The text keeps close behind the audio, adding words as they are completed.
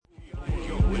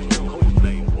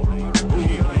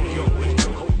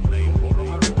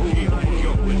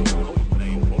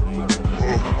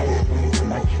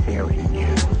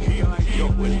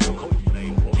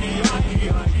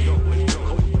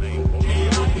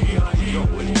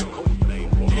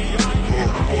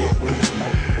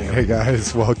Hey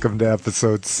guys, welcome to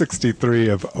episode 63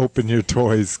 of Open Your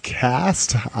Toys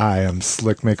Cast. I am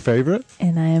Slick McFavorite.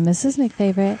 And I am Mrs.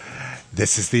 McFavorite.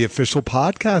 This is the official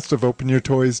podcast of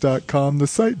OpenYourToys.com, the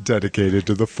site dedicated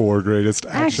to the four greatest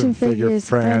action figure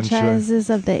franchises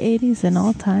of the 80s and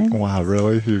all time. Wow,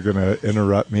 really? You're going to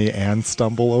interrupt me and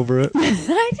stumble over it?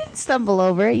 I didn't stumble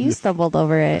over it. You stumbled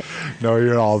over it. No,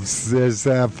 you're all I was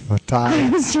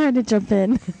trying to jump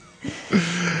in.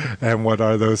 And what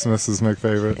are those, Mrs.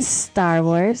 McFavorite? Star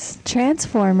Wars,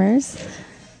 Transformers,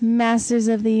 Masters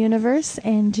of the Universe,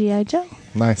 and G.I. Joe.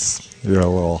 Nice. You're a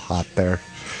little hot there.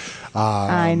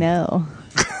 I know.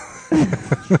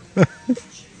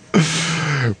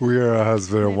 We are a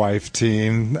husband and wife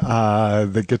team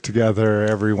that get together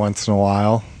every once in a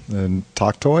while and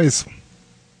talk toys.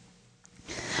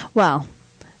 Well,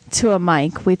 to a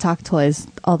mic, we talk toys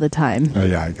all the time.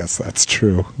 Yeah, I guess that's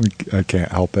true. I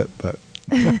can't help it, but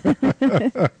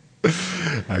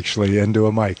actually into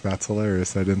a mic. That's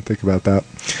hilarious. I didn't think about that.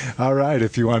 All right,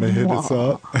 if you want to hit us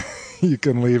up, you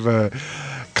can leave a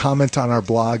comment on our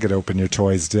blog at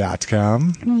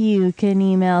openyourtoys.com. You can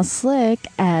email Slick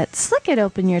at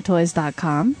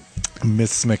slick@openyourtoys.com.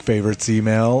 Mrs. McFavorite's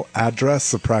email address,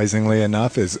 surprisingly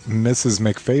enough, is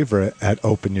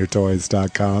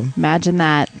mrsmcfavorite@openyourtoys.com. Imagine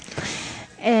that.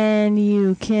 And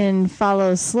you can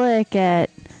follow Slick at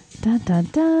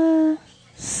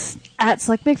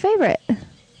Slick McFavorite.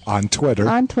 On Twitter.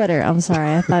 On Twitter. I'm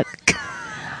sorry. I thought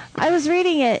I was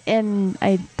reading it and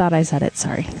I thought I said it.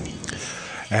 Sorry.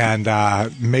 And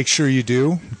make sure you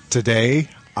do. Today,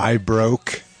 I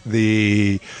broke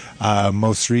the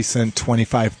most recent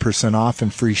 25% off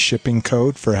and free shipping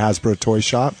code for Hasbro Toy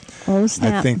Shop. Oh,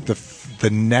 snap. I think the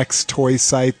next toy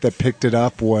site that picked it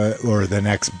up or the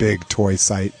next big toy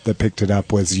site that picked it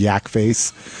up was Yak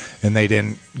Face, and they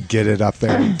didn't get it up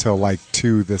there until like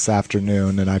 2 this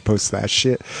afternoon, and I posted that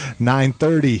shit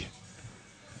 9:30.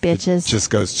 Bitches. It just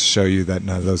goes to show you that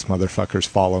none of those motherfuckers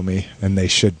follow me, and they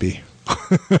should be.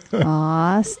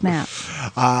 Aw, snap.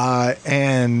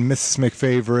 And Mrs.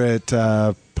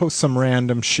 McFavorite posts some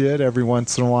random shit every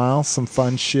once in a while, some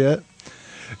fun shit.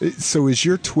 So is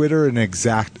your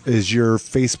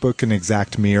Facebook an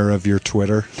exact mirror of your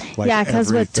Twitter? Like yeah,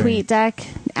 because with TweetDeck,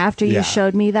 after you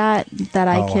showed me that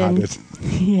I can...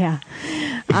 Yeah.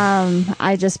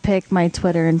 I just picked my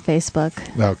Twitter and Facebook.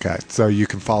 Okay, so you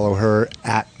can follow her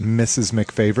at Mrs.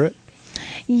 McFavorite.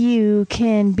 You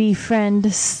can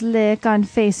befriend Slick on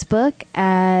Facebook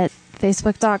at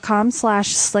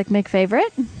facebook.com/Slick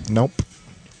McFavorite. Nope.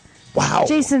 Wow.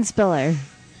 Jason Spiller.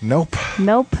 Nope.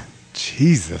 Nope.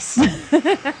 Jesus.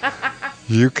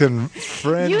 You can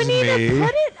friend me. You need to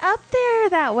put it up there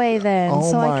that way then.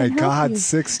 Oh so my I can help God, you.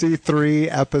 63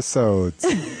 episodes.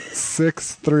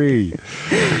 63.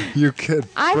 You could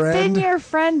I've been your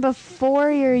friend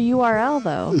before your URL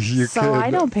though. So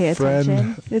I don't pay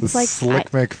attention. It's like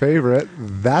Slick McFavorite.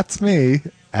 That's me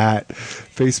at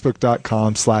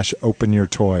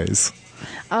facebook.com/openyourtoys.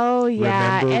 Oh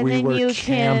yeah. Remember and we then were you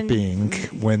camping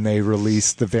when they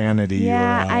released the vanity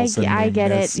URLs. Yeah, I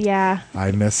get it. Yeah.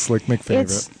 I miss Slick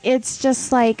McFavorite. It's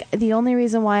just like the only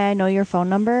reason why I know your phone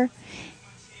number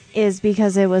is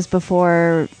because it was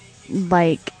before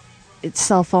like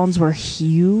cell phones were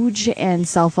huge and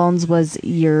cell phones was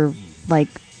your like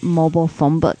mobile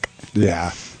phone book.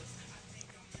 Yeah.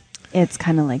 It's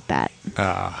kind of like that.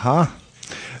 Uh-huh.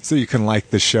 So you can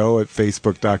like the show at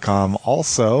facebook.com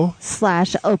also.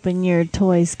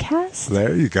 /OpenYourToysCast.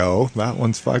 There you go. That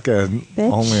one's fucking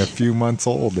Bitch. only a few months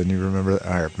old, and you remember,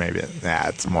 or maybe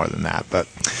it's more than that. But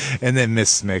and then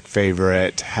Miss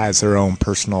McFavorite has her own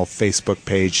personal Facebook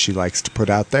page she likes to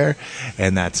put out there,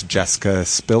 and that's Jessica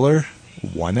Spiller,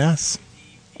 1S.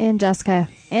 And Jessica.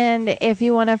 And if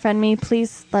you want to friend me,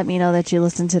 please let me know that you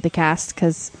listen to the cast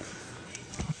because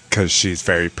she's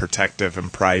very protective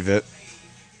and private.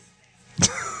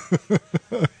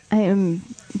 I am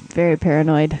very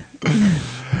paranoid.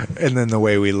 And then the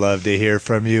way we love to hear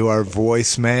from you, our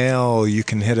voicemail, you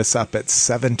can hit us up at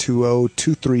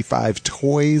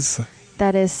 720-235-TOYS.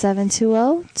 That is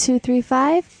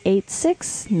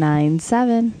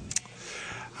 720-235-8697.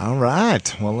 All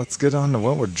right. Well, let's get on to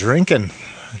what we're drinking.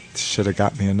 Should have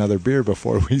got me another beer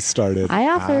before we started. I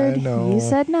offered. I know. You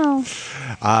said no.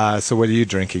 So what are you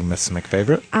drinking, Miss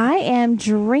McFavorite? I am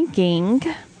drinking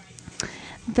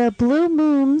the Blue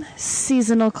Moon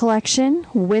Seasonal Collection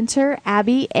Winter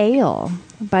Abbey Ale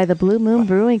by the Blue Moon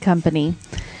Brewing Company.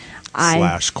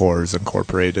 /Coors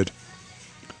Incorporated.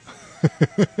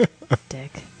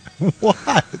 Dick.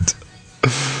 What?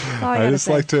 I just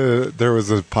like to... There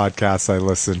was a podcast I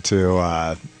listened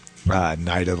to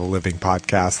Night of the Living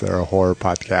podcast. They're a horror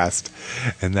podcast.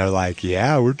 And they're like,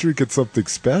 yeah, we're drinking something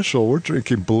special. We're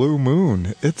drinking Blue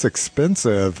Moon. It's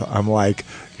expensive. I'm like,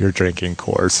 you're drinking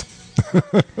Coors.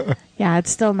 Yeah, it's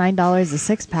still $9 a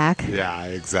six pack, Yeah,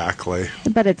 exactly.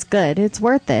 but it's good. It's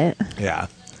worth it. Yeah.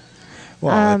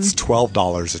 Well, it's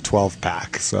 $12 a 12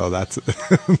 pack. So that's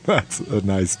that's a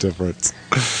nice difference.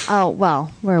 Oh,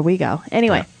 well, where we go.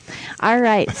 Anyway. All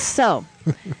right. So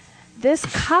this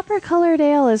copper colored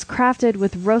ale is crafted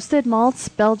with roasted malts,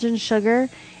 Belgian sugar,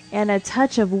 and a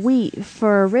touch of wheat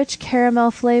for a rich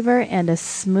caramel flavor and a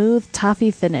smooth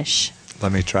toffee finish.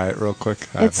 Let me try it real quick.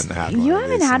 I haven't had one. You of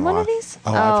haven't these had in a one while. of these?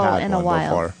 Oh, I've had in one a while.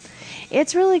 before.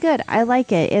 It's really good. I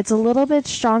like it. It's a little bit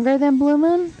stronger than Blue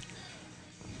Moon,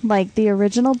 like the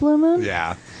original Blue Moon.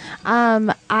 Yeah.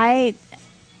 I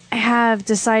have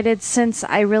decided, since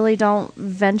I really don't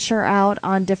venture out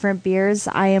on different beers,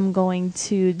 I am going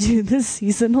to do the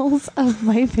seasonals of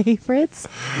my favorites.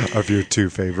 Of your two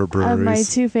favorite Of my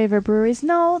breweries. two favorite breweries.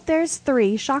 No, there's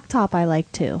three. Shock Top I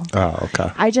like too. Oh, okay.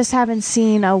 I just haven't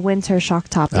seen a winter Shock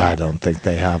Top yet. I don't think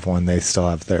they have one. They still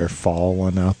have their fall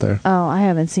one out there. Oh, I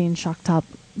haven't seen Shock Top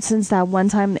since that one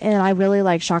time, and I really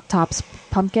like Shock Top's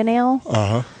pumpkin ale.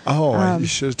 Uh-huh. Oh, you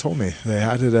should have told me. They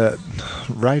had it at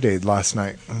Rite Aid last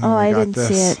night. Oh, I We got didn't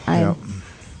see it. I Yep.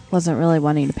 wasn't really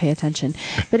wanting to pay attention.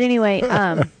 But anyway,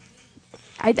 I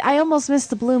almost missed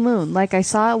the Blue Moon. Like, I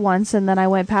saw it once, and then I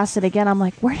went past it again. I'm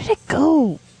like, where did it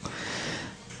go?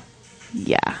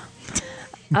 Yeah.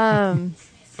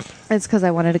 It's because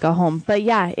I wanted to go home. But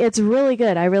yeah, it's really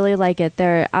good. I really like it.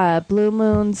 Their Blue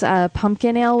Moon's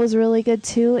pumpkin ale was really good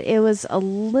too. It was a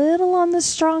little on the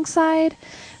strong side,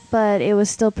 but it was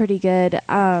still pretty good.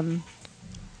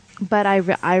 But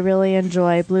I really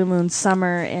enjoy Blue Moon's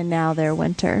summer and now their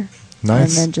winter.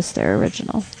 Nice. And then just their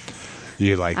original.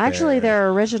 You like Actually, their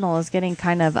original is getting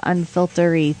kind of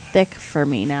unfiltery thick for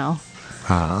me now.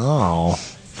 Oh.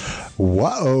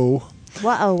 Whoa.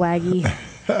 Whoa, Waggy.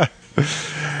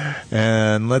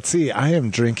 And let's see. I am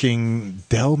drinking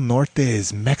Del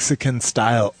Norte's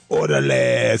Mexican-style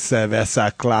Orale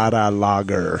Cerveza Clara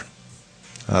Lager.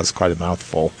 That was quite a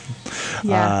mouthful.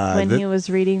 Yeah, when he was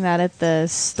reading that at the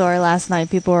store last night,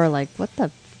 people were like, what the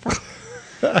fuck?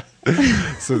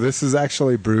 So this is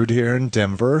actually brewed here in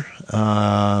Denver.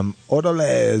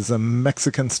 Orale is a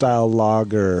Mexican-style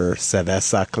lager,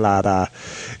 Cerveza Clara.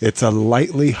 It's a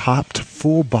lightly hopped,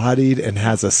 full-bodied, and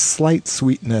has a slight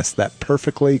sweetness that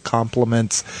perfectly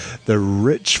complements the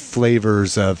rich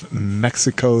flavors of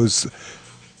Mexico's...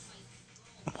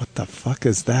 What the fuck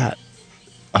is that?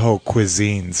 Oh,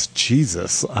 cuisines.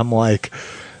 Jesus. I'm like...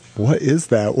 What is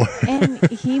that word? And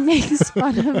he makes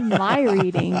fun of my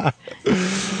reading.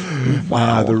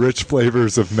 The rich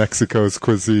flavors of Mexico's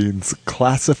cuisines,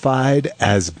 classified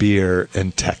as beer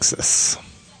in Texas.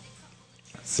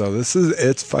 So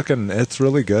it's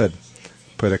really good.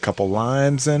 Put a couple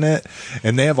limes in it,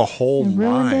 and they have a whole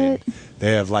Ruined line. it.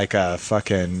 They have like a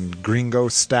fucking gringo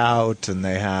stout, and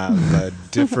they have a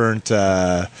different,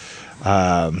 they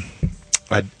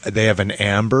have an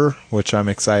amber, which I'm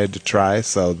excited to try.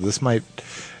 So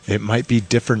it might be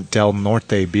different Del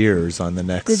Norte beers on the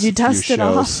next Did you test few it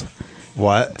shows. off?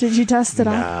 What? Did you test it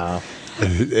off? No.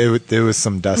 It was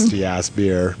some dusty ass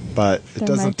beer, but it There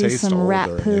doesn't might be taste some old rat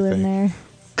or poo anything. in there.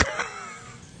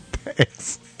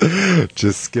 Thanks.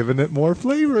 Just giving it more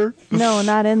flavor. No,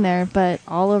 not in there, but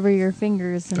all over your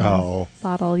fingers in Oh. the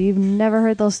bottle. You've never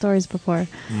heard those stories before.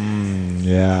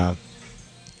 Yeah.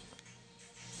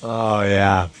 Oh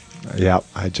yeah. Yep.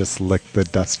 I just licked the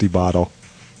dusty bottle.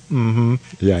 Mm-hmm.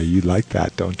 Yeah, you like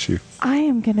that, don't you? I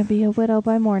am going to be a widow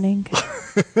by morning.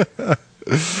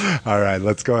 All right,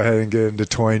 let's go ahead and get into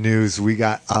toy news. We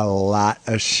got a lot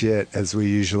of shit, as we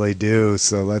usually do,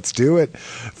 so let's do it.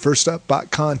 First up,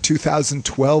 BotCon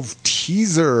 2012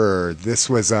 teaser. This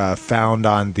was found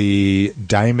on the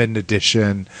Diamond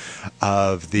edition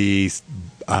of the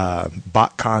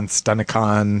BotCon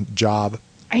Stunnicon job.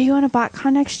 Are you on a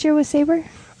BotCon next year with Saber?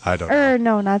 I don't know.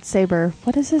 No, not Saber.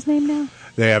 What is his name now?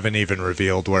 They haven't even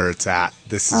revealed where it's at.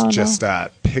 This is Oh, just no. a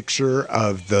picture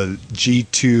of the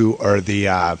G2 or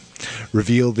the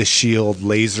Reveal the Shield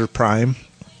Laser Prime.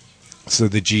 So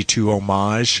the G2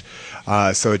 homage.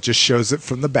 So it just shows it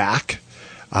from the back.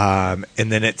 And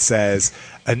then it says,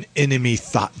 an enemy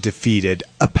thought defeated,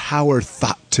 a power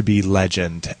thought to be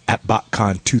legend. At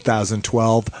BotCon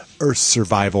 2012, Earth's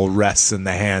survival rests in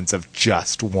the hands of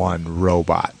just one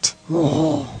robot.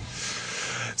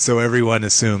 So everyone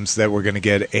assumes that we're going to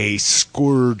get a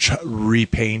Scourge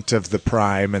repaint of the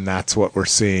Prime, and that's what we're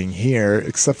seeing here.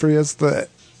 Except for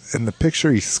in the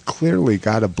picture, he's clearly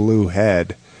got a blue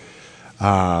head.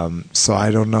 So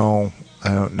I don't know.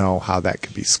 I don't know how that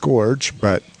could be scourge,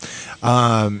 but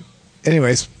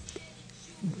anyways,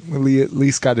 we at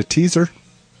least got a teaser.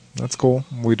 That's cool.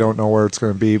 We don't know where it's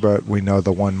going to be, but we know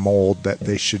the one mold that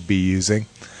they should be using.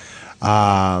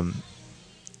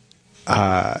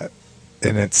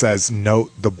 And it says,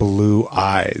 note the blue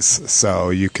eyes.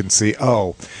 So you can see,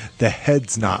 oh, the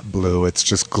head's not blue. It's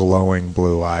just glowing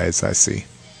blue eyes, I see.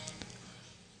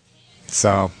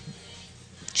 So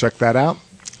check that out.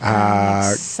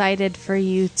 I'm excited for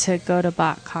you to go to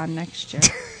BotCon next year.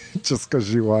 Just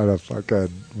because you want a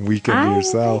fucking weekend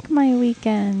yourself. I like my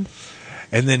weekend.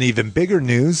 And then even bigger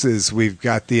news is we've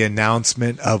got the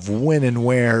announcement of when and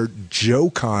where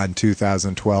JoeCon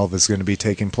 2012 is going to be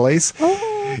taking place. Oh.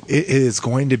 It is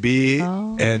going to be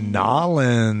in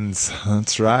Nolens.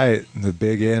 That's right. The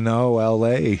big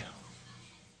NOLA.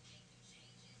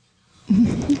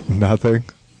 Nothing.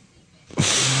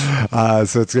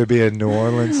 So it's going to be in New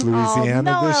Orleans,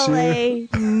 Louisiana this year.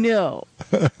 No.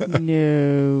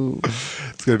 No.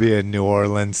 It's going to be in New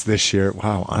Orleans this year.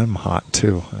 Wow, I'm hot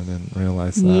too. I didn't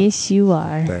realize that. Yes, you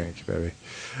are. Thank you, baby.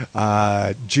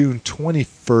 June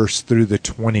 21st through the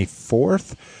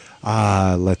 24th.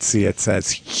 Let's see. It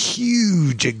says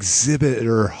huge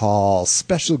exhibitor hall,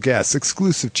 special guests,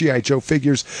 exclusive G.I. Joe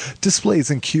figures,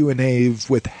 displays and Q&A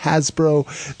with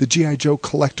Hasbro, the G.I. Joe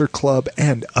Collector Club,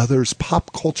 and others.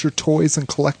 Pop culture toys and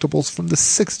collectibles from the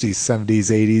 60s,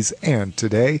 70s, 80s, and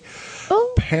today.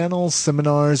 Oh. Panels,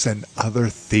 seminars, and other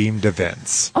themed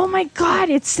events. Oh my God,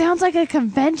 it sounds like a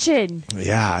convention.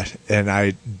 Yeah, and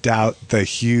I doubt the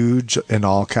huge, in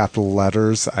all capital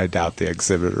letters, I doubt the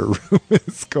exhibitor room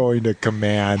is going to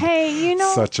command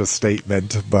such a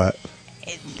statement, but...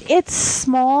 It's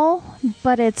small,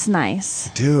 but it's nice.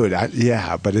 Dude,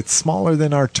 yeah, but it's smaller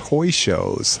than our toy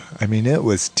shows. I mean, it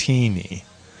was teeny.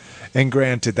 And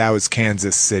granted, that was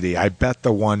Kansas City. I bet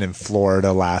the one in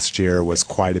Florida last year was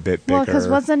quite a bit bigger. Well, because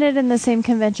wasn't it in the same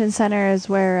convention center as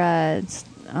where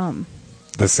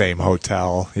the same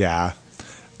hotel, yeah,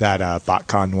 that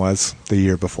BotCon was the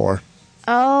year before.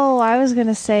 Oh, I was going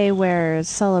to say where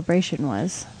Celebration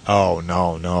was. Oh,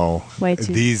 no. Way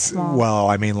too small. Well,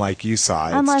 I mean, like you saw,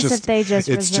 if they just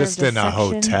it's just in a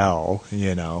hotel,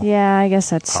 you know. Yeah, I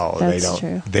guess that's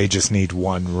true. They just need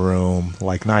one room.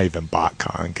 Like, not even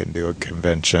BotCon can do a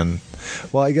convention.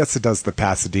 Well, I guess it does the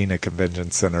Pasadena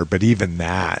Convention Center, but even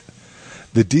that.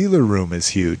 The dealer room is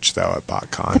huge, though, at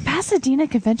BotCon. The Pasadena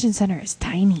Convention Center is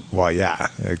tiny. Well, yeah,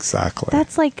 exactly.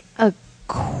 That's like a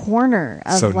corner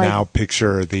of now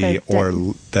picture the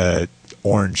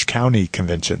Orange County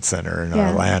Convention Center in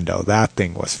Orlando. That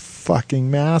thing was fucking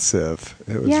massive.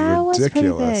 It was ridiculous. It was pretty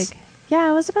big.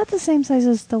 Yeah, it was about the same size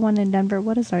as the one in Denver.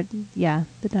 What is the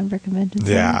Denver Convention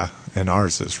Center? Yeah, and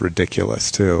ours is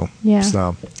ridiculous too. Yeah.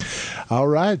 So, all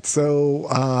right. So,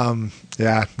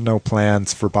 no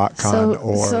plans for BotCon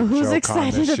or So who's JoeCon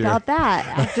excited this year. about that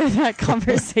after that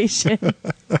conversation?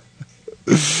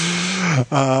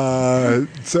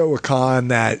 So a con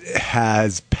that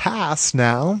has passed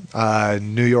now,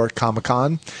 New York Comic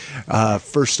Con.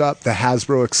 First up, the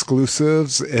Hasbro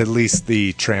exclusives, at least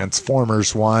the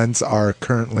Transformers ones, are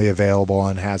currently available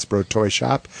on Hasbro Toy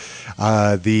Shop.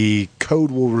 The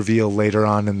code we'll reveal later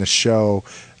on in the show,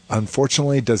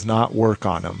 unfortunately, does not work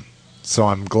on them. So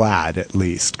I'm glad, at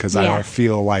least, because I don't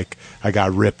feel like I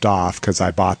got ripped off because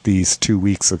I bought these 2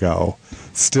 weeks ago.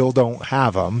 Still don't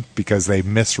have them because they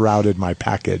misrouted my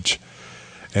package.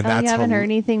 And you haven't heard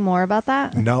anything more about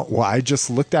that? No, well, I just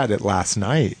looked at it last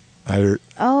night. You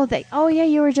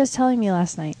were just telling me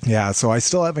last night. Yeah, so I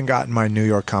still haven't gotten my New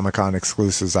York Comic Con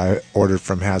exclusives I ordered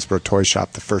from Hasbro Toy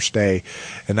Shop the first day,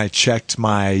 and I checked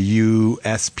my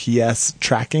USPS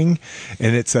tracking,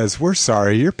 and it says, "We're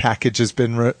sorry, your package has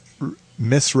been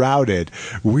misrouted.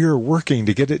 We're working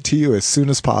to get it to you as soon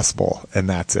as possible," and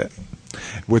that's it.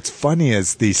 What's funny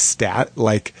is the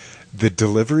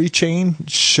delivery chain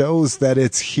shows that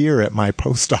it's here at my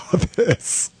post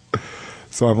office.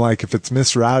 So I'm like, if it's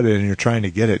misrouted and you're trying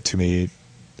to get it to me,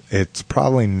 it's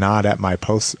probably not at my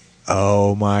post.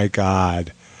 Oh my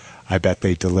God. I bet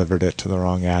they delivered it to the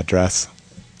wrong address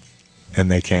and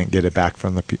they can't get it back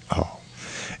from the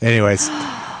anyways,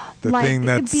 thing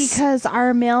that's because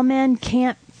our mailman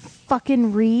can't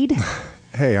fucking read.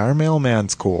 Hey, our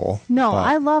mailman's cool. No,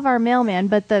 I love our mailman,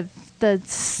 but the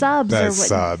subs are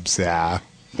subs, yeah.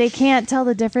 They can't tell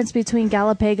the difference between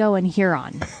Galapago and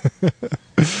Huron.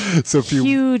 So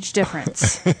huge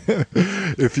difference.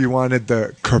 If you wanted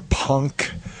the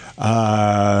Kerpunk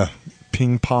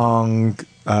ping pong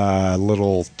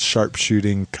little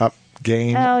sharpshooting cup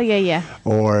Gain. Oh, yeah.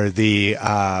 Or the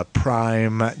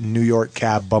Prime New York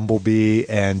Cab Bumblebee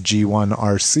and G1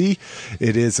 RC.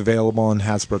 It is available in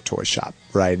Hasbro Toy Shop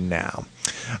right now.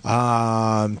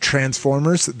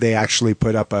 Transformers, they actually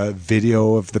put up a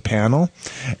video of the panel.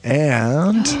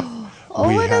 And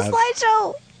what a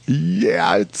slideshow!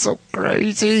 Yeah, it's so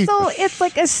crazy. So it's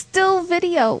like a still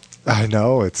video. I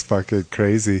know, it's fucking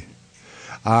crazy.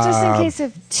 Just in case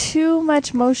if too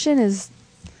much motion is,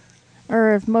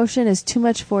 or if motion is too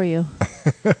much for you.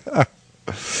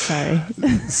 Sorry.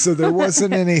 So there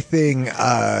wasn't anything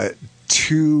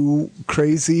too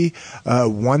crazy.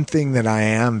 One thing that I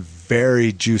am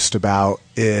very juiced about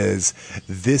is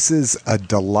this is a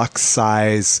deluxe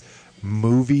size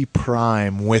movie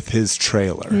Prime with his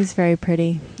trailer. He's very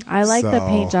pretty. I like the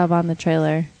paint job on the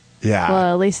trailer. Yeah.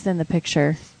 Well, at least in the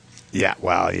picture. Yeah,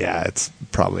 well, yeah, it's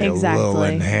probably Exactly. a little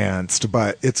enhanced,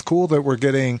 but it's cool that we're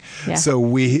getting. Yeah.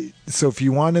 So if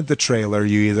you wanted the trailer,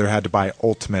 you either had to buy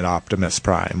Ultimate Optimus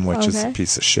Prime, which is a Okay.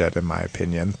 piece of shit in my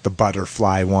opinion. The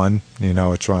butterfly one, you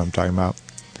know which one I'm talking about?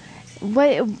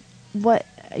 What?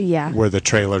 Yeah. Where the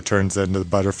trailer turns into the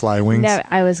butterfly wings. No,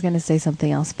 I was going to say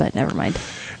something else, but never mind.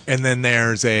 And then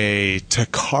there's a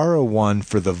Takara one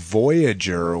for the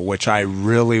Voyager, which I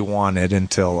really wanted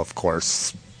until, of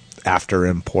course, after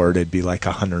import, it'd be like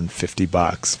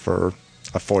 $150 for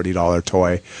a $40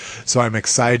 toy. So I'm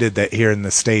excited that here in the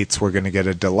States we're going to get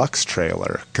a deluxe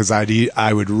trailer, because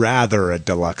I would rather a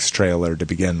deluxe trailer to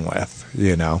begin with,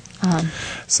 you know.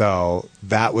 So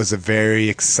that was a very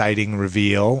exciting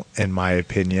reveal, in my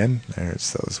opinion.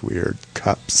 There's those weird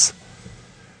cups.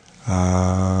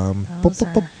 I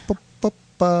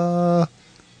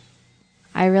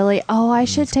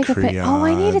should take a picture. Oh,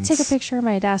 I need to take a crayons. picture of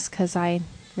my desk because I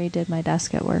redid my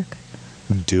desk at work.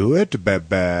 Do it,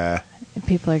 baby.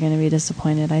 People are going to be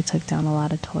disappointed. I took down a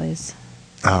lot of toys.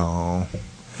 Oh.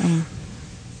 I'm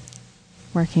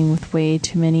working with way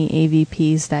too many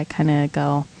AVPs that kind of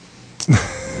go,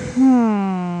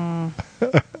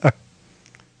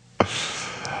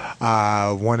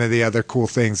 One of the other cool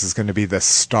things is going to be the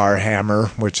Star Hammer,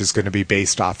 which is going to be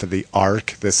based off of the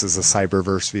Arc. This is a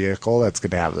Cyberverse vehicle that's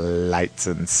going to have lights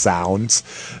and sounds.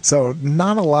 So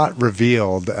not a lot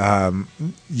revealed.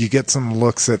 You get some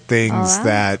looks at things Oh,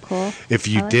 that cool. if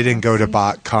you I like didn't that. go to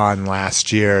BotCon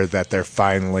last year, that they're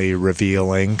finally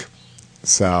revealing.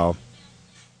 So,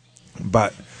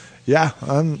 but yeah,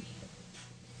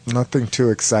 nothing too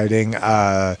exciting.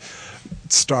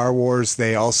 Star Wars,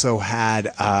 they also have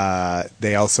their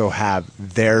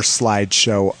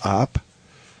slideshow up.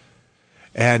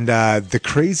 And the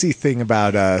crazy thing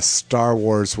about Star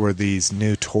Wars were these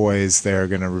new toys they're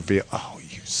going to reveal. Oh,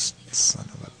 you son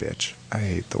of a bitch. I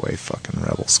hate the way fucking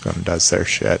Rebel Scum does their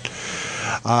shit.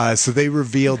 So they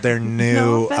revealed their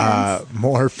new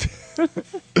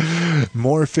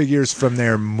more figures from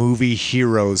their Movie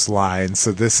Heroes line.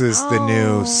 So this is the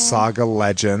new Saga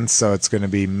Legends. So it's going to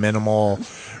be minimal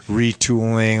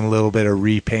retooling, a little bit of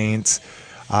repaints.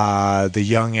 The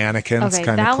young Anakin's okay,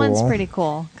 kind of that cool. one's pretty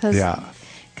cool. Yeah.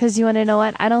 Because you want to know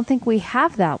what? I don't think we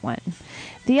have that one.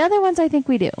 The other ones I think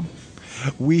we do.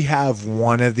 We have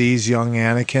one of these young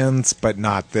Anakins, but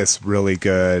not this really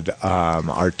good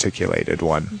articulated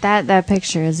one. That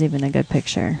picture is even a good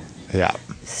picture. Yeah.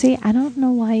 See, I don't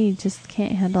know why you just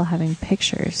can't handle having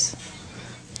pictures.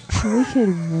 We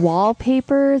could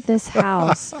wallpaper this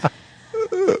house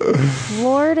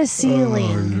floor to Oh,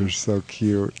 ceiling, you're so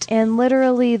cute. and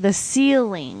literally the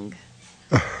ceiling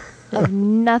of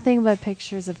nothing but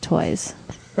pictures of toys.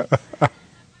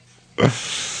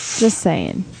 Just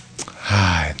saying.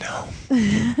 I know.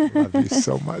 I love you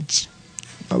so much.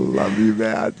 I love you,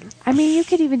 man. I mean, you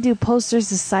could even do posters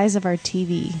the size of our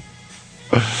TV.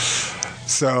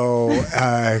 So,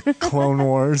 Clone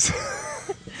Wars.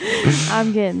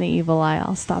 I'm getting the evil eye.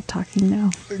 I'll stop talking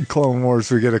now. Clone Wars,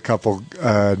 we get a couple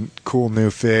cool new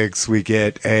figs. We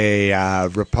get a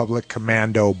Republic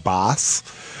Commando boss.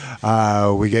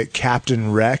 We get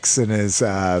Captain Rex in his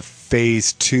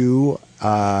Phase 2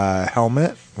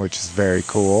 helmet, which is very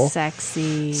cool.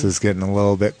 Sexy. So it's getting a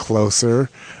little bit closer.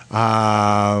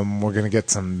 We're going to get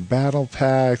some battle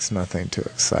packs. Nothing too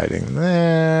exciting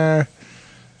there.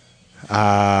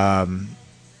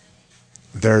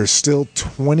 There's still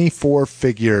 24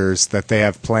 figures that they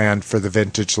have planned for the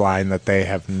vintage line that they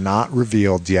have not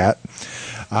revealed yet.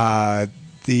 I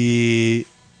think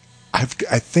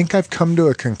I've come to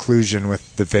a conclusion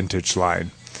with the vintage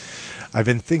line. I've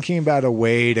been thinking about a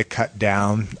way to cut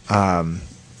down.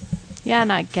 Yeah,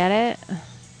 not get it.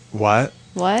 What?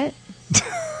 What?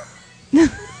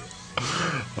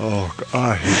 Oh,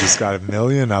 God, you just got a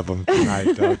million of them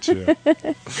tonight, don't you? Very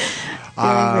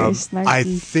snarky. I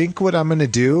think what I'm going to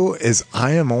do is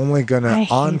I am only going I to,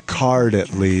 hate on that. card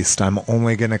at least, I'm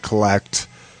only going to collect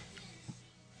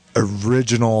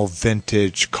original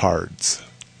vintage cards.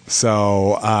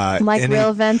 So, Like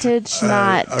real vintage,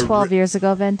 not 12 years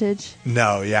ago vintage.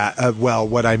 No, yeah. Well,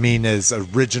 what I mean is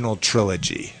original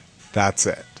trilogy. That's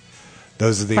it.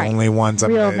 Those are the Right. only ones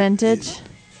I'm Real gonna, vintage.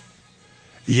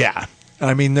 Yeah.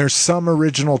 I mean, there's some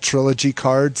original trilogy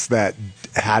cards that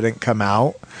hadn't come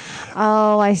out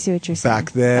Oh, I see what you're saying.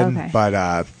 back then, Okay. but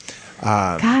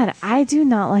God, I do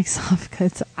not like soft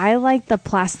goods. I like the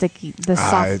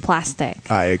soft plastic.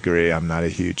 I agree. I'm not a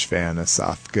huge fan of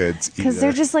soft goods Because either.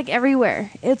 they're just like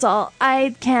everywhere. It's all,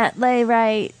 I can't lay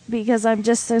right because I'm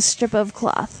just a strip of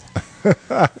cloth.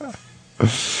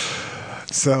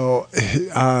 So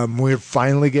we're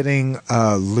finally getting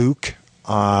Luke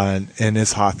in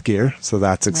his Hoth gear, so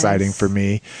that's exciting Nice. for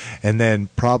me. And then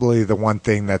probably the one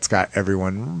thing that's got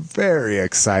everyone very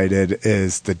excited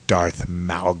is the Darth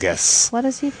Malgus What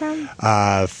is he from?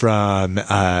 from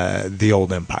the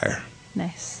Old Empire.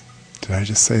 Nice. Did I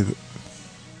just say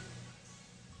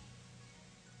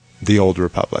the Old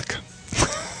Republic?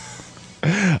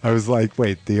 I was like,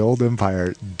 wait, the Old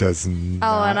Empire does not.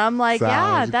 Oh, and I'm like,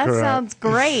 yeah, sound that correct. sounds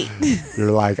great.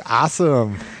 You're like,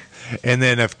 awesome. And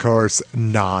then, of course,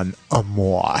 Non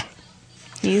Amour.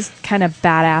 He's kind of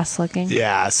badass looking.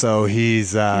 Yeah, so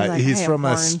he's like, he's "I have from a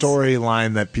horns."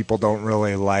 storyline that people don't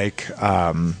really like,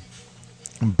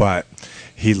 but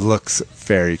he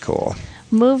very cool.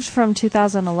 Moved from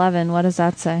 2011. What does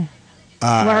that say?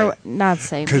 Or not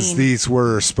say. Because mean. these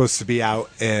were supposed to be out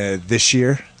this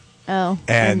year, Oh.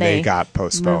 and they got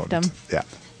postponed. moved 'em. Yeah.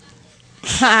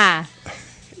 Ha!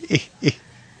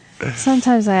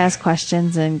 Sometimes I ask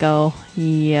questions and go,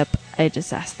 yep, I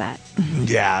just asked that.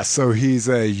 Yeah, so he's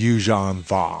a Yuuzhan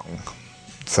Vong.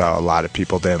 So a lot of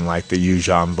people didn't like the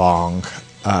Yuuzhan Vong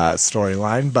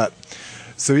storyline, but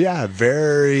so yeah,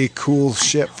 very cool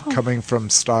shit coming from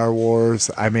Star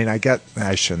Wars. I mean, I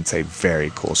shouldn't say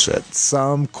very cool shit.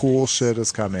 Some cool shit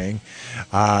is coming.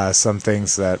 Some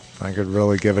things that I could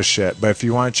really give a shit. But if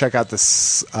you want to check out the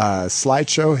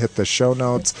slideshow, hit the show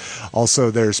notes.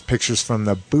 Also, there's pictures from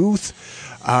the booth.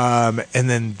 And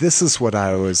then this is what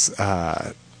I was.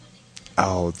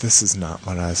 This is not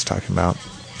what I was talking about.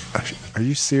 Are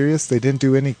you serious? They didn't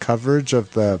do any coverage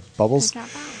of the bubbles?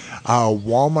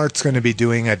 Walmart's going to be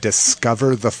doing a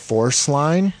Discover the Force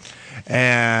line.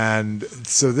 And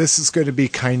so this is going to be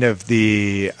kind of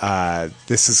the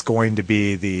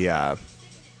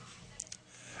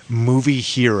movie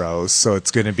heroes. So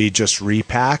it's going to be just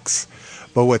repacks.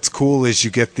 But what's cool is you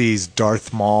get these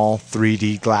Darth Maul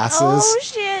 3D glasses. Oh,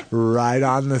 shit. Right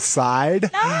on the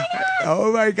side.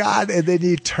 Oh my God. And then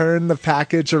you turn the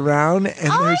package around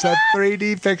and there's a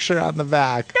 3D picture on the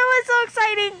back. That was so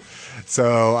exciting.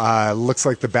 So looks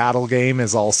like the battle game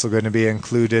is also going to be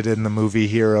included in the movie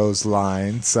heroes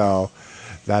line. So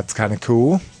that's kind of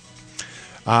cool.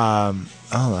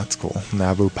 That's cool.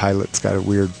 Naboo pilot's got a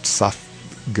weird soft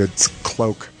goods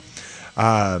cloak.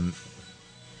 And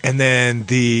then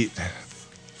the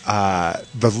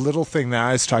little thing that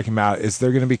I was talking about is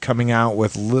they're going to be coming out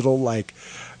with little like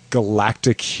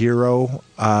galactic hero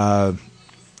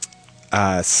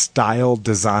style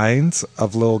designs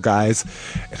of little guys,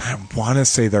 and I want to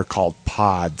say they're called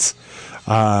pods.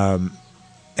 And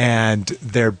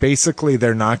they're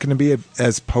not going to be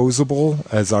as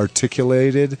posable, as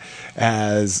articulated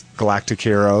as galactic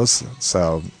heroes.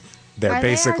 So they're Are they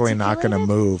basically not going to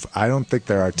articulated? move. I don't think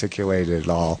they're articulated at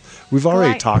all. We've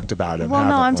already talked about them. Well, no,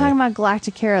 haven't I'm we? talking about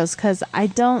Galactic Heroes because I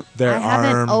haven't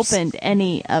arms. opened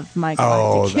any of my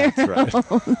Oh, Galactic that's Heroes.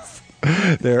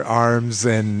 right. Their arms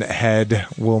and head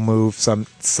will move.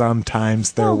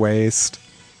 Sometimes their Oh. waist.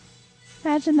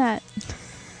 Imagine that.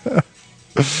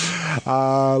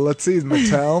 Let's see,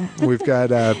 Mattel. We've got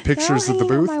pictures They're of the all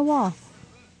hanging on booth. my wall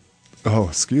Oh,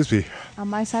 excuse me. on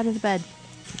my side of the bed.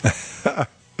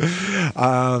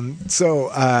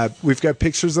 So we've got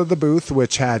pictures of the booth,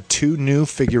 which had 2 new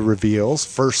figure reveals.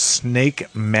 First,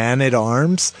 Snake Man at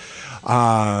Arms.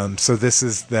 So this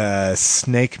is the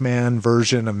Snake Man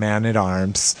version of Man at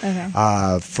Arms. Okay.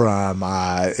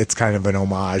 It's kind of an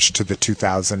homage to the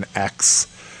 2000X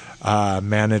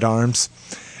Man at Arms.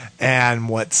 And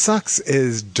what sucks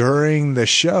is during the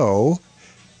show,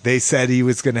 they said he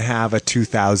was going to have a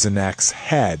 2000X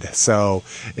head. So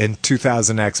in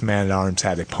 2000X, Man at Arms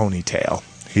had a ponytail.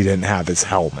 He didn't have his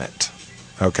helmet.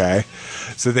 Okay.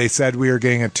 So they said we were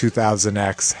getting a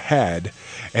 2000X head.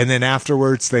 And then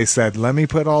afterwards they said, let me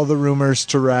put all the rumors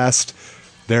to rest.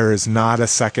 There is not a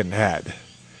second head.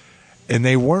 and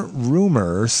they weren't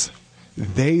rumors.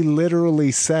 They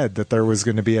literally said that there was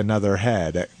going to be another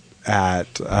head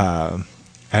at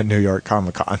New York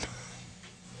Comic Con.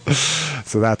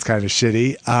 So that's kind of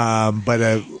shitty. But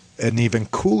an even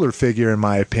cooler figure, in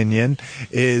my opinion,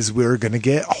 is we're going to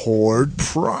get Horde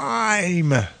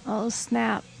Prime. Oh,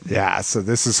 snap. Yeah, so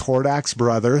this is Hordak's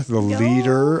brother, the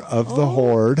leader of the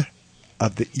Horde,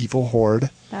 of the evil Horde.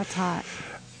 That's hot.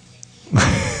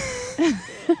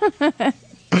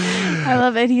 I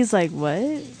love it. He's like,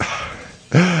 what?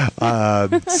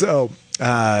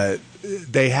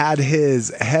 They had his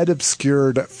head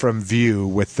obscured from view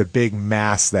with the big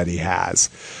mask that he has.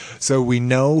 So we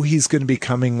know he's going to be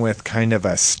coming with kind of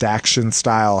a Staction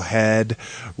style head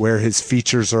where his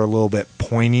features are a little bit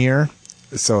pointier.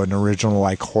 So an original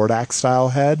like Hordak style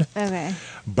head. Okay.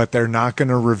 But they're not going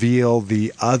to reveal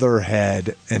the other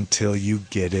head until you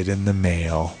get it in the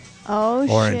mail. Oh,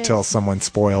 or shit. until someone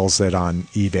spoils it on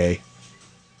eBay.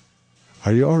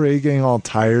 Are you already getting all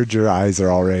tired? Your eyes are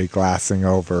already glassing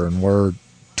over, and we're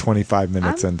 25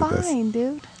 minutes into this. I'm fine,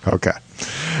 dude. Okay.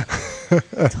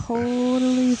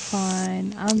 Totally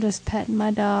fine. I'm just petting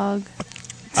my dog.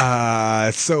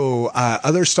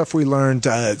 Other stuff we learned.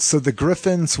 So the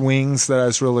Griffin's wings that I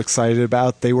was real excited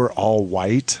about, they were all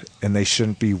white, and they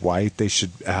shouldn't be white. They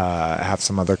should have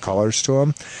some other colors to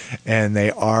them. And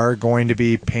they are going to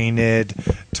be painted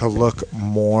to look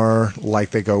more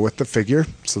like they go with the figure.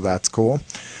 So that's cool.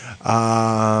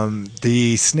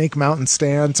 The Snake Mountain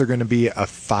stands are going to be a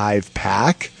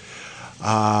 5-pack.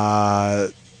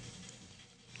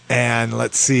 And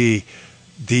let's see,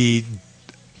 the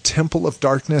Temple of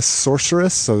Darkness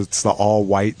sorceress, so it's the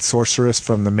all-white sorceress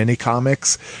from the mini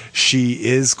comics. She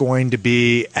is going to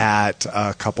be at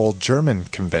a couple German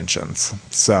conventions.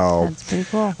 So that's pretty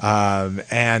cool.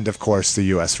 And of course the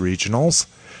U.S. regionals.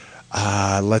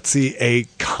 Let's see, a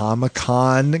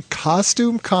Comic-Con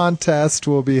costume contest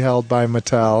will be held by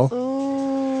Mattel.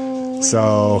 Ooh,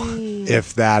 so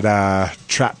if that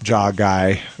Trap Jaw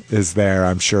guy is there,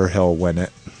 I'm sure he'll win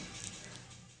it.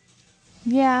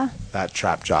 Yeah. That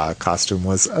Trap Jaw costume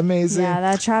was amazing. Yeah,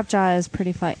 that Trap Jaw is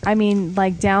pretty fun. I mean,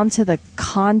 like, down to the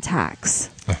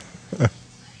contacts.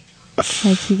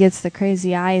 Like, he gets the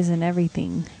crazy eyes and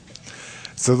everything.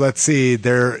 So let's see.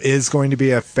 There is going to be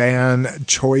a fan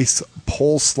choice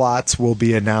poll slots will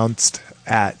be announced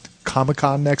at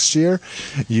Comic-Con next year.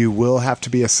 You will have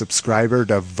to be a subscriber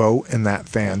to vote in that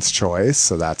fan's choice.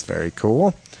 So that's very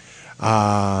cool.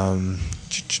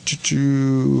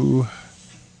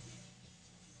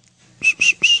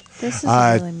 This is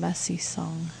a really messy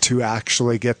song. To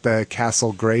actually get the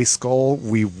Castle Grayskull,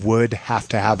 we would have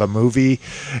to have a movie,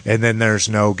 and then there's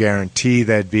no guarantee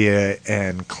that'd be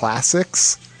in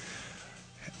classics.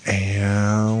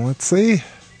 And let's see.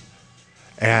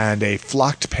 And a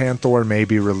Flocked Panther may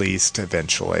be released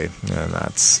eventually. And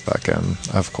that's fucking,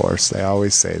 of course, they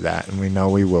always say that, and we know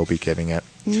we will be getting it.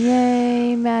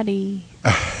 Yay, Maddie.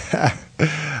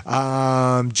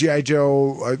 G.I.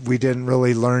 Joe, we didn't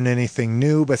really learn anything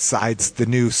new besides the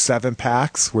new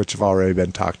 7-packs, which have already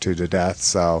been talked to death.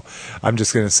 So I'm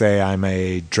just going to say I'm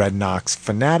a Dreadnoks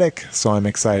fanatic, so I'm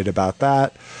excited about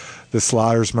that. The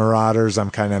Slaughters Marauders,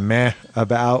 I'm kind of meh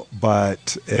about,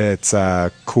 but it's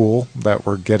cool that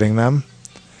we're getting them,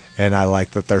 and I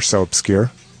like that they're so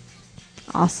obscure.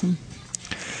 Awesome.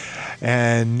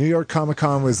 And New York Comic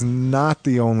Con was not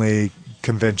the only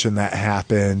convention that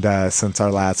happened since our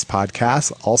last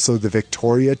podcast. Also, the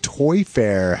Victoria Toy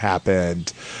Fair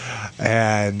happened,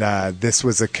 and this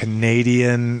was a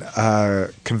Canadian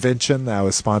convention that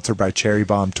was sponsored by Cherry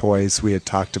Bomb Toys. We had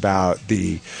talked about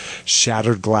the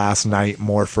Shattered Glass Knight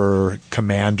Morpher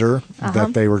Commander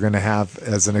that they were going to have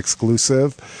as an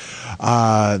exclusive.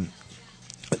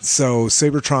 So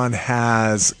Sabertron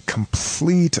has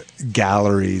complete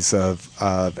galleries of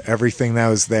everything that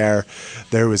was there.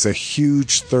 There was a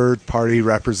huge third-party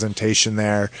representation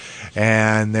there,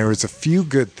 and there was a few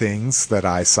good things that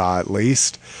I saw at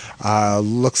least.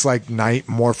 Looks like Knight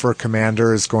Morpher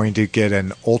Commander is going to get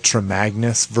an Ultra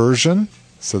Magnus version,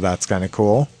 so that's kind of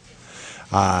cool.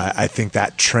 I think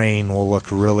that train will look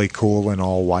really cool in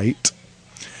all white.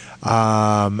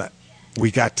 We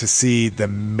got to see the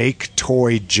Make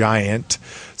Toy Giant.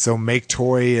 So Make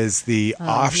Toy is the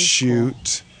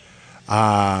offshoot.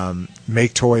 Cool.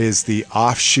 Make Toy is the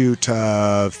offshoot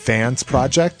of Fans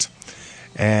Project,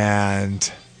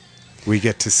 and we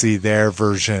get to see their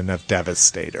version of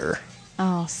Devastator.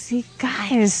 Oh, see,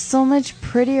 guys, so much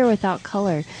prettier without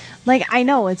color. Like, I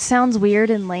know it sounds weird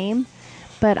and lame,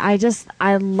 but I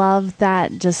love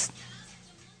that just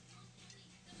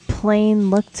plain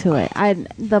look to it.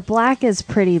 The black is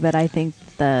pretty, but I think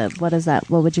what is that?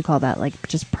 What would you call that? Like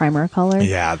just primer color?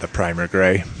 Yeah, the primer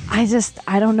gray. I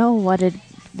don't know what it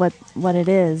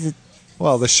is.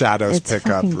 Well, the shadows It's pick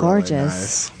up fucking really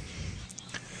gorgeous. nice.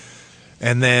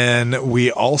 And then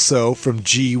we also, from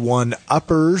G1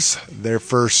 Uppers, their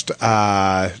first,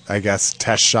 I guess,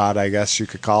 test shot, I guess you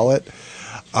could call it,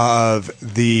 of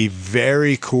the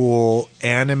very cool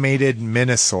animated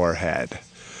Minosaur head.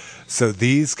 So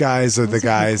these guys are the That's a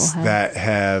pretty guys cool that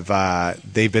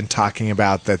have, they've been talking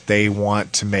about that they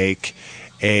want to make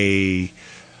a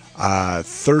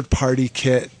third-party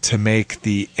kit to make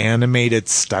the animated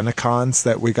Stunicons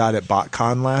that we got at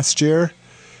BotCon last year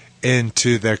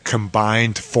into the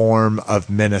combined form of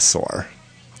Minosaur.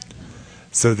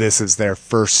 So this is their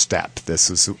first step.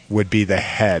 Would be the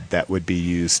head that would be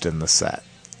used in the set.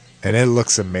 And it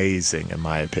looks amazing, in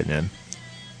my opinion.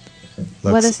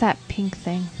 What is that pink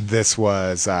thing? This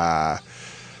was, I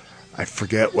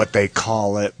forget what they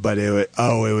call it, but it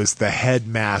was the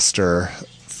headmaster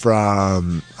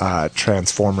from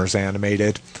Transformers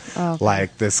Animated. Oh, okay.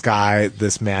 Like this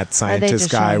mad scientist just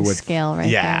guy showing would scale right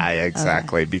yeah, there?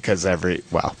 exactly. Okay. Because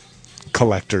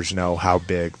collectors know how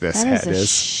big this head That is a is.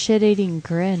 shit-eating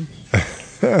grin.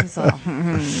 He's all,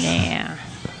 nah.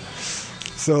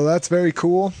 So that's very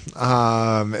cool.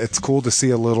 It's cool to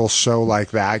see a little show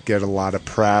like that get a lot of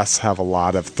press, have a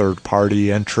lot of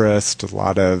third-party interest, a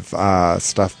lot of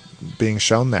stuff being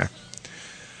shown there.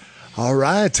 All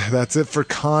right, that's it for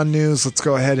con news. Let's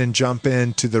go ahead and jump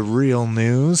into the real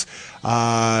news.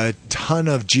 Ton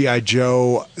of G.I.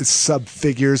 Joe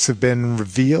sub-figures have been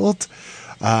revealed.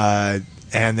 And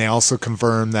they also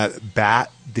confirmed that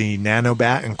Bat, the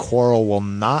Nanobat, and Quarrel will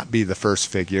not be the first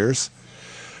figures.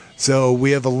 So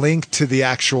we have a link to the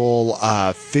actual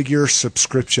figure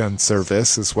subscription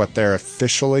service, is what they're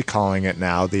officially calling it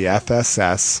now, the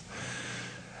FSS.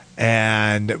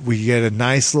 And we get a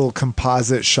nice little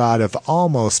composite shot of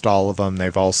almost all of them.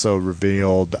 They've also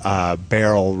revealed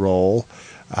barrel roll.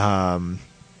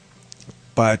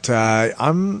 But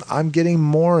I'm getting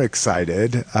more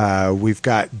excited. We've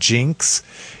got Jinx,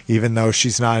 even though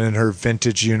she's not in her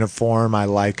vintage uniform. I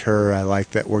like her. I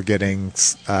like that we're getting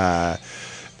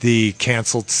the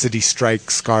canceled City Strike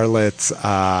Scarlet's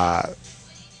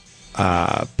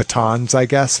batons, I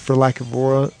guess, for lack of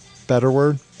a better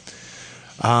word.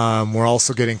 We're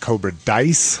also getting Cobra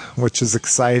Dice, which is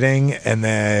exciting. And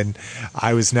then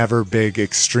I was never a big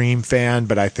Extreme fan,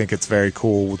 but I think it's very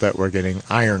cool that we're getting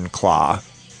Iron Claw.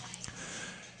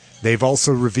 They've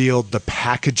also revealed the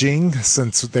packaging,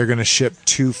 since they're going to ship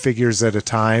 2 figures at a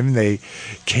time. They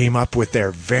came up with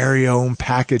their very own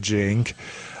packaging.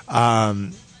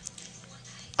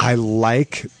 I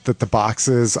like that the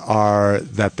boxes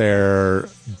they're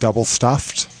double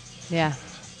stuffed. Yeah.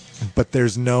 But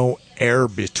there's no air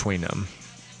between them.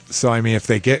 So, I mean, if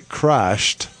they get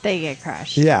crushed... They get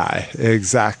crushed. Yeah,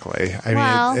 exactly. I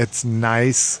mean, it's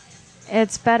nice.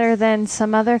 It's better than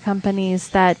some other companies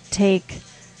that take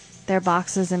their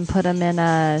boxes and put them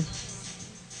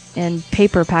in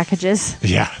paper packages.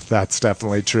 Yeah, that's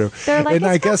definitely true. They're like, and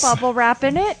I guess bubble wrap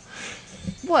in it.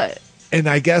 What? And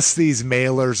I guess these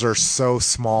mailers are so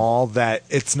small that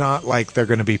it's not like they're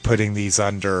going to be putting these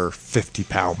under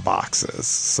 50-pound boxes.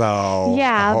 So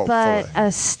yeah, hopefully. But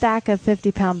a stack of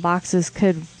 50-pound boxes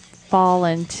could fall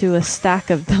into a stack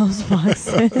of those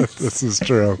boxes. This is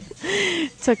true.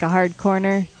 Took a hard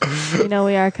corner.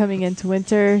 We are coming into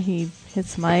winter. He hit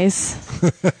some ice.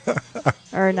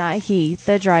 Or not he,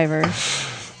 the driver.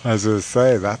 I was going to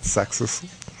say, that's sexist.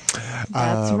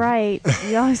 That's right.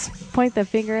 You always point the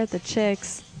finger at the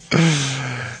chicks.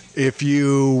 If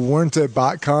you weren't at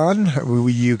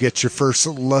BotCon, you get your first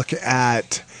look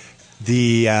at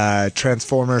the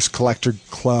Transformers Collector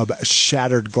Club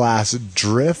Shattered Glass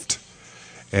Drift.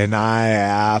 And I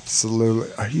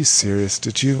absolutely... Are you serious?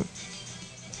 Did you...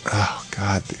 Oh,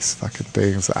 God, these fucking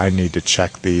things. I need to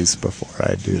check these before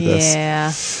I do this.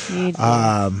 Yeah. You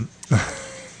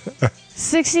do.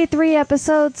 63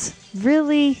 episodes?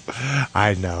 Really?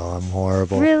 I know, I'm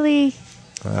horrible. Really?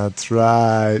 That's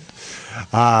right.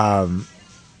 Oh,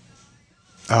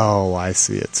 I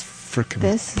see. It's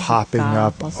freaking popping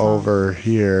up over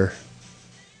here.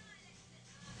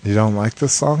 You don't like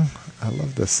this song? I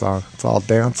love this song. It's all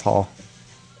dance hall.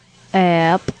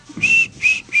 Yep.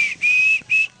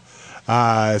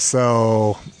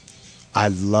 So I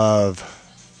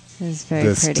love this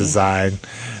pretty. design.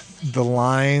 The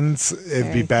lines,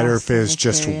 it'd be better if it was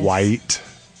just white.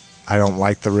 I don't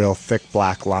like the real thick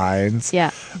black lines. Yeah.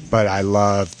 But I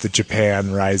love the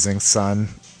Japan Rising Sun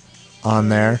on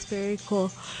there. It's very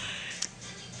cool.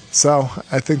 So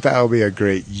I think that'll be a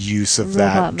great use of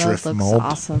that Robot mode drift looks mold.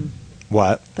 awesome.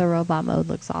 What? The robot mode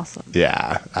looks awesome.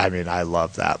 Yeah, I mean, I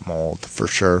love that mold for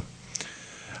sure.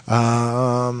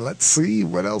 Let's see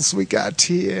what else we got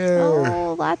here.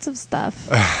 Oh, lots of stuff.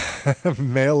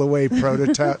 Mail away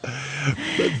prototype.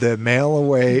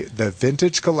 The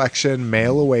vintage collection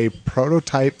mail away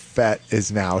prototype FET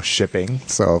is now shipping.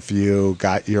 So if you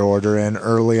got your order in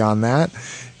early on that,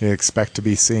 you expect to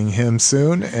be seeing him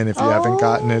soon. And if you haven't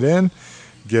gotten it in,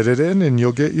 get it in and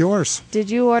you'll get yours. Did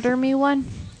you order me one?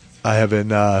 I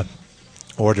haven't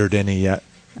ordered any yet.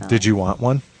 Did you want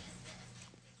one?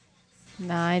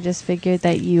 No, I just figured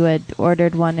that you had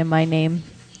ordered one in my name.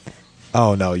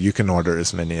 Oh, no, you can order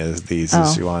as many of these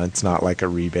as you want. It's not like a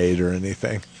rebate or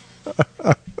anything.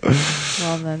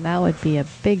 Well, then that would be a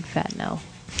big fat no.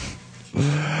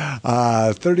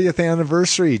 30th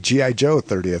anniversary, G.I. Joe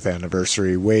 30th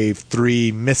anniversary, Wave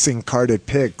 3 missing carded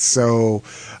picks. So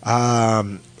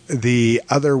the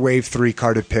other Wave 3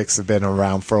 carded picks have been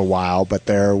around for a while, but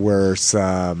there were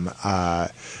some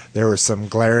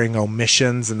glaring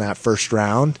omissions in that first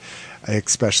round,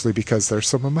 especially because they're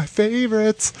some of my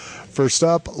favorites. First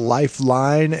up,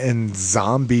 Lifeline and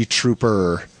Zombie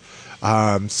Trooper.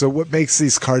 So what makes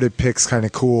these carded picks kind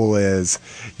of cool is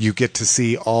you get to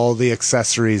see all the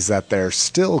accessories that they're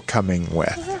still coming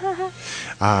with,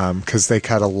 because they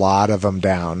cut a lot of them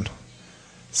down.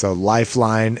 So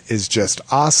Lifeline is just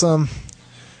awesome.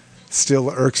 Still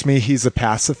irks me. He's a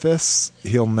pacifist.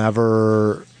 He'll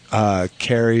never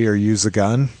carry or use a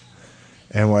gun.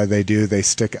 And what they do, they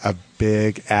stick a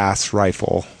big ass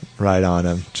rifle right on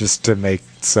him just to make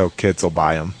so kids will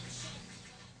buy him.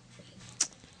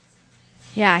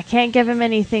 Yeah, I can't give him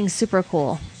anything super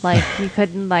cool. Like, you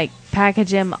couldn't, like,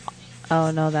 package him.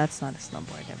 Oh, no, that's not a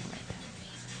snowboard. Never mind.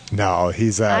 No,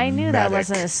 he's a I knew that medic.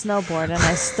 wasn't a snowboard, and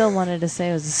I still wanted to say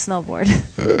it was a snowboard.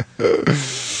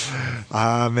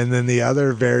 And then the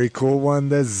other very cool one,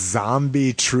 the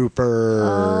Zombie Trooper.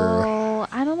 Oh,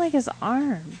 I don't like his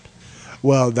arm.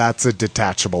 Well, that's a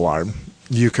detachable arm.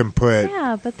 You can put...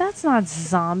 Yeah, but that's not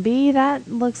zombie. That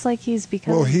looks like he's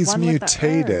become Well, he's one with the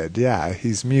mutated. Yeah,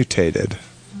 he's mutated. earth.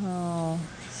 Oh,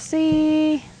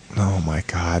 see? Oh, my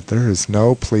God. There is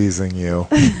no pleasing you.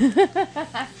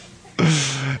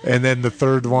 And then the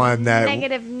third one that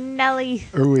Negative Nelly.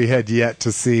 we had yet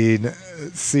to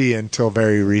see until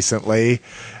very recently,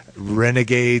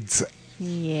 Renegades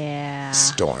Yeah.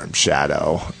 Storm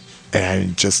Shadow.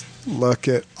 And just look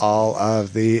at all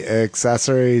of the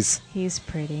accessories. He's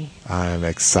pretty. I'm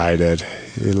excited.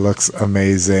 He looks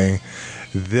amazing.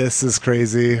 This is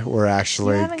crazy. We're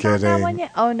actually You haven't got that one getting...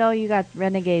 yet? Oh, no, you got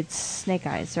Renegade Snake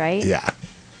Eyes, right? Yeah.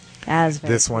 That's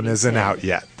very This one pretty, isn't too. out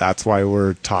yet. That's why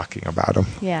we're talking about him.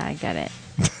 Yeah, I get it.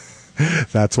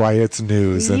 That's why it's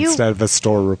news You- instead of a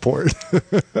store report.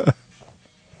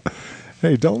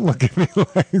 Hey, don't look at me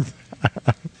like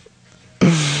that.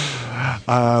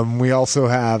 We also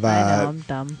have... I know, I'm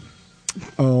dumb.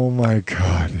 Oh my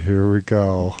God, here we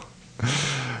go.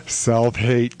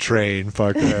 Self-hate train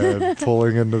fucking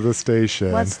pulling into the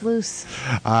station. What's loose?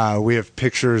 We have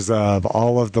pictures of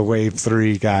all of the Wave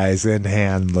 3 guys in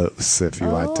hand loose, if you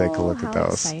want to take a look at how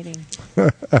those. Exciting.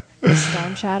 Is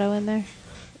Storm Shadow in there?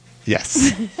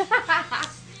 Yes.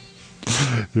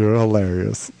 You're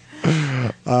hilarious.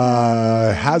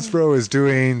 Hasbro is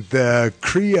doing the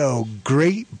Creo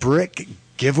Great Brick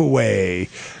giveaway.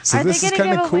 So Are this they is gonna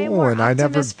kind of give away cool, more and I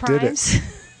never Optimus did it.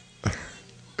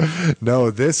 Primes?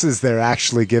 No, this is they're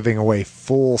actually giving away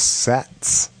full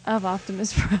sets. Of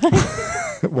Optimus Prime.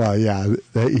 Well, yeah,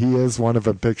 he is one of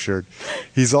them pictured.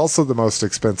 He's also the most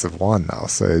expensive one, though,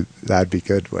 so that'd be a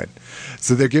good one.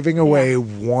 So they're giving away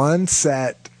one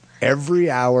set every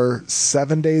hour,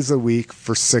 7 days a week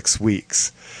for 6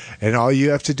 weeks. And all you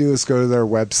have to do is go to their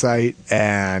website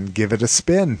and give it a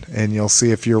spin, and you'll see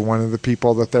if you're one of the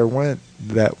people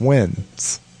that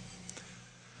wins.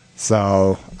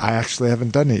 So I actually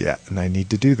haven't done it yet, and I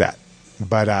need to do that.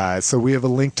 But so we have a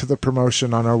link to the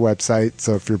promotion on our website.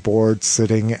 So if you're bored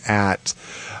sitting at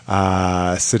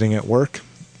work,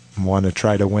 want to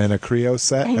try to win a Creo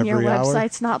set And every your hour,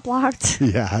 website's not blocked.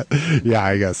 yeah,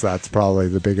 I guess that's probably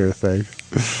the bigger thing.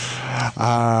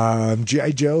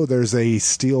 G.I. Joe, there's a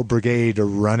Steel Brigade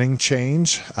running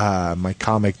change. My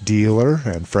comic dealer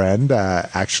and friend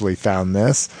actually found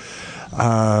this.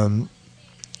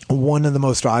 One of the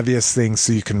most obvious things,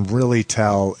 so you can really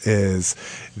tell, is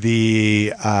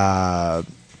the, I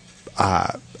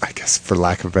guess for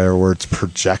lack of better words,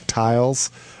 projectiles,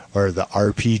 or the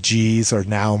RPGs are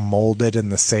now molded in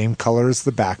the same color as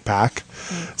the backpack.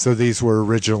 So these were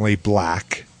originally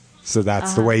black. So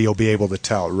that's the way you'll be able to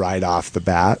tell right off the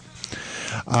bat.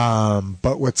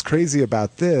 But what's crazy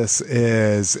about this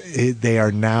is they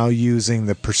are now using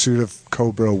the Pursuit of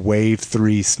Cobra Wave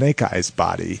 3 Snake Eyes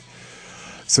body.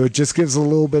 So it just gives a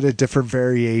little bit of different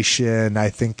variation. I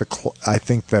think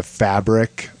the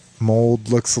fabric mold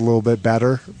looks a little bit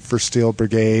better for Steel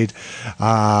Brigade.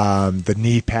 The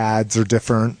knee pads are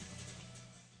different.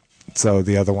 So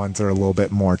the other ones are a little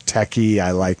bit more techy.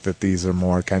 I like that these are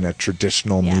more kind of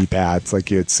traditional knee pads like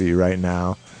you'd see right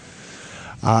now.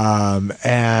 The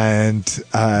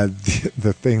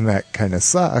thing that kind of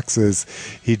sucks is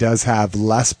he does have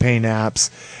less paint apps,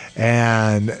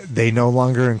 and they no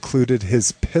longer included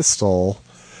his pistol,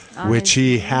 which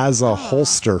he has a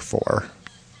holster for.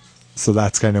 So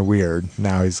that's kind of weird.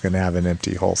 Now he's going to have an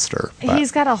empty holster.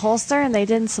 He's got a holster and they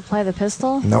didn't supply the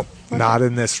pistol? Nope, not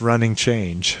in this running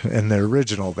change. In the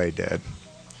original they did.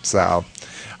 So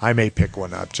I may pick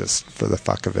one up just for the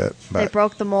fuck of it. But They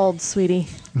broke the mold, sweetie.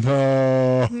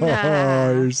 No,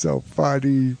 Nah. you're so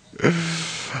funny.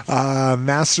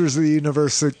 Masters of the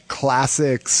Universe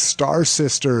Classics Star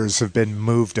Sisters have been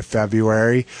moved to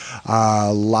February.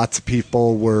 Lots of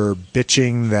people were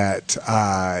bitching that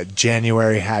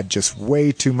January had just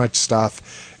way too much stuff,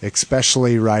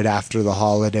 especially right after the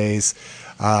holidays.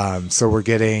 So we're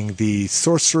getting the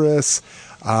Sorceress.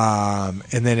 And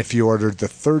then if you ordered the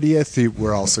 30th,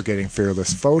 we're also getting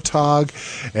Fearless Photog,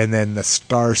 and then the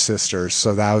Star Sisters.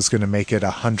 So that was going to make it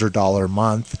 $100 a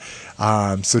month.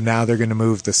 So now they're going to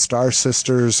move the Star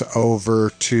Sisters over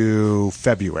to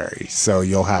February. So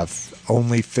you'll have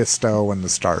only Fisto and the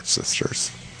Star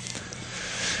Sisters.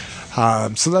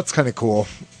 So that's kind of cool.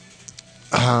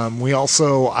 We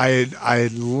also, I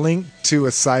linked to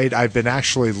a site. I've been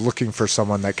actually looking for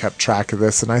someone that kept track of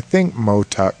this, and I think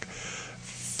Motuck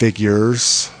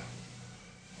Figures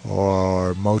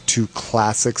or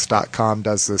Motu2Classics.com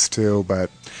does this too, but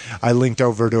I linked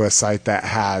over to a site that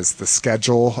has the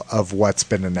schedule of what's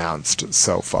been announced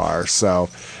so far. So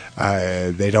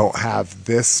they don't have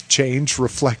this change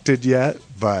reflected yet,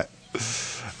 but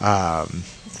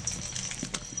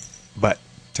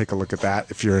take a look at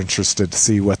that if you're interested to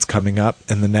see what's coming up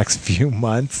in the next few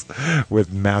months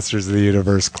with Masters of the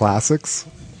Universe Classics.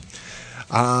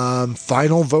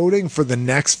 Final voting for the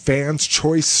next Fans'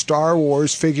 Choice Star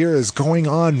Wars figure is going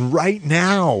on right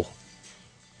now.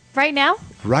 Right now?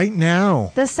 Right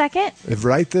now. The second?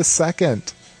 Right this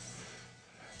second.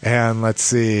 And let's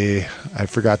see. I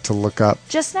forgot to look up.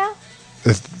 Just now?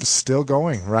 It's still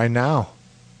going right now.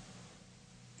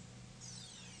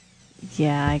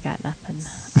 Yeah, I got nothing.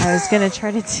 I was going to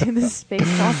try to do the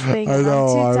Spaceballs thing. I know.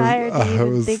 I'm too tired to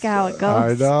even think how it goes.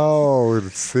 I know.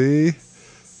 See?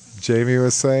 Jamie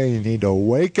was saying you need to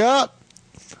wake up.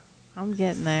 I'm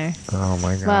getting there. Oh,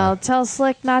 my God. Well, tell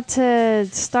Slick not to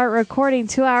start recording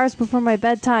 2 hours before my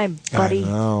bedtime, buddy. I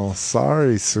know.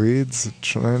 Sorry, Swedes.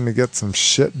 Trying to get some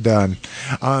shit done.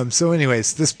 So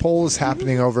anyways, this poll is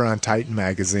happening over on Titan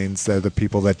Magazines. They're the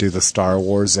people that do the Star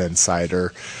Wars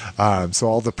Insider. So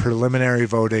all the preliminary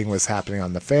voting was happening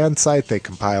on the fan site. They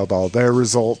compiled all their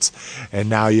results, and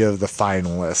now you have the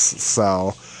finalists.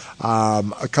 So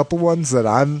a couple ones that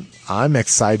I'm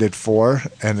excited for,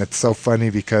 and it's so funny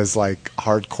because like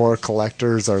hardcore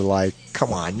collectors are like,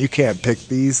 come on, you can't pick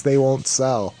these, they won't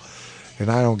sell, and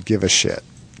I don't give a shit.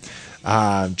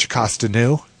 Jocasta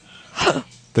Nu,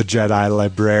 the Jedi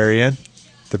librarian,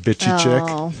 the bitchy chick.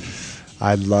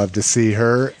 I'd love to see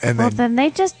her. And then they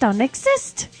just don't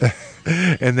exist.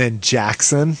 And then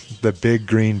Jackson, the big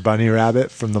green bunny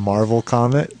rabbit from the Marvel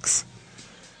comics.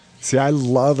 See, I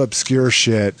love obscure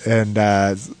shit, and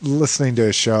listening to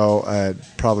a show,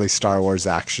 probably Star Wars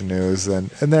Action News, and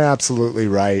they're absolutely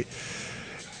right.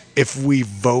 If we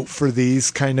vote for these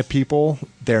kind of people,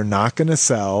 they're not going to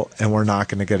sell, and we're not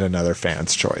going to get another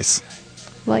Fan's Choice.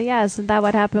 Well, yeah, isn't that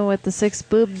what happened with the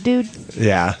 6-boob dude?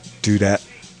 Yeah, do that.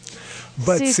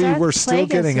 But see, we're still Plagueis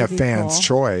getting a would be Fan's cool.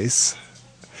 Choice.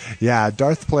 Yeah,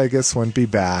 Darth Plagueis wouldn't be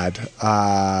bad.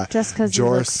 Just because he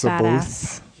looks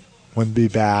badass. Wouldn't be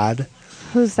bad.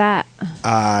 Who's that?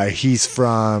 He's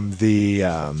from the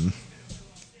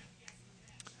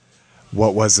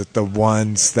what was it? The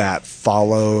ones that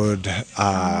followed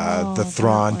the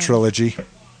Thrawn trilogy.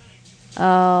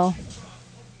 Oh,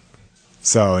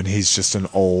 So, and he's just an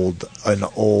old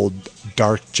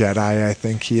dark Jedi, I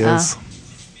think he is.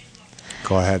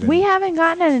 Go ahead. we haven't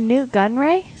gotten a new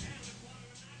Gunray.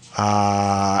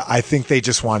 I think they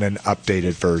just want an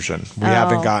updated version. We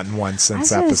haven't gotten one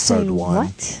since episode 1.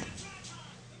 What?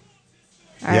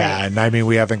 All Yeah, right. and I mean,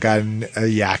 we haven't gotten a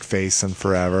Yak Face in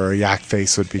forever. A Yak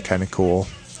Face would be kind of cool.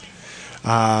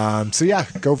 So yeah,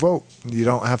 go vote. You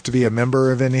don't have to be a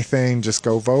member of anything. Just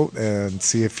go vote and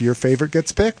see if your favorite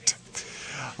gets picked.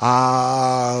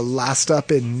 Last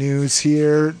up in news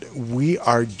here, we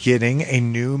are getting a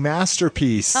new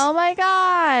masterpiece. Oh my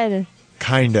god.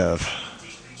 Kind of.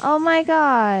 Oh my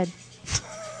god.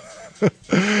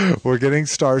 We're getting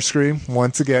Starscream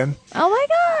once again. Oh my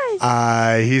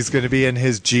god. He's going to be in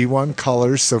his G1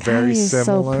 colors, so very He's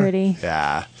similar. so pretty.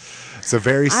 Yeah. So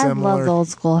very I similar love the old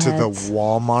school to the heads.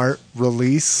 Walmart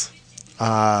release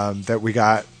that we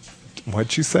got.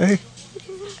 What'd you say?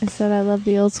 I said I love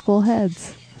the old school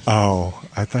heads. Oh,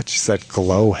 I thought you said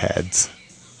glow heads.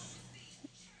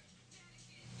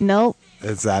 Nope.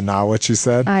 Is that not what you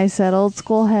said? I said old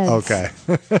school heads. Okay.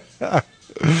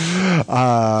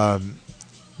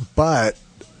 But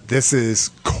this is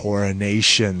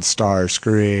Coronation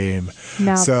Starscream.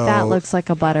 Now So that looks like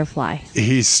a butterfly.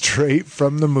 he's straight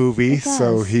from the movie. It does.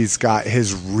 So he's got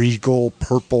his regal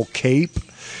purple cape.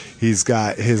 He's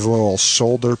got his little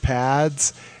shoulder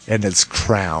pads and his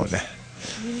crown.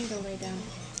 You need to lay down.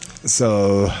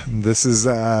 So this is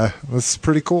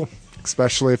pretty cool,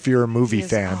 especially if you're a movie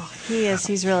fan. He is.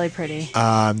 He's really pretty.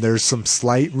 There's some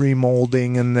slight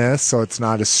remolding in this, so it's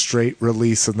not a straight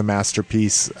release of the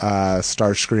masterpiece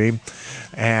Starscream,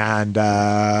 and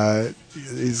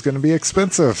he's going to be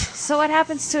expensive. So what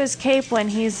happens to his cape when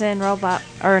he's in robot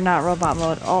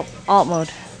mode, alt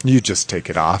mode? You just take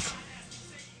it off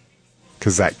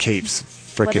because that cape's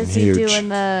What freaking does he huge. do in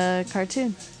the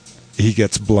cartoon? He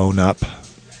gets blown up.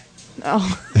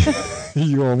 Oh,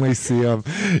 You only see him.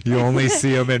 You only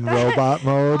see him in robot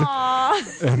mode,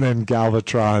 and then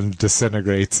Galvatron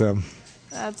disintegrates him.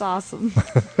 that's awesome.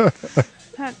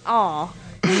 Aw.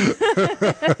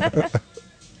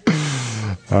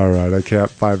 All right, I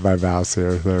can't find my mouse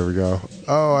here. There we go.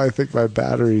 Oh, I think my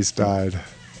batteries died.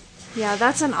 Yeah,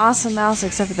 that's an awesome mouse,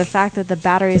 except for the fact that the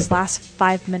batteries last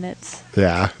 5 minutes.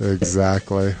 Yeah,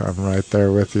 exactly. I'm right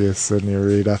there with you,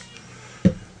 Senorita.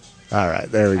 All right,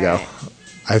 there we go. right.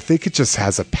 I think it just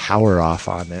has a power off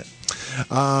on it.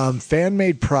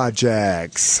 Fan-made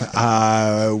projects.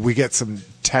 We get some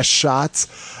test shots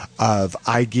of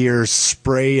iGear's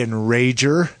Spray and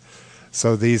Rager.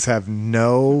 So these have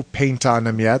no paint on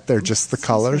them yet. They're just the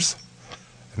colors.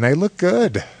 And they look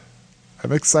good.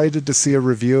 I'm excited to see a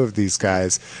review of these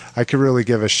guys. I could really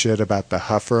give a shit about the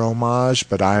Huffer homage,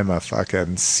 but I'm a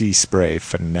fucking Sea Spray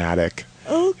fanatic.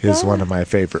 Oh, He's God. one of my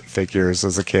favorite figures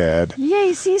as a kid.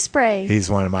 Yay, sea spray. He's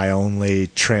one of my only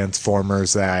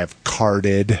Transformers that I've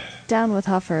carded. Down with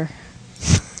Huffer.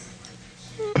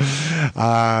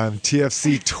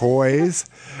 TFC Toys,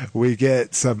 we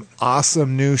get some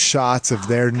awesome new shots of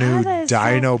their new that is so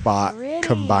Dinobot pretty.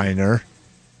 combiner.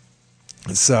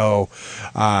 So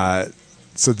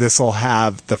this will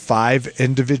have the 5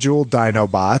 individual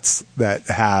Dinobots that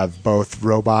have both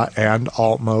robot and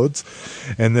alt modes,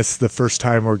 and this is the first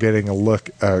time we're getting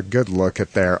a good look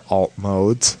at their alt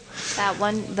modes. That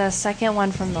one, the second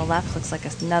one from the left, looks like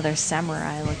another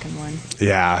samurai-looking one.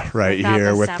 Yeah, right Got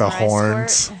here the with the samurai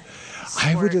horns.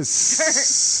 I would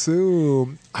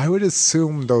Sword.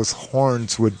 assume those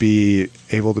horns would be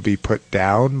able to be put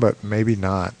down, but maybe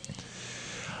not.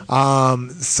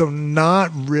 So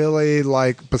not really,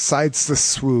 like, besides the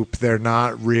swoop, they're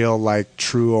not real, like,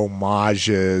 true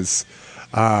homages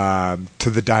to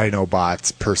the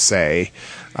Dinobots per se.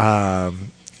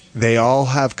 They all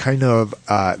have kind of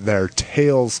their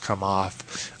tails come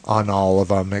off on all of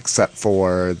them except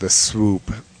for the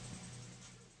swoop.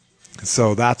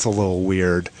 So that's a little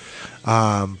weird.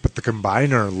 But the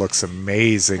combiner looks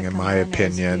amazing in my Combiner is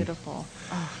opinion. Beautiful.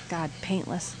 Oh God,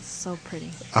 paintless. It's so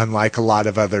pretty. Unlike a lot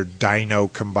of other dino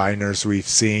combiners we've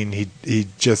seen, he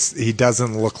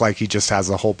doesn't look like he just has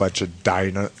a whole bunch of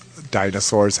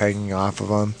dinosaurs hanging off of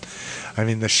him. I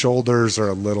mean, the shoulders are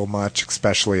a little much,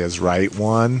 especially his right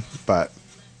one, but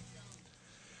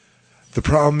the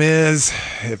problem is,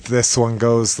 if this one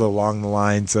goes along the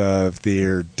lines of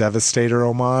their Devastator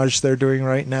homage they're doing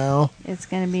right now, It's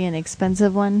gonna be an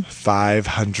expensive one.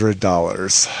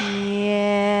 $500.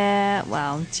 Yeah.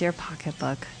 Well, it's your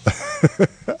pocketbook.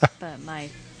 But my.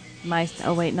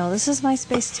 Oh wait, no. This is my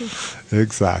space too.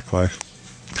 Exactly.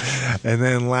 And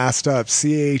then last up,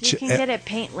 You can get it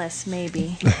paintless,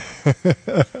 maybe.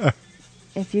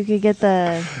 If you could get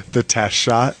the test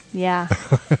shot. yeah.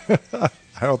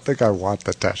 I don't think I want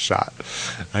the test shot.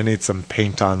 I need some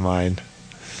paint on mine.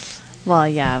 Well,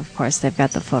 yeah. Of course, they've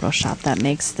got the Photoshop that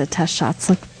makes the test shots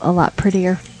look a lot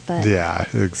prettier. But Yeah,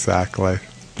 exactly.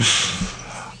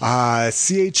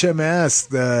 CHMS,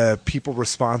 the people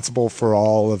responsible for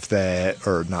all of the,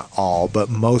 or not all, but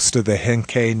most of the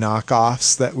Henkei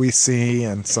knockoffs that we see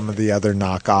and some of the other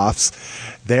knockoffs,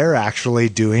 they're actually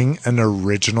doing an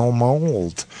original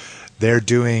mold. They're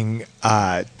doing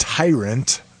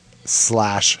Tyrant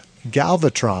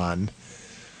Galvatron.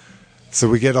 So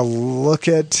we get a look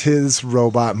at his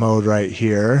robot mode right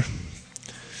here.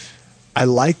 I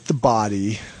like the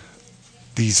body.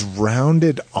 These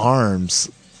rounded arms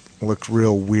look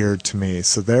real weird to me.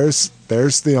 So there's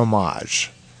the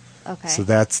homage. Okay. So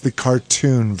that's the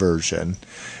cartoon version.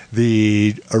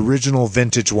 The original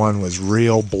vintage one was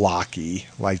real blocky,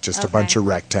 like just a bunch of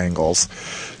rectangles.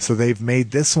 So they've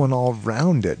made this one all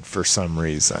rounded for some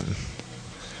reason.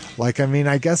 Like, I mean,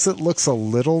 I guess it looks a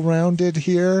little rounded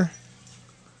here,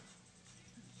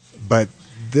 but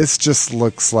this just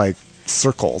looks like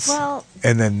circles. Well,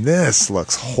 and then this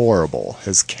looks horrible.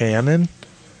 His cannon,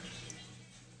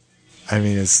 I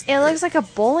mean, it's it looks like a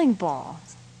bowling ball.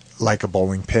 like a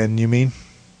bowling pin, you mean?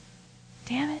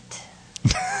 Damn it.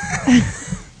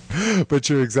 But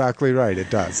you're exactly right. It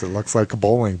does. It looks like a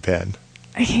bowling pin.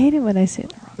 I hate it when I say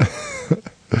it wrong.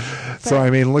 So, I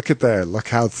mean, look at that. Look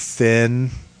how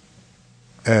thin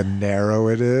and narrow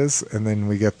it is. And then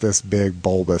we get this big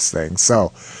bulbous thing.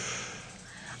 So,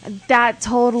 That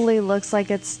totally looks like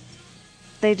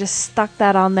they just stuck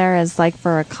that on there as like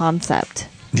for a concept.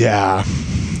 yeah,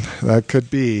 that could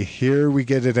be. Here we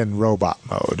get it in robot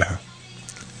mode.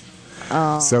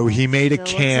 Oh, So he made a it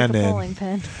looks like cannon. bowling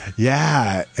pin.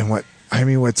 Yeah, and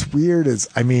what's weird is,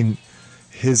 I mean,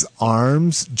 his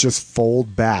arms just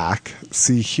fold back.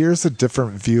 See, here's a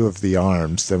different view of the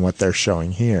arms than what they're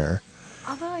showing here.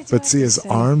 Although I do But have see, to his say,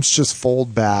 arms just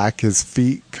fold back. His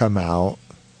feet come out.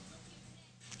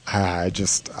 I'm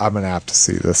gonna have to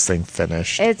see this thing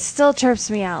finished. it still trips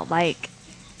me out, like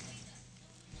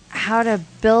how to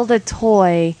build a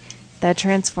toy that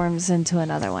transforms into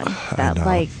another one. That know.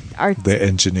 like art, The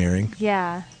engineering.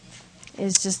 yeah,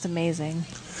 is just amazing.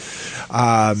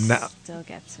 Now, Still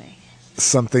gets me.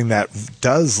 something that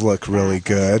does look really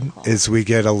That is so good cool. is we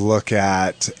get a look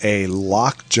at a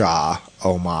Lockjaw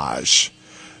homage.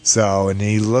 So, and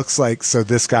he looks like, so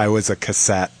this guy was a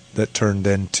cassette that turned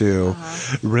into,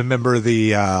 remember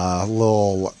the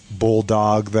little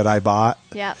bulldog that I bought?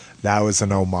 Yep. That was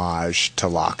an homage to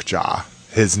Lockjaw.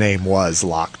 His name was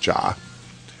Lockjaw.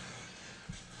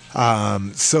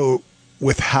 So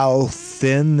with how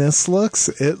thin this looks,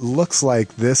 it looks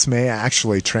like this may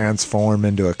actually transform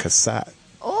into a cassette.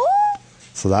 Oh,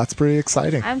 So that's pretty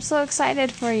exciting. I'm so excited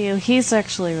for you. He's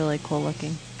actually really cool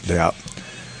looking. Yep.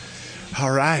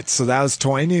 All right, so that was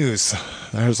toy news.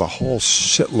 There's a whole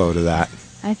shitload of that.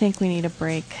 I think we need a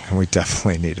break. And we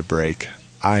definitely need a break.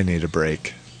 I need a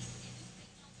break.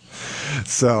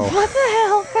 So What the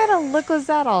hell kind of look was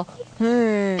that all?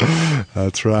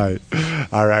 that's right.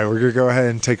 All right, we're going to go ahead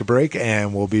and take a break,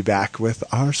 and we'll be back with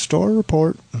our store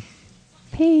report.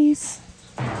 Peace.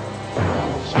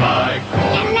 Spike.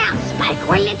 And now, Spike,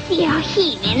 let's see how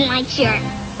He-Man likes your...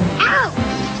 Ouch!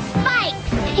 Spike!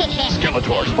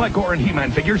 Skeletor, Spikor, and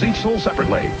He-Man figures each sold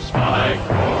separately. Spike.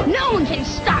 No one can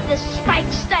stop the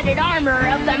spike-studded armor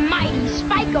of the mighty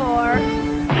Spikor.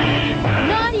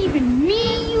 Not even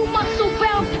me, you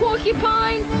muscle-bound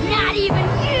porcupine. Not even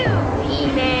you,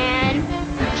 He-Man.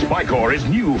 Spikor is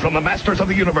new from the Masters of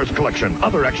the Universe collection.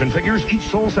 Other action figures each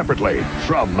sold separately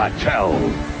from Mattel.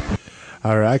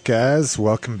 All right, guys,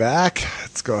 welcome back.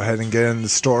 Let's go ahead and get in the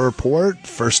store report.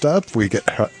 First up, we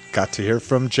got to hear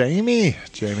from Jamie.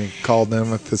 Jamie called in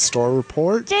with his store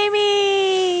report.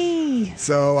 Jamie!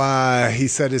 So he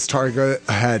said his Target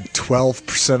had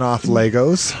 12% off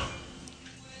Legos,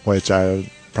 which I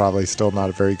probably still not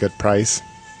a very good price.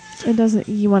 It doesn't.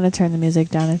 You want to turn the music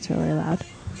down? It's really loud.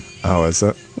 Oh, is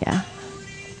it? Yeah.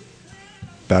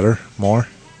 Better? More?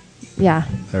 Yeah.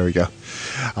 There we go.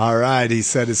 All right. He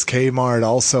said his Kmart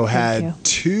also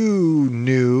Thank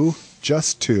you. had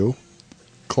just two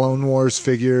Clone Wars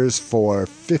figures for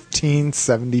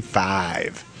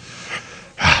 $15.75.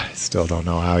 I still don't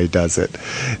know how he does it.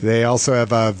 They also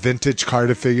have vintage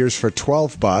Carta figures for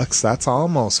 $12. That's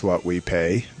almost what we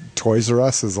pay. Toys R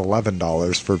Us is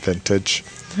 $11 for vintage.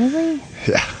 Really?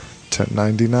 Yeah,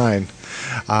 $10.99.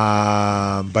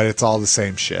 But it's all the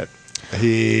same shit.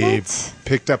 He What?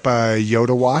 picked up a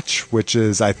Yoda watch, which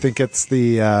is, I think it's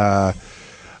the, well,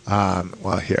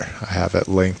 here, I have it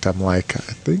linked. I'm like,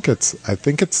 I think it's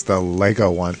the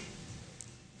Lego one.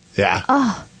 Yeah.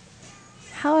 Oh.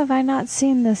 How have I not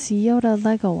seen this Yoda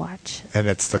Lego watch? And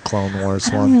it's the Clone Wars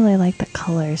I don't one. really like the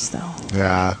colors, though.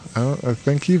 Yeah. I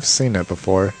think you've seen it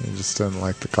before. You just didn't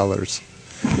like the colors.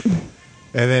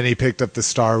 And then he picked up the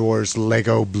Star Wars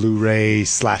Lego Blu-ray /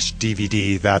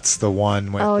 DVD. That's the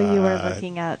one with You were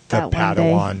looking at the that one day.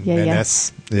 Padawan Yeah, yeah.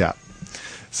 Menace. Yeah.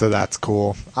 So that's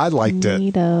cool. I liked it.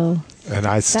 Neato. And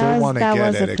I still want to that get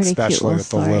was a it, pretty cute especially little with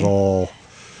the story. little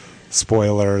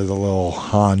spoiler, the little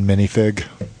Han minifig.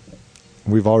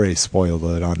 We've already spoiled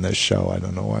it on this show. I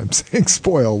don't know why I'm saying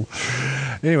spoiled.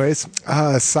 Anyways,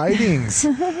 sightings.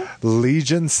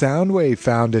 Legion Soundwave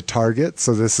found at Target.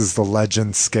 So this is the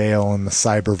legend scale in the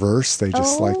Cyberverse. They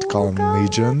just like to call them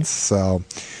legions. So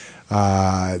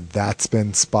that's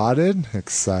been spotted.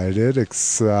 Exciting.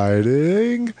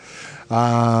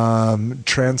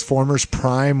 Transformers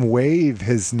Prime Wave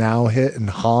has now hit in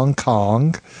Hong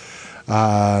Kong.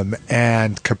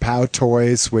 And Kapow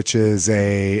Toys, which is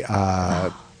a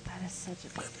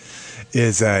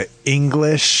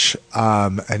English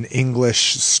an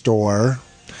English store.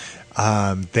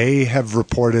 They have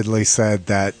reportedly said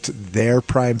that their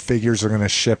Prime figures are going to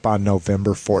ship on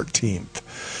November 14th.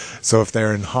 So if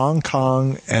they're in Hong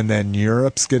Kong and then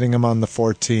Europe's getting them on the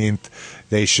 14th,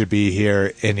 they should be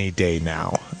here any day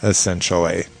now,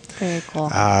 essentially. Very cool.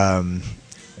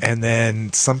 And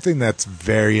then something that's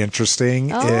very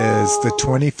interesting is the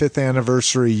 25th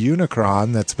anniversary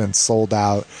Unicron that's been sold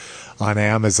out on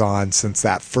Amazon since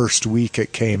that first week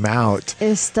it came out.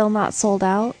 Is still not sold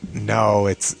out? No,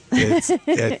 it's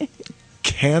at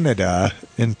Canada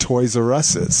in Toys R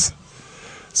Us's.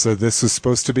 So this was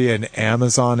supposed to be an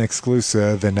Amazon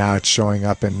exclusive, and now it's showing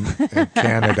up in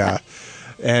Canada.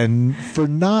 And for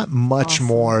not much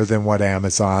more than what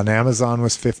Amazon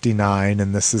was $59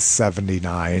 and this is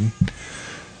 $79.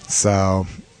 So,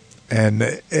 and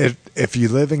if you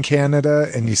live in Canada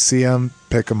and you see them,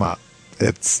 pick them up.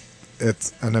 It's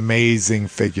an amazing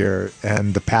figure,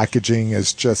 and the packaging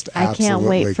is just absolutely I can't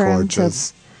wait for gorgeous.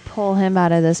 him to pull him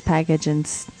out of this package and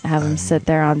have him sit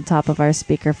there on top of our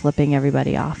speaker, flipping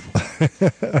everybody off.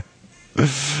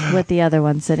 With the other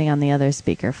one sitting on the other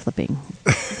speaker, flipping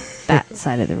that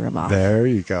side of the room off. There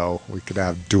you go. We could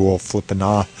have dual flipping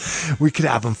off. We could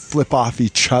have them flip off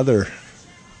each other.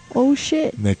 Oh,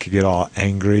 shit. And they could get all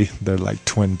angry. They're like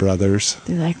twin brothers.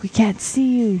 They're like, we can't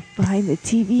see you behind the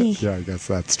TV. Yeah, I guess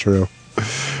that's true.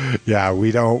 Yeah,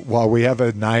 we don't. While we have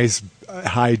a nice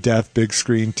high-def big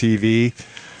screen TV,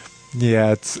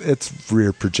 yeah, it's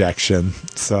rear projection.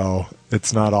 So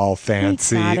it's not all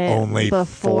fancy, only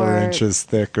 4 inches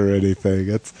thick or anything.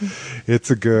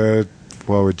 It's a good,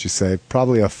 what would you say,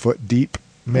 probably a foot deep,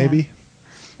 maybe? Yeah.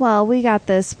 Well, we got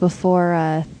this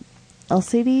before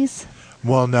LCDs.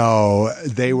 Well, no,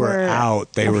 they were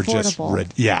out. They affordable. were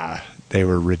just, they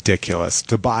were ridiculous.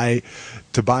 To buy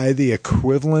the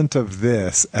equivalent of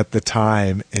this at the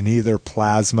time in either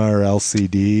plasma or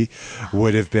LCD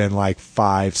would have been like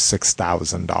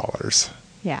 $5,000-$6,000.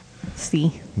 Yeah.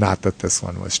 See. Not that this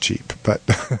one was cheap, but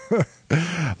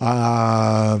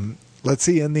let's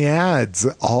see in the ads.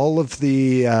 All of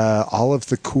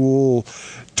the cool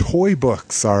toy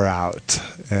books are out,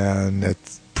 and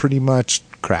it's pretty much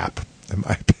crap. In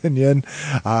my opinion,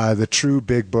 the True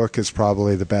Big Book is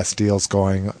probably the best deals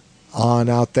going on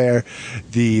out there.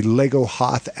 The Lego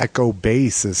Hoth Echo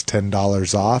base is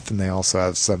 $10 off, and they also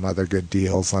have some other good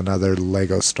deals on other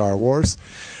Lego Star Wars.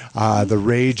 The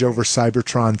Rage Over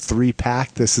Cybertron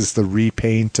 3-pack. This is the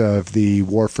repaint of the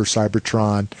War for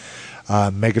Cybertron.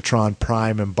 Megatron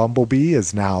Prime and Bumblebee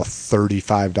is now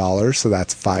 $35, so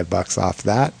that's $5 off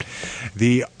that.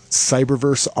 The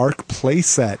Cyberverse Arc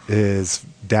playset is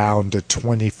down to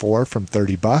 $24 from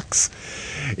 $30.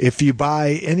 If you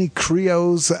buy any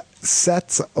Creos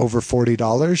sets over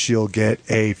 $40, you'll get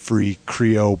a free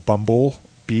Creo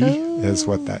Bumblebee, is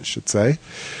what that should say.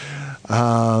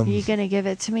 Are you going to give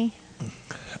it to me?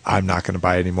 I'm not going to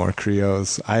buy any more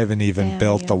Creos. I haven't even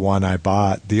built the one I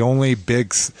bought. The only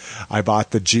I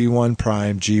bought the G1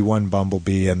 Prime, G1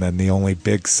 Bumblebee, and then the only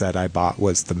big set I bought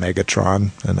was the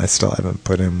Megatron, and I still haven't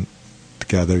put him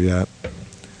together yet.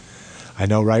 I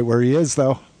know right where he is,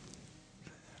 though.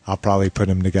 I'll probably put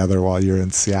him together while you're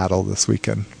in Seattle this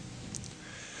weekend.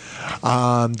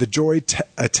 The Droid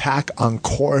Attack on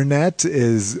Coronet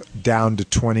is down to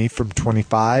 $20 from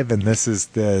 $25, and this is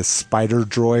the Spider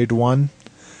Droid one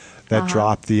that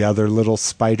dropped the other little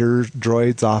spider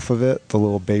droids off of it, the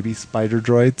little baby spider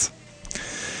droids.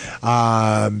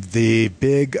 The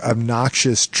big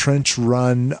obnoxious Trench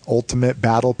Run Ultimate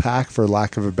Battle Pack, for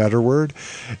lack of a better word,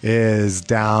 is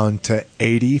down to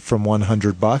 $80 from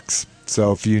 $100.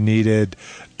 So if you needed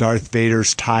Darth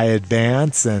Vader's TIE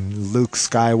Advance and Luke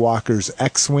Skywalker's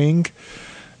X-Wing,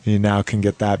 you now can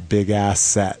get that big ass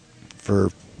set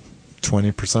for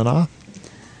 20% off.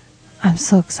 I'm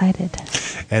so excited.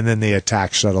 And then the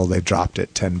Attack Shuttle, they dropped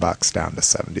it $10 down to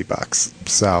 $70.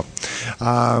 So,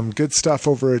 good stuff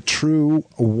over at True.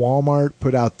 Walmart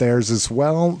put out theirs as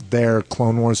well. Their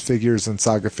Clone Wars figures and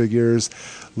Saga figures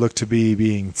look to be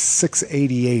being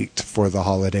 $688 for the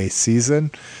holiday season.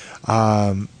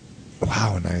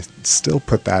 Wow, and I still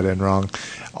put that in wrong.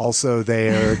 Also, they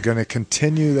are going to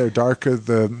continue their Dark of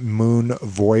the Moon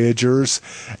Voyagers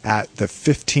at the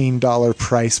 $15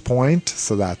 price point,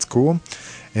 so that's cool.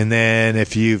 And then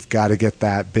if you've got to get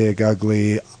that big,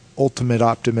 ugly Ultimate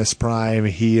Optimus Prime,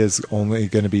 he is only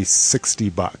going to be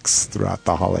 $60 throughout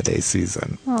the holiday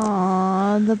season.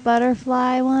 Aw, the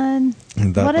butterfly one?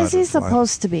 What is he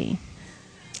supposed to be?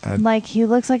 Like, he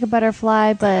looks like a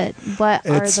butterfly, but what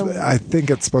are the... I think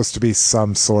it's supposed to be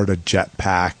some sort of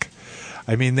jetpack.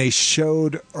 I mean, they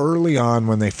showed early on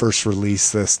when they first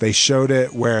released this, they showed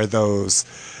it where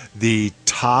the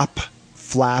top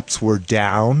flaps were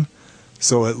down,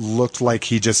 so it looked like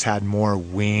he just had more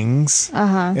wings,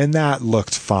 and that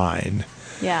looked fine.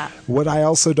 Yeah. What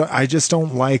I just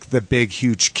don't like the big,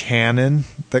 huge cannon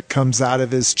that comes out of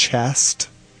his chest.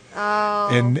 Oh.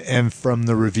 And from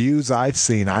the reviews I've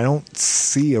seen, I don't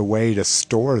see a way to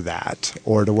store that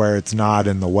or to where it's not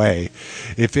in the way.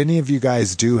 If any of you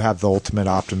guys do have the Ultimate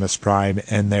Optimus Prime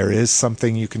and there is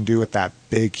something you can do with that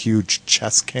big, huge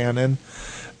chest cannon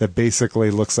that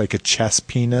basically looks like a chest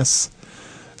penis,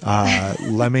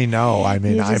 let me know. I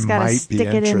mean, I might be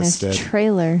stick interested. It in his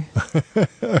trailer.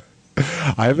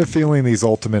 I have a feeling these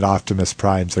Ultimate Optimus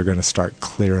Primes are going to start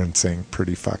clearancing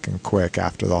pretty fucking quick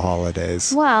after the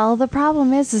holidays. Well, the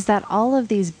problem is that all of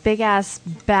these big-ass,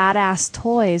 badass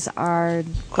toys are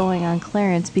going on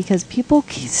clearance because people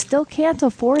still can't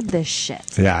afford this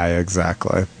shit. Yeah,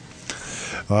 exactly.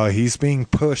 Well, he's being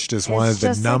pushed as one of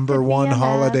the number one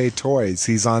holiday toys.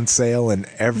 He's on sale in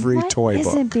every toy book.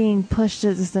 Isn't being pushed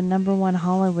as the number one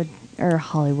holiday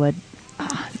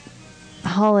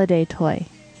toy?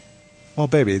 Well,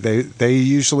 baby, they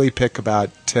usually pick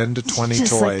about 10 to 20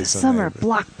 just toys. Like the summer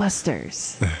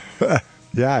blockbusters.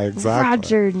 Yeah, exactly.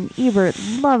 Roger and Ebert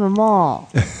love them all.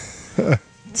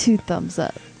 2 thumbs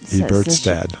up. Ebert's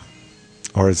dead.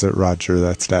 Or is it Roger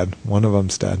that's dead? One of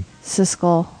them's dead.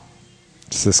 Siskel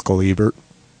Ebert.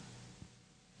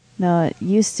 No, it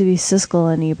used to be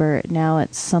Siskel and Ebert. Now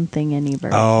it's something in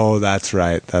Ebert. Oh, that's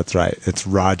right. That's right. It's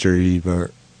Roger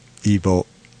Ebert,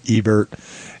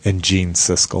 and Gene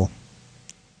Siskel.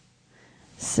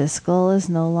 Siskel is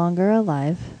no longer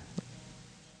alive.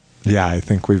 Yeah, I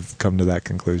think we've come to that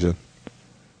conclusion.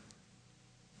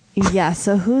 Yeah,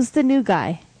 so who's the new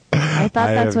guy? I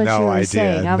thought that's what you were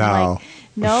saying. I'm like,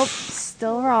 nope,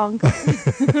 still wrong. So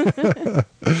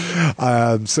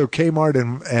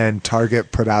Kmart and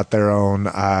Target put out their own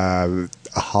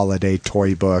holiday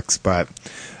toy books, but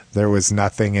there was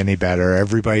nothing any better.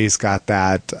 Everybody's got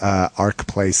that Arc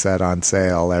playset on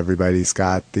sale. Everybody's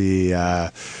got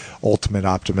the Ultimate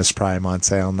Optimus Prime on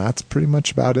sale, and that's pretty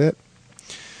much about it.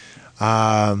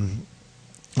 A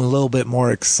little bit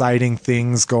more exciting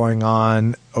things going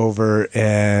on over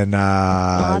in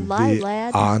online.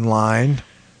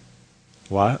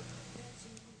 What?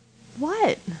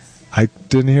 What? I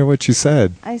didn't hear what you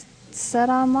said. I said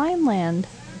online land.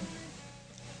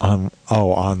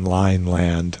 Online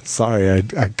land. Sorry,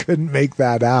 I couldn't make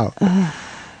that out.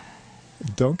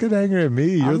 Don't get angry at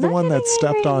me. You're the one that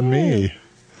stepped on me.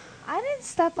 I didn't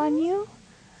step on you.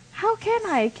 How can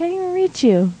I? I can't even reach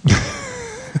you.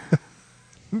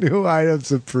 New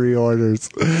items and pre-orders.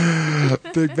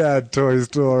 Big Bad Toy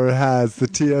Store has the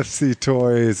TFC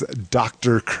Toys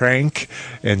Dr. Crank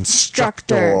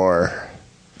Instructor.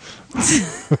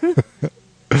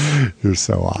 You're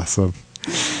so awesome.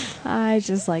 I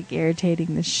just like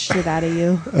irritating the shit out of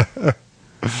you.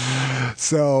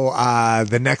 So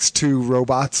the next 2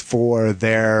 robots for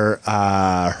their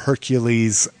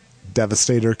Hercules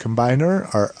Devastator Combiner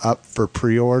are up for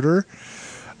pre-order.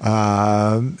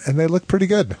 And they look pretty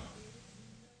good.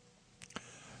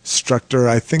 Structor,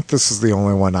 I think this is the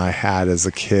only one I had as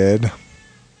a kid.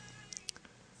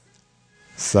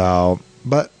 So,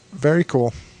 but very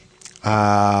cool.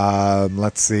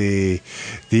 Let's see.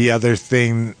 The other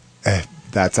thing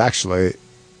that's actually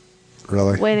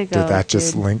really... Way to go, did that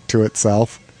just link to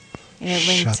itself? And it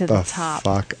linked to the top.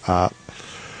 Shut the fuck up.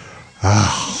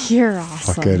 You're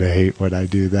awesome. Fucking hate when I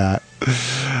do that.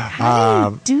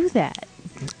 How do you do that?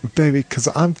 Baby, because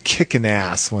I'm kicking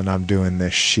ass when I'm doing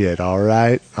this shit, all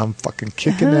right? I'm fucking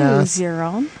kicking ass. Who's your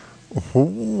own?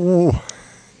 Oh,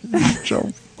 you're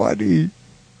so funny.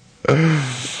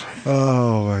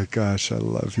 Oh, my gosh. I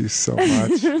love you so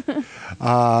much.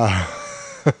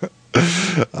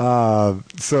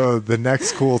 So the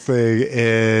next cool thing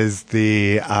is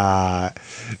the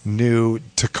new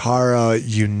Takara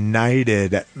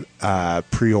United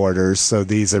pre-orders. So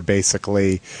these are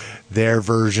basically their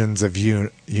versions of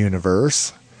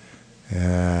Universe.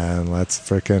 And let's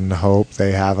freaking hope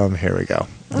they have them. Here we go.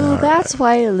 Oh, that's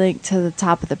why it linked to the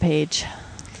top of the page.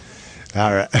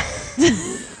 All right.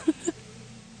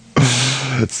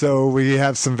 So we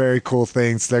have some very cool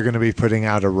things. They're going to be putting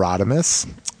out a Rodimus.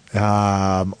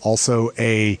 Also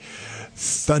a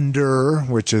Thunder,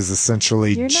 which is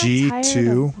essentially You're not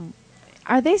G2.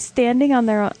 Are they standing on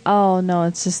their own? Oh, no,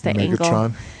 it's just the angle.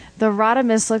 Megatron. The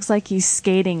Rodimus looks like he's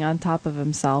skating on top of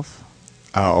himself.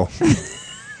 Oh.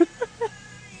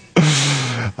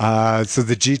 So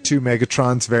the G2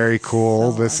 Megatron's very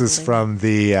cool. So this is ugly. from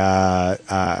the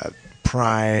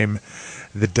Prime,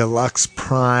 the Deluxe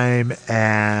Prime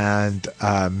and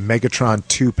Megatron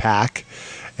 2-pack.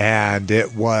 And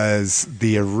it was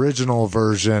the original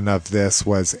version of this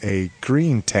was a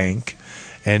green tank.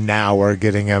 And now we're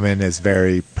getting him in his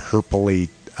very purpley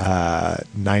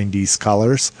 90s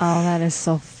colors. Oh, that is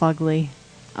so fugly.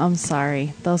 I'm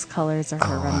sorry. Those colors are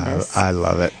horrendous. I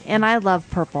love it. And I love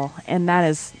purple, and that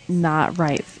is not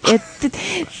right.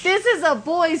 This is a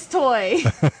boy's toy.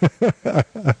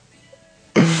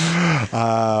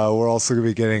 We're also going to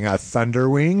be getting a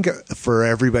Thunderwing. For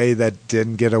everybody that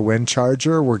didn't get a Wind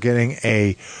Charger, we're getting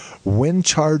a Wind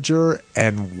Charger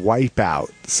and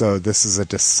Wipeout. So this is a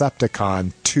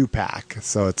Decepticon 2-pack.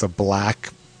 So it's a black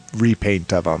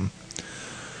repaint of them.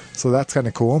 So that's kind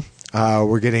of cool.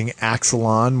 We're getting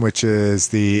Axelon, which is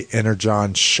the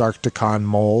Energon Sharkticon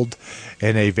mold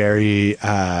in a very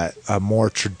a more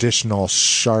traditional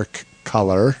shark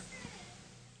color.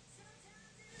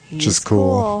 Which is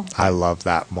cool. I love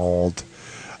that mold.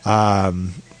 I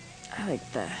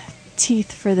like the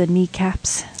teeth for the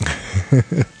kneecaps.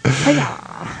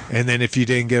 And then if you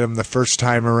didn't get them the first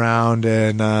time around,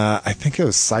 and I think it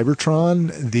was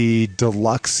Cybertron, the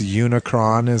Deluxe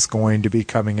Unicron is going to be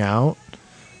coming out.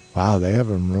 Wow, they have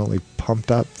them really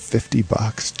pumped up.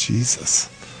 $50. Jesus.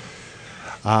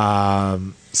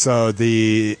 So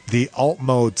the alt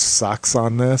mode sucks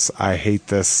on this. I hate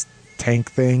this tank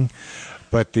thing.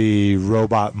 But the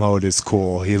robot mode is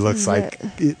cool. He looks like,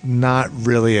 not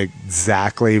really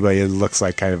exactly, but it looks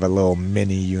like kind of a little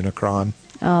mini Unicron.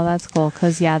 Oh, that's cool.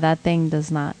 Because, yeah, that thing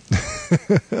does not.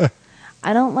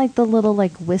 I don't like the little,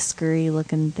 like, whiskery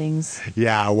looking things.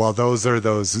 Yeah, well, those are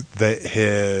his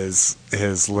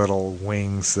little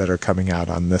wings that are coming out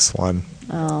on this one.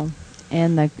 Oh,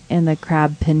 and the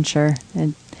crab pincher.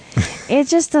 And it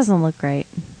just doesn't look right.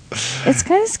 It's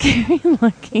kind of scary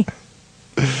looking.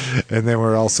 And then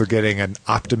we're also getting an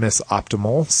Optimus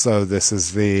Optimal. So this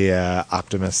is the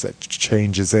Optimus that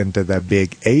changes into the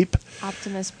big ape.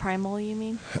 Optimus Primal, you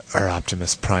mean? Or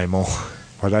Optimus Primal.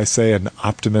 What did I say? An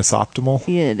Optimus Optimal?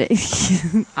 Yeah,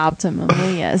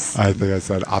 optimally, yes. I think I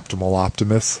said Optimal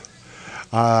Optimus.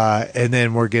 And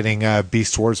then we're getting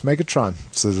Beast Wars Megatron.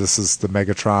 So this is the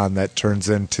Megatron that turns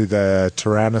into the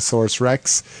Tyrannosaurus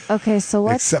Rex. Okay, so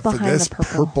what's Except for behind this, the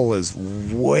purple? purple is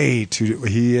way too...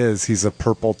 He's a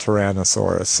purple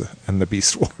Tyrannosaurus in the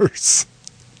Beast Wars.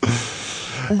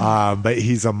 But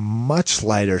he's a much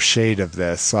lighter shade of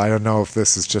this. So I don't know if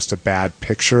this is just a bad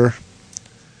picture.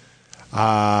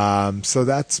 So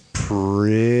that's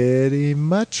pretty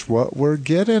much what we're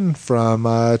getting from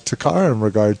Takara in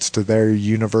regards to their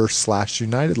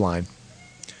Universe/United line.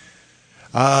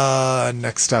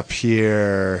 Next up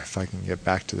here, if I can get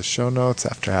back to the show notes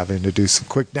after having to do some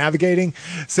quick navigating,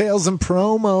 sales and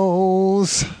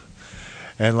promos.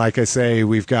 And like I say,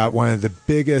 we've got one of the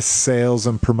biggest sales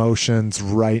and promotions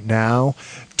right now.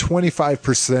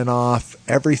 25% off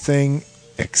everything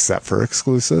except for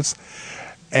exclusives.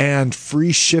 And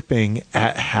free shipping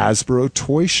at Hasbro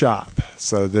Toy Shop.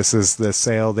 So this is the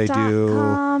sale they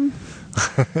do.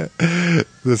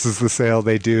 This is the sale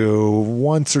they do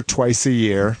once or twice a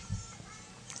year.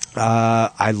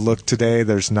 I looked today.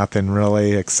 There's nothing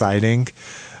really exciting.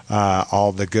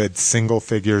 All the good single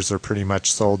figures are pretty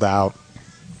much sold out.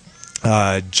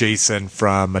 Jason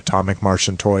from Atomic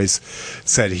Martian Toys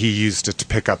said he used it to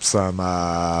pick up some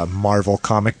Marvel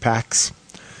comic packs.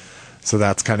 So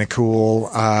that's kind of cool.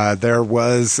 There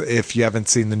was, if you haven't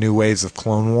seen the new waves of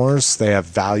Clone Wars, they have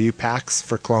value packs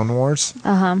for Clone Wars.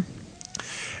 And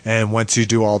once you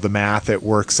do all the math, it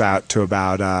works out to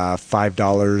about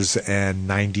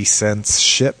 $5.90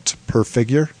 shipped per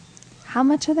figure. How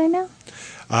much are they now?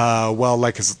 Well,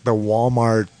 like the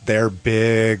Walmart, their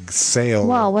big sale.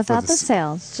 Well, without the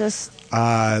sales, just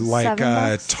like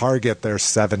 $7? Target, they're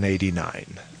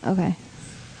 $7.89. Okay.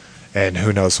 And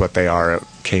who knows what they are at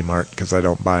Kmart because I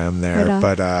don't buy them there. Right on.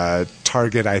 But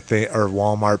Target, I think, or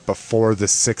Walmart before the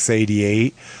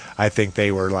 $6.88, I think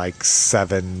they were like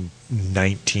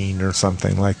 $7.19 or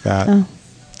something like that. Oh.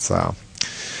 So,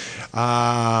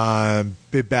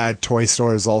 Big Bad Toy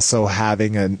Store is also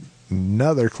having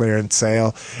another clearance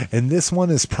sale, and this one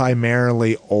is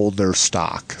primarily older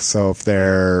stock. So if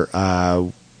they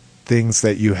things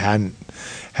that you hadn't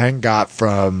got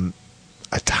from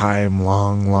a time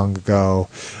long ago.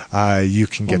 You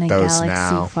can get in a those galaxy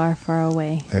now. far, far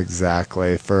away.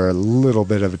 Exactly, for a little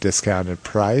bit of a discounted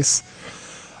price.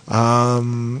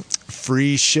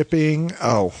 Free shipping.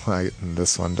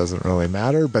 This one doesn't really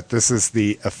matter, but this is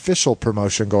the official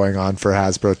promotion going on for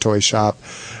Hasbro Toy Shop.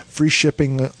 Free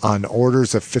shipping on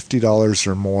orders of $50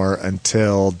 or more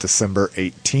until December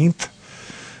 18th.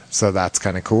 So that's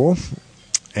kind of cool.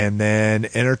 And then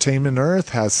Entertainment Earth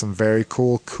has some very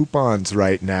cool coupons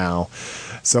right now.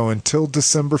 So until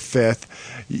December 5th,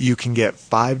 you can get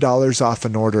 $5 off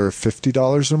an order of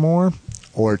 $50 or more,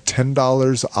 or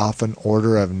 $10 off an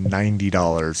order of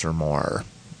 $90 or more.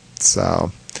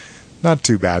 So not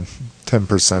too bad.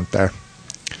 10% there.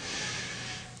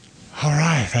 All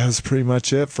right, that was pretty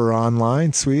much it for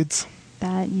online, Swedes.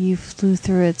 That you flew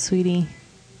through it, sweetie.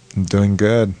 I'm doing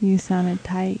good. You sounded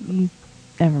tight.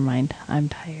 Never mind. I'm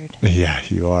tired. Yeah,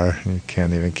 you are. You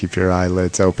can't even keep your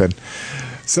eyelids open.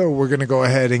 So we're going to go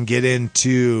ahead and get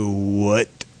into what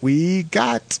we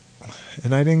got.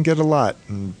 And I didn't get a lot.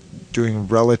 I'm doing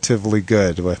relatively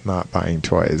good with not buying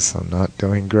toys. I'm not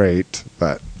doing great,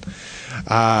 but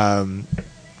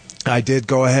I did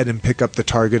go ahead and pick up the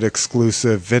Target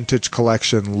exclusive Vintage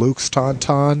Collection Luke's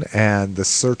Tauntaun and the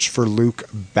Search for Luke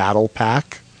Battle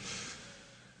Pack.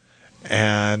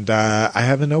 And I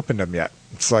haven't opened them yet,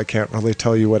 so I can't really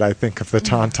tell you what I think of the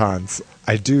Tauntauns.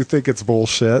 I do think it's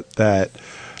bullshit that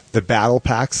the Battle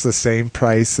Pack's the same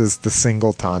price as the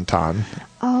single Tauntaun.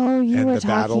 Oh, you and were the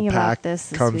Battle talking Pack about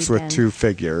this comes weekend. with 2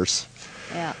 figures.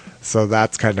 Yeah. So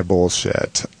that's kind of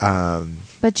bullshit.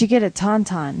 But you get a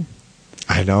Tauntaun.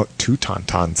 I know 2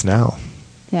 Tauntauns now.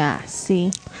 Yeah,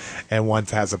 see? And one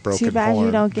has a broken Too bad horn.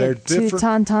 you don't They're get 2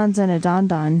 different. Tauntauns and a Don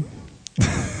Don.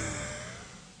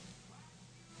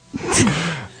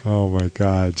 Oh my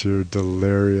God, you're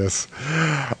delirious.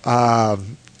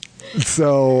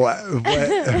 So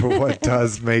what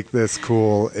does make this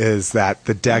cool is that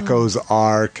the decos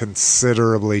are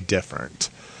considerably different.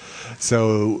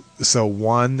 So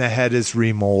one, the head is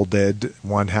remolded.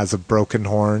 One has a broken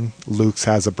horn. Luke's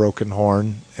has a broken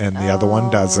horn, and the other one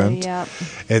doesn't. Yep.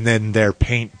 And then their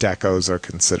paint decos are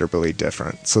considerably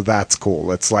different. So that's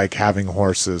cool. It's like having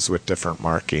horses with different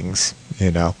markings, you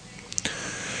know.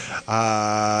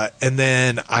 And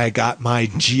then I got my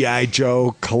G.I.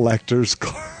 Joe collector's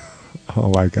club. Oh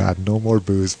my God, no more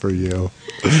booze for you.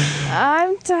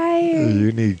 I'm tired.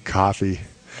 You need coffee.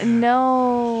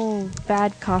 No,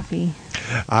 bad coffee.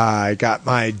 I got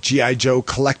my G.I. Joe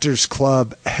Collectors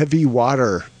Club Heavy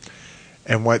Water.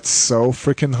 And what's so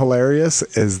freaking hilarious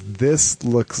is this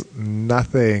looks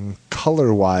nothing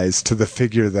color-wise to the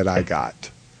figure that I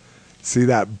got. See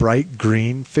that bright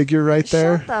green figure right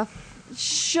there?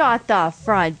 Shut the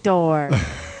front door.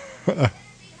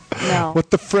 No. What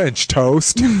the French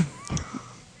toast?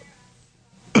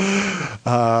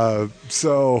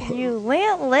 So You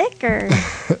lit liquor.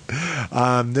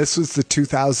 this was the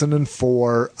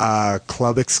 2004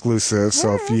 club exclusive.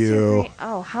 So if you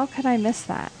how could I miss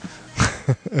that?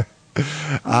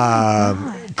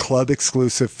 club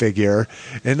exclusive figure,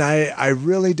 and I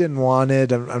really didn't want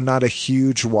it. I'm not a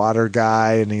huge water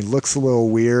guy, and he looks a little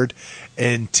weird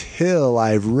until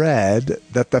I read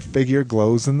that the figure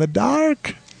glows in the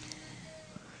dark.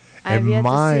 I've yet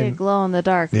to see it glow in the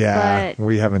dark. Yeah, but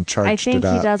we haven't charged I think it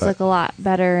up. he does but look a lot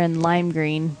better in lime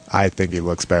green. I think he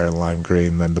looks better in lime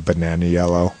green than the banana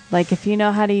yellow. Like, if you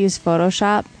know how to use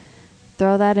Photoshop,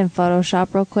 throw that in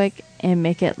Photoshop real quick and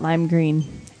make it lime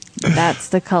green. That's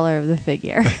the color of the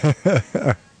figure.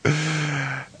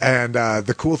 And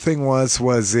the cool thing was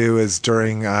it was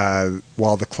during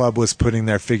while the club was putting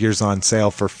their figures on sale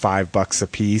for $5 a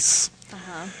piece.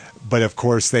 But of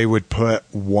course, they would put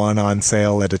one on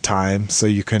sale at a time, so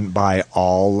you couldn't buy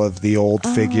all of the old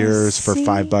figures for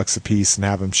 $5 a piece and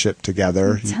have them shipped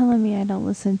together. You're telling me I don't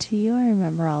listen to you? I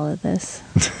remember all of this.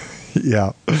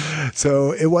 Yeah.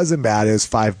 So it wasn't bad. It was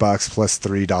 $5 plus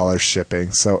 $3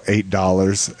 shipping, so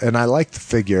 $8. And I like the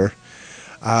figure.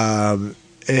 And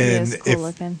It is cool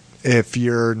looking. if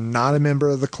you're not a member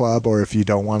of the club, or if you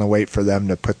don't want to wait for them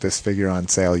to put this figure on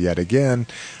sale yet again,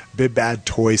 Big Bad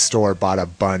Toy Store bought a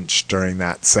bunch during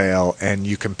that sale, and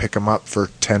you can pick them up for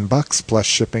 $10 plus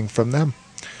shipping from them.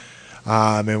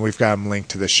 And we've got them linked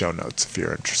to the show notes if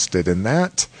you're interested in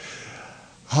that.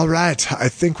 All right, I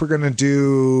think we're going to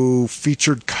do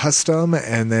featured custom,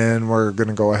 and then we're going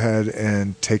to go ahead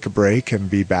and take a break and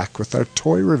be back with our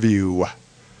toy review.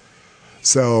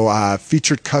 So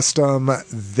featured custom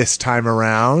this time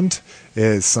around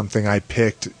is something I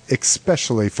picked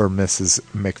especially for Mrs.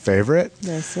 McFavorite.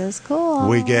 This is cool.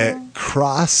 We get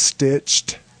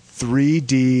cross-stitched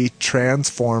 3D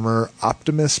Transformer,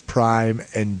 Optimus Prime,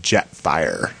 and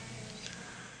Jetfire.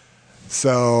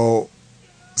 So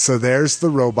there's the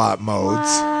robot modes.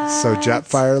 So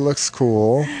Jetfire looks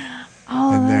cool.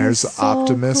 Oh, And that there's is so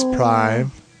Optimus cool.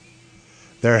 Prime.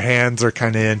 Their hands are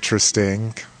kind of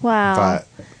interesting. Wow. But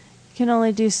You can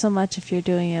only do so much if you're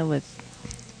doing it with.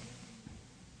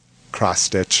 cross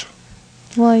stitch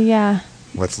Well, yeah.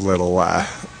 with little,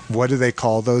 what do they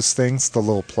call those things? The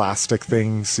little plastic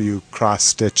things you cross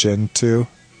stitch into?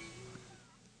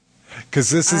 Because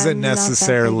this isn't I'm not that big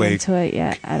necessarily. into it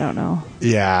yet. I don't know.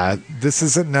 Yeah, this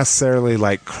isn't necessarily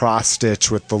like cross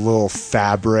stitch with the little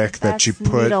fabric that That's you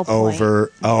put needlepoint.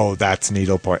 over. Oh, that's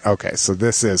needlepoint. Okay, so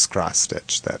this is cross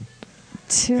stitch then.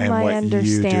 To And my what you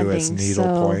understanding, do is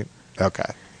needlepoint.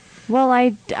 Okay. Well,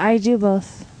 I do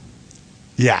both.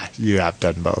 Yeah, you have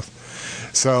done both.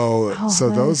 So Oh, so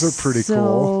that those is are pretty so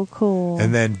cool. cool.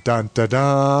 And then dun dun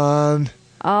dun.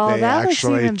 Oh, They that looks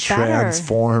actually even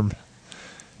transform.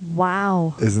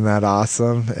 Wow. Isn't that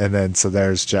awesome? And then so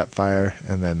there's Jetfire,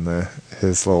 and then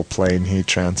his little plane he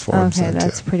transforms Okay, into.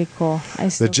 that's pretty cool. I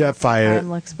still think Jetfire-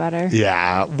 Prime looks better.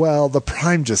 Yeah, well, the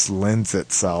Prime just lends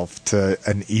itself to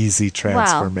an easy Wow,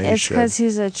 transformation. it's because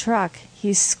he's a truck.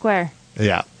 He's square.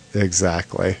 Yeah,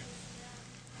 exactly.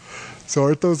 So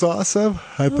aren't those awesome?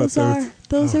 I Those thought are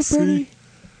those oh, are pretty. see?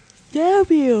 Damn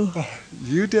you!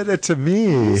 You did it to me.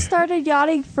 You started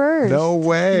yachting first. No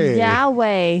way.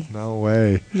 Yahweh. No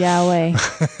way. Yahweh.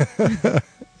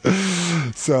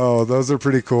 So those are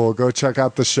pretty cool. Go check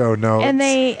out the show notes. And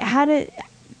they how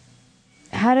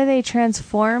do they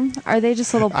transform? Are they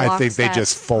just little blocks? I think they that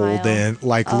just fold smile? in.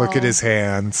 Like, look at Oh. his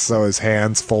hands. So his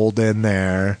hands fold in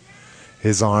there.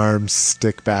 His arms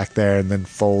stick back there and then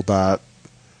fold up.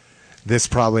 This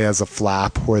probably has a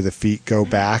flap where the feet go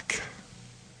back.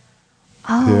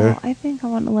 Oh, Here. I think I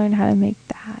want to learn how to make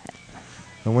that.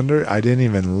 I wonder, I didn't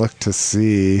even look to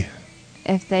see.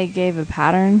 If they gave a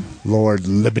pattern. Lord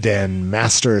Libiden,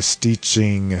 master of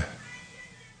stitching.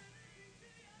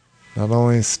 Not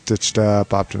only stitched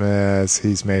up Optimus,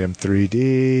 he's made him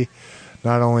 3D.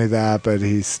 Not only that, but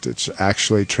he stitched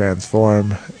actually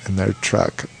transform in their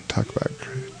truck. Talk about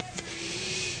creative.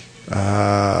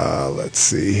 Let's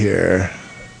see here.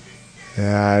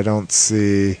 Yeah, I don't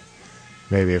see.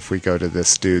 Maybe if we go to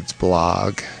this dude's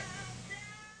blog.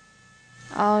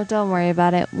 Oh, don't worry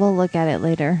about it. We'll look at it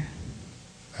later.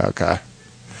 Okay.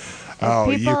 Oh,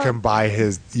 you people- can buy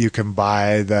you can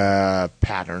buy the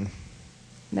pattern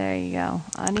There you go.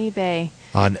 On eBay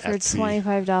on for Etsy.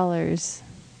 $25.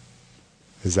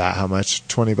 Is that how much?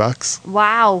 $20?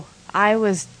 Wow. I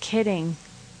was kidding.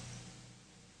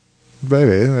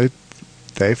 Baby,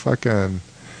 they fucking.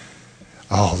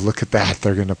 Oh, look at that!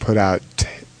 They're gonna put out.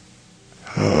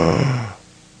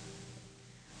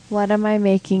 What am I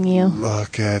making you?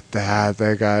 Look at that!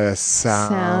 They got a sound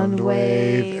Sound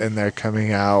wave, wave. and they're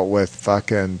coming out with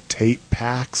fucking tape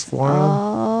packs for them.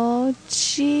 Oh,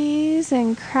 cheese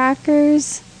and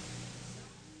crackers.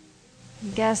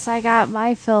 Guess I got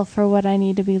my fill for what I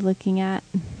need to be looking at.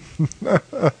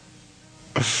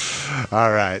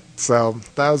 All right, so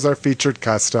that was our featured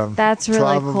custom. That's really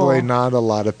Probably cool. not a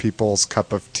lot of people's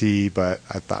cup of tea, but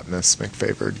I thought Miss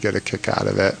McFavor would get a kick out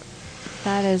of it.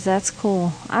 That's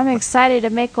cool. I'm excited to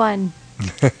make one.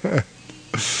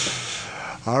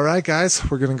 All right, guys,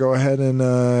 we're going to go ahead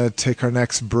and take our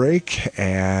next break,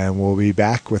 and we'll be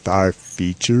back with our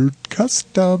featured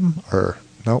custom. Or,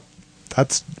 nope,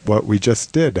 that's what we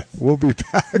just did. We'll be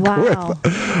back Wow.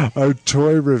 with our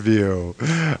toy review.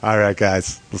 All right,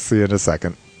 guys, we'll see you in a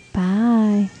second.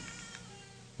 Bye.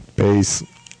 Peace.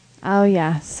 Oh,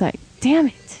 yeah. So, damn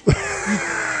it.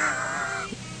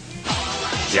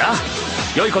 や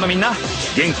あ良い子のみんな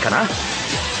元気かな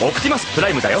オプティマスプラ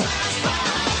イムだよ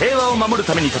平和を守る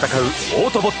ために戦うオ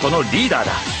ートボットのリーダー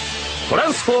だトラ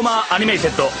ンスフォーマーアニメイテ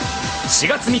ッド4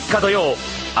月3日土曜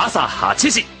朝8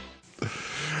時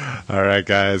All right,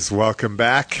 guys, welcome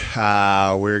back.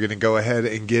 We're going to go ahead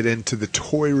and get into the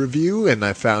toy review, and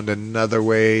I found another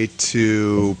way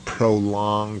to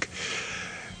prolong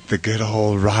the good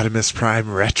old Rodimus Prime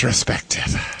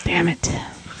retrospective. Damn it.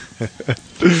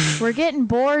 We're getting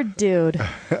bored, dude.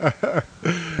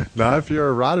 Now, if you're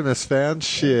a Rodimus fan,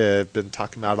 shit, been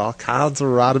talking about all kinds of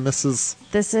Rodimuses.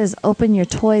 This is Open Your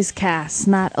Toys cast,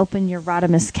 not Open Your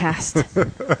Rodimus cast.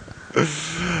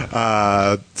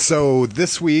 So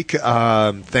this week,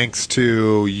 thanks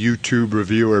to YouTube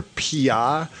reviewer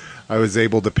Pia, I was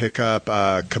able to pick up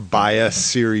Kabaya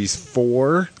Series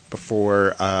 4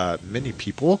 before many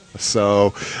people.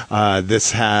 So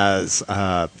this has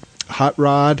Hot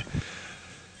Rod,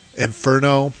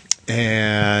 Inferno,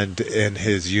 and in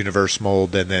his universe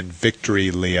mold, and then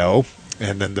Victory Leo.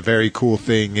 And then the very cool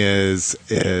thing is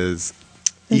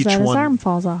each that his one arm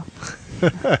falls off.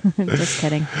 Just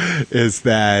kidding. is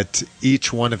that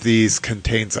each one of these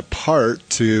contains a part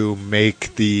to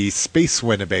make the Space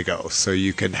Winnebago, so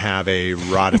you can have a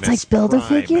Rodimus It's like build a Prime.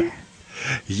 figure.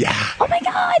 Yeah, Oh my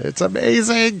god! it's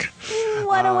amazing.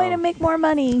 What a way to make more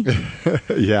money.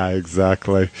 Yeah,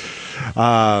 exactly.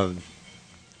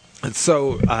 And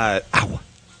so, ow,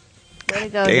 Way to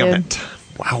go, damn dude. it!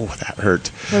 Wow, that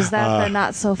hurt. Was that the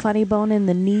not so funny bone in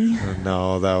the knee?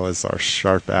 No, that was our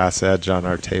sharp ass edge on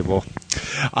our table.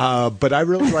 But I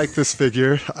really like this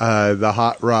figure. The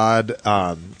Hot Rod.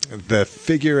 The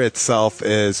figure itself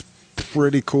is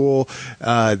pretty cool.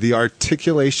 The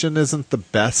articulation isn't the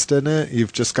best in it.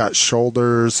 You've just got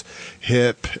shoulders,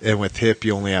 hip, and with hip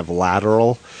you only have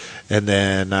lateral. And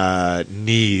then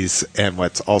knees, and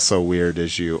what's also weird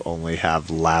is you only have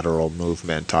lateral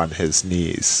movement on his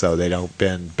knees, so they don't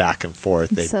bend back and forth.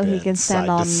 They So he bend can stand side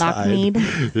all to side.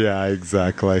 knock-kneed. Yeah,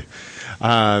 exactly.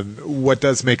 What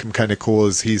does make him kind of cool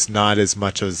is he's not as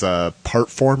much as a part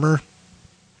former.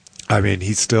 I mean,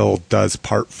 he still does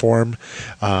part form,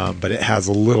 but it has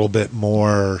a little bit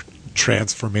more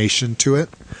transformation to it.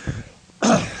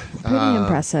 Pretty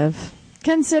impressive.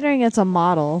 Considering it's a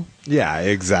model. Yeah,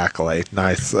 exactly.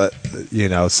 Nice.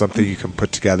 Something you can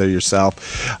put together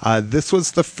yourself. This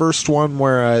was the first one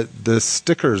where the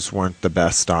stickers weren't the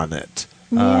best on it.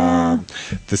 Yeah.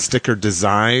 The sticker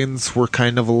designs were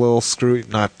kind of a little screwy.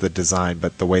 Not the design,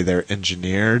 but the way they're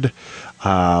engineered.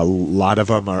 A lot of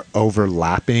them are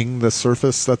overlapping the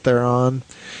surface that they're on.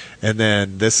 And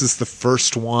then this is the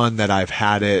first one that I've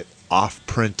had it off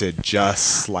printed just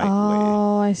slightly.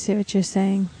 Oh, I see what you're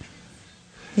saying.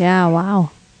 Yeah,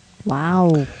 wow.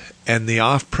 Wow. And the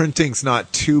off printing's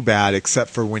not too bad, except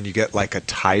for when you get like a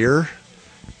tire,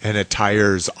 and a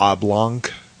tire's oblong.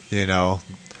 The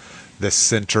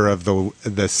center of the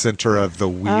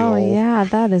wheel. Oh, yeah,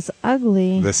 that is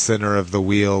ugly. The center of the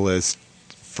wheel is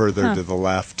further to the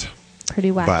left.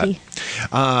 Pretty wacky.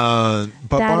 But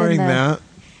That barring and that,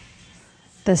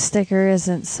 the sticker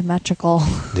isn't symmetrical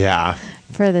yeah,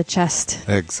 for the chest,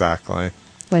 exactly.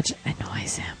 which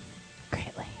annoys him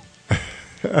greatly.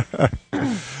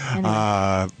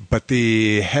 Anyway. But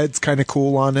the head's kind of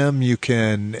cool on him. You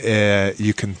can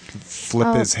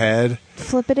flip his head.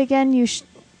 Flip it again. You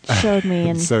showed me,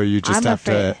 and So you just I'm have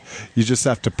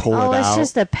afraid. to pull Oh, it it's out.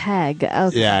 just a peg.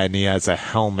 Okay. Yeah, and he has a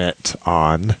helmet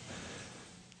on.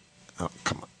 Oh,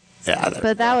 come on. Yeah, there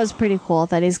But that was pretty cool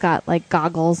that he's got like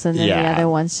goggles, and then the Yeah. other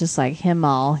one's just like him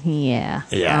all. Yeah.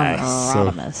 Yeah, so-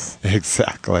 Rodimus.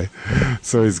 exactly.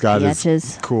 So he's got his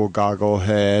Biatches. cool goggle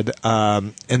head.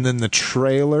 And then the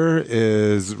trailer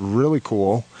is really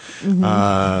cool.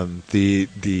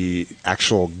 The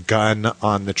actual gun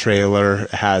on the trailer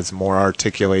has more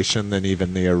articulation than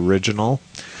even the original.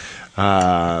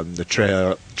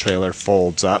 The trailer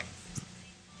folds up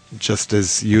just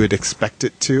as you would expect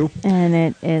it to.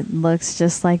 And it looks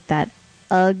just like that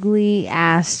ugly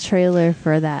ass trailer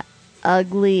for that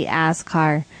ugly ass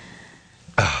car.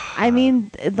 I mean,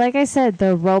 like I said,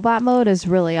 the robot mode is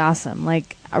really awesome.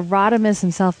 Like, Rodimus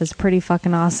himself is pretty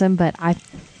fucking awesome, but I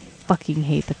fucking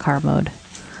hate the car mode.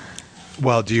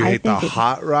 Well, do you I hate the think it-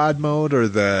 hot rod mode or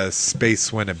the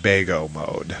Space Winnebago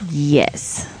mode?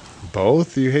 Yes.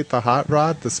 Both? You hate the hot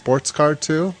rod, the sports car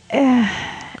too?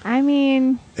 I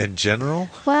mean, In general?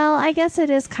 well, I guess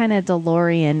it is kind of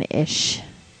DeLorean-ish.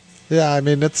 Yeah, I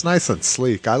mean it's nice and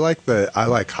sleek. I like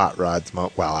hot rods.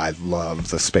 Well, I love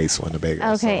the Space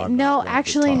Winnebago. so Okay, I'm no, not one to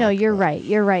actually, no, talk, you're but- right.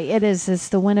 You're right. It is. It's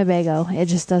the Winnebago. It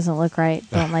just doesn't look right.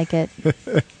 Don't like it.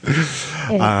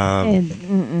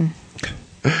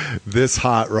 This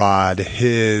hot rod,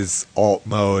 his alt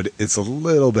mode is a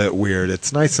little bit weird.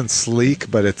 It's nice and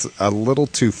sleek, but it's a little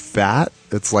too fat.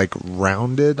 It's like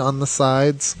rounded on the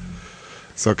sides,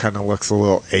 so it kind of looks a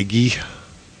little eggy.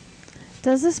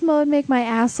 Does this mode make my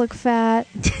ass look fat?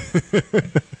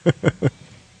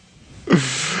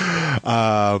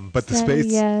 But the space,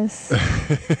 Yes.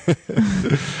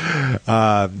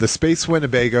 the Space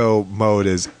Winnebago mode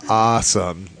is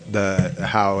awesome.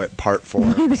 How it part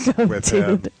forms with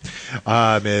him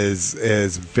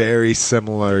is very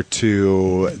similar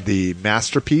to the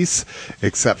Masterpiece,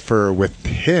 except for with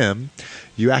him,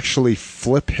 you actually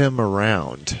flip him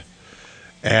around,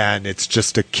 and it's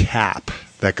just a cap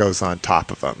that goes on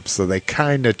top of him. So they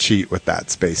kind of cheat with that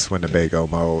Space Winnebago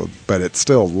mode, but it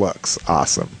still looks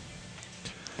awesome.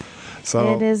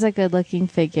 So It is a good looking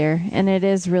figure, and it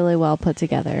is really well put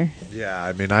together. yeah,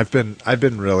 I mean, I've been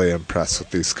really impressed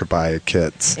with these Kabaya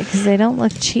kits. Because they don't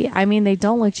look cheap. I mean, they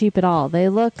don't look cheap at all. They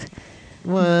look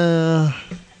Well,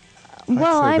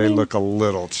 Well, I'd say I they mean, look a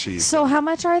little cheesy. so how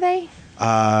much are they?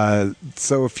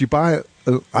 So if you buy,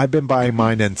 I've been buying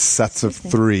mine in sets of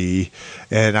 3,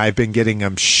 and I've been getting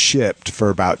them shipped for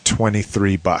about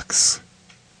 $23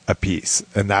 a piece,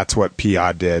 and that's what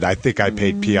Piod did. I think I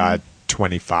paid Piod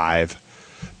 $25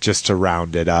 just to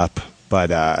round it up. But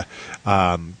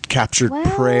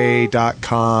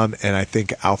CapturedPrey.com and I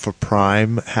think Alpha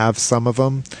Prime have some of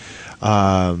them,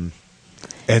 and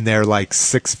they're like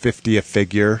 $6.50 a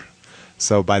figure.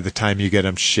 So by the time you get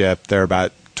them shipped, they're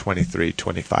about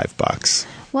 $25.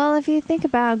 Well, if you think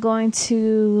about going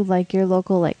to like your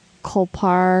local like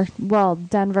Colpar, well,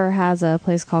 Denver has a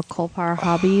place called Colpar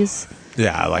Hobbies.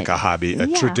 Yeah, like a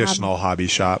traditional hobby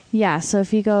shop. Yeah, so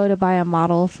if you go to buy a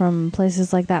model from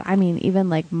places like that, I mean, even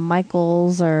like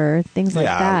Michael's or things like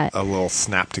that, a little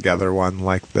snap together one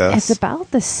like this. it's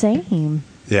about the same.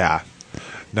 Yeah.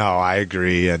 No, I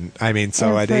agree. And I mean,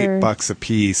 so And at for- $8 a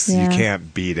piece, Yeah. you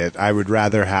can't beat it. I would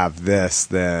rather have this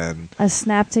than A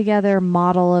snap together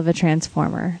model of a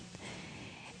Transformer.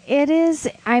 It is,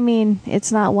 I mean,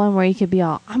 it's not one where you could be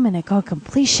all, I'm going to go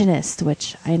completionist,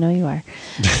 which I know you are.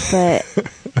 But,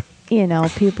 you know,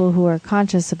 people who are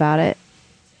conscious about it.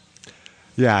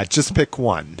 yeah, just pick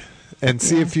one and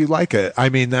see if you like it. I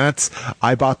mean,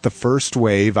 I bought the first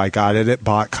wave. I got it at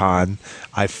BotCon.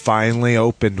 I finally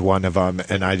opened one of them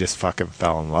and I just fucking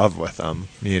fell in love with them,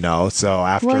 you know? So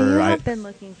after Well, you have been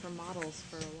looking for models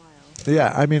for a while.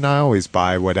 yeah, I mean, I always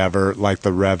buy whatever, like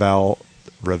the Revell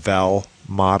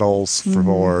models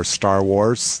for Star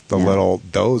Wars.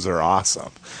 Those are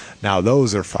awesome. Now,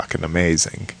 those are fucking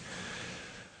amazing.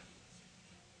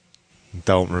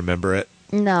 Don't remember it.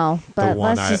 No, but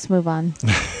one let's just move on.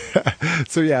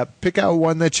 So yeah, pick out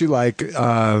one that you like. Hit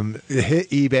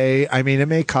eBay. I mean, it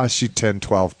may cost you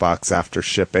 $10-12 after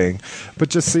shipping, but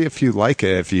just see if you like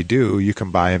it. If you do, you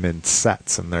can buy them in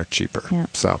sets and they're cheaper. Yeah.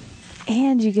 So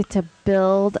And you get to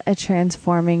build a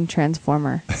transforming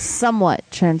Transformer. Somewhat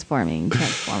transforming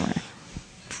Transformer.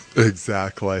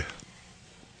 exactly.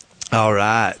 All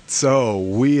right. So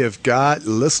we have got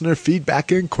listener feedback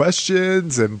and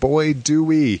questions, and boy, do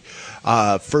we.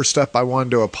 First up, I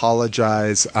wanted to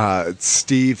apologize.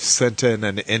 Steve sent in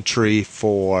an entry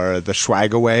for the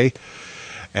Swagaway,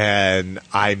 and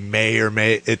I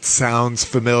it sounds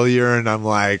familiar, and I'm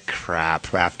like,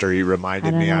 crap. After he I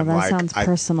reminded don't me, know. I'm That like, sounds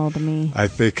personal to me. I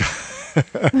think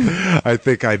I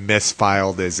think I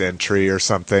misfiled his entry or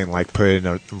something, like put in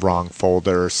a wrong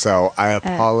folder. So I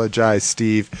apologize,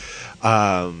 Steve.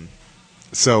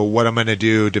 So what I'm going to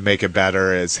do to make it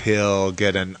better is he'll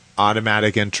get an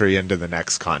automatic entry into the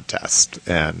next contest,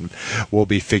 and we'll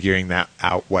be figuring that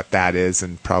out, what that is,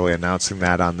 and probably announcing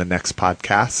that on the next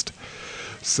podcast.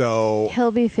 So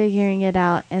He'll be figuring it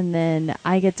out, and then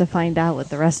I get to find out with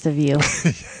the rest of you.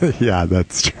 yeah,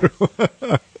 that's true.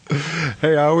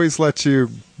 Hey, I always let you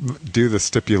do the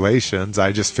stipulations.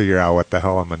 I just figure out what the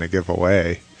hell I'm going to give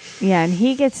away. Yeah, and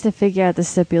he gets to figure out the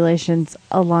stipulations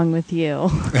along with you.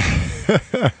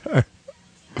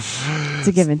 It's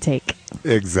a give and take.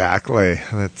 Exactly.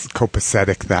 It's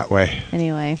copacetic that way.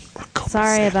 Anyway, Copacetic.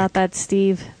 sorry about that,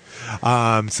 Steve.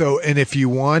 And if you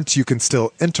want, you can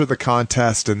still enter the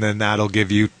contest, and then that'll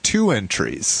give you 2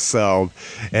 entries. So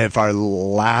if our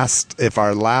last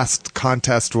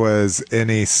contest was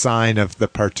any sign of the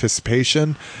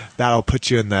participation, that'll put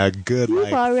you in the good,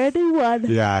 You've already won.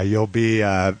 yeah, you'll be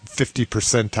 50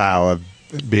 percentile of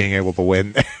being able to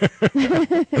win.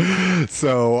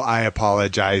 So I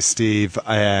apologize, Steve,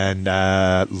 and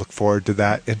look forward to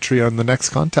that entry on the next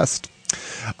contest.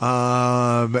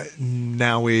 Now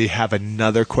we have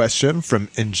another question from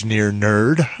Engineer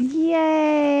Nerd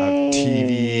Yay! of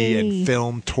TV and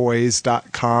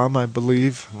filmtoys.com, I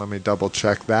believe. Let me double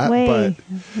check that. Way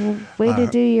to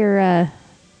do your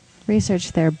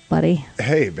research there, buddy. But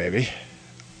hey, baby,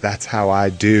 that's how I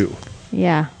do.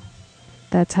 Yeah.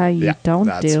 That's how you don't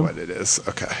that's do. what it is.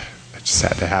 Okay. I just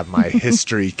had to have my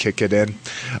history kick it in.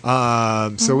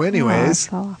 So anyways, I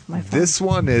fell off my phone. this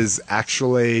one is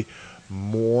actually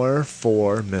more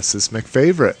for Mrs.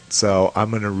 McFavorite. So I'm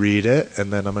going to read it,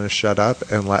 and then I'm going to shut up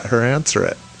and let her answer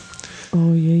it.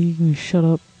 Oh, yeah, you can shut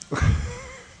up.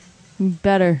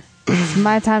 Better. It's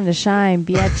my time to shine,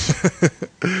 bitch.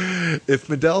 If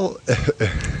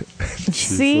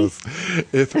See?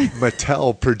 If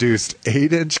Mattel produced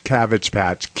 8-inch Cabbage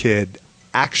Patch Kid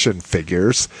action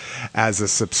figures as a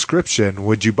subscription,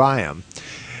 would you buy them?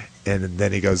 And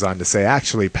then he goes on to say,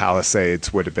 actually,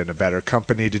 Palisades would have been a better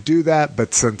company to do that,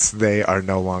 but since they are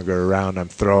no longer around, I'm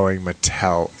throwing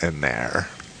Mattel in there.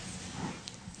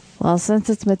 Well, since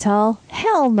it's Mattel,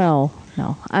 hell no.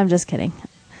 No, I'm just kidding.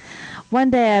 One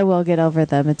day I will get over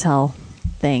the Mattel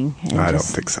thing. And I don't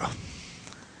think so.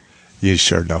 You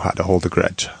sure know how to hold a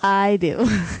grudge. I do.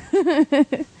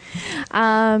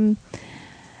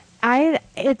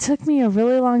 It took me a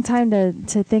really long time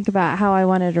to think about how I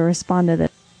wanted to respond to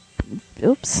this.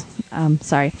 Oops.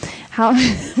 Sorry. How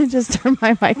I just turned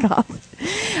my mic off.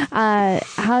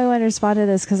 How I want to respond to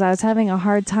this, because I was having a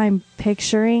hard time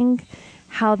picturing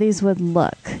how these would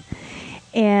look.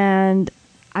 And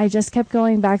I just kept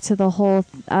going back to the whole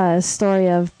story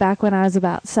of back when I was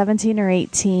about 17 or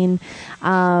 18.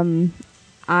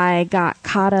 I got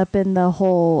caught up in the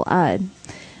whole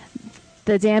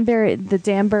the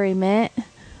Danbury Mint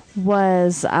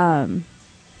was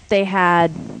they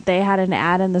had an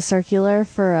ad in the circular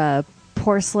for a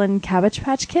porcelain Cabbage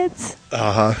Patch Kids.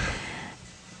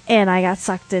 And I got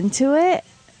sucked into it.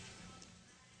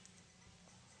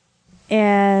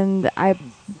 And I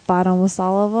bought almost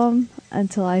all of them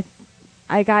until I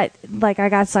got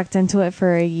sucked into it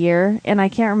for a year, and I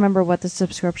can't remember what the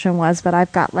subscription was, but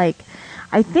I've got I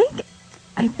think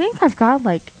I've got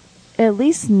at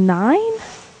least 9,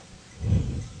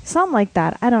 something like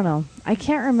that. I don't know. I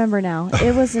can't remember now.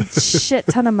 It was a shit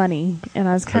ton of money, and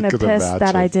I was kind of pissed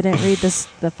that I didn't read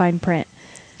the fine print.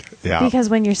 Yeah. Because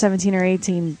when you're 17 or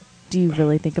 18, do you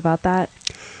really think about that?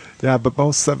 Yeah, but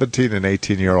most 17 and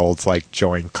 18-year-olds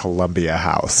join Columbia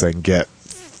House and get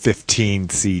 15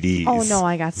 CDs. Oh, no,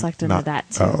 I got sucked into that,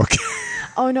 too. Oh, okay.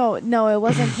 Oh, no, it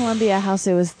wasn't Columbia House.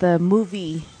 It was the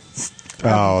movie.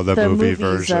 The movie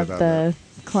version of the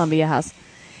Columbia House.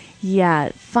 Yeah,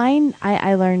 fine.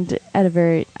 I learned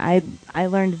I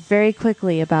learned very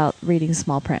quickly about reading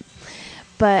small print.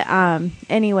 But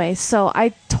anyway, so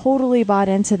I totally bought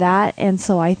into that, and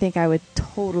so I think I would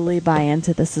totally buy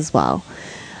into this as well.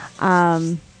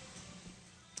 As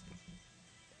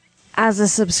a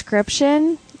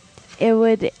subscription, it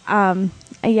would, I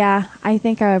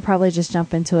think I would probably just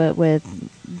jump into it with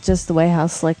just the way how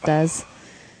Slick does.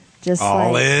 Just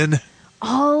all in.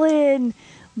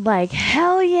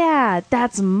 Hell yeah,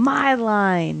 that's my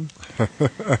line.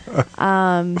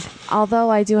 Although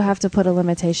I do have to put a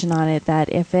limitation on it that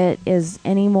if it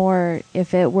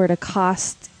were to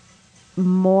cost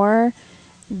more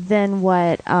than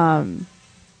what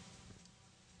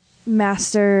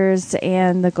Masters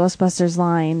and the Ghostbusters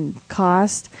line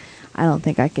cost, I don't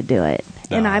think I could do it.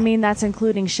 No. And I mean, that's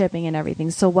including shipping and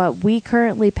everything. So what we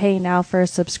currently pay now for a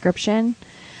subscription,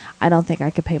 I don't think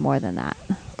I could pay more than that.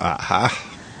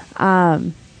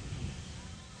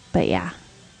 But yeah,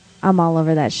 I'm all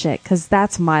over that shit because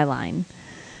that's my line.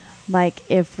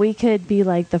 If we could be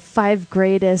the 5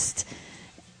 greatest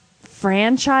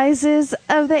franchises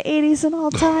of the 80s and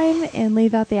all time and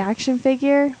leave out the action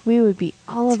figure, we would be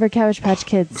all over Cabbage Patch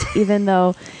Kids, even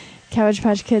though Cabbage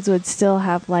Patch Kids would still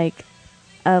have a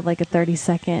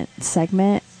 30-second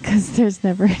segment because there's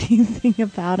never anything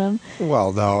about them.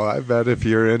 Well, no, I bet if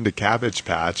you're into Cabbage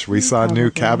Patch, we saw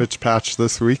new Cabbage Patch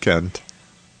this weekend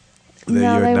that no, you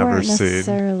had they never weren't seen.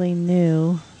 Necessarily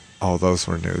new. Oh, those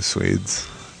were new Swedes.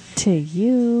 To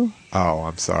you. Oh,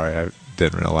 I'm sorry. I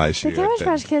didn't realize you. The Cabbage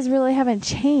Patch Kids really haven't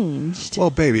changed.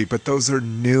 Well, baby, but those are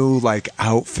new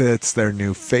outfits. They're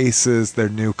new faces. They're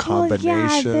new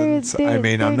combinations. Well, yeah, I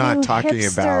mean, I'm not talking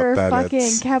about that.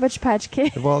 Fucking Cabbage Patch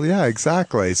Kids. Well, yeah,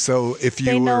 exactly. So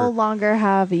they no longer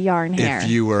have yarn hair. If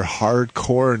you were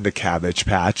hardcore into Cabbage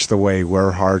Patch the way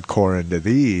we're hardcore into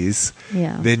these,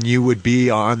 then you would be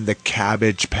on the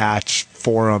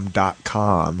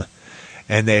CabbagePatchForum.com.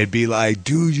 And they'd be like,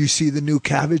 dude, you see the new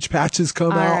Cabbage Patches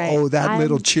come out? Right. Oh, that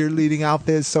little cheerleading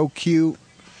outfit is so cute.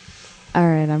 All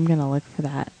right, I'm going to look for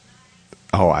that.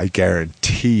 Oh, I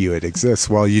guarantee you it exists.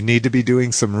 Well, you need to be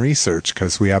doing some research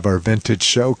because we have our vintage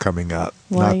show coming up.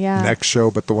 Well, Not yeah. next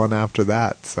show, but the one after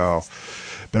that. So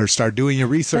better start doing your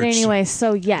research. But anyway,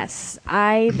 so yes,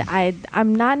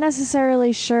 I'm not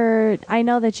necessarily sure. I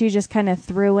know that you just kind of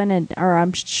threw in, or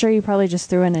I'm sure you probably just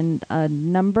threw in a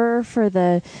number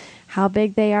for how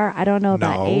big they are. I don't know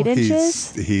about 8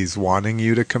 inches. He's wanting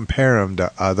you to compare them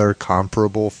to other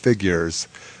comparable figures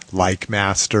like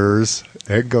Masters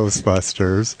and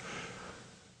Ghostbusters.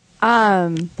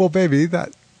 Well, baby,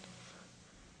 that...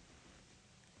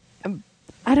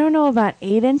 I don't know about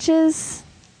 8 inches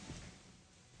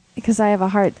because I have a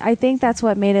hard... I think that's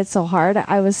what made it so hard.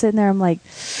 I was sitting there, I'm like,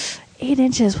 8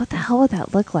 inches, what the hell would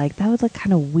that look like? That would look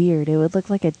kind of weird. It would look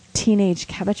like a teenage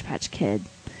Cabbage Patch Kid.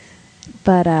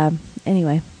 But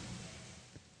anyway,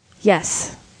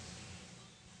 yes,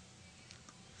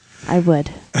 I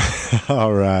would.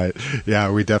 All right,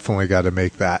 yeah, we definitely got to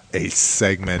make that a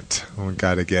segment. We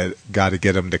got to get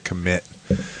them to commit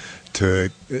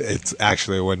to it.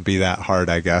 Actually, it wouldn't be that hard,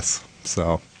 I guess.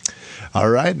 So, All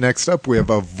right, next up we have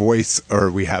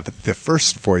the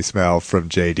first voicemail from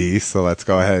JD, so let's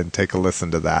go ahead and take a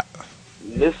listen to that.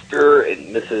 Mr.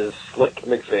 and Mrs. Slick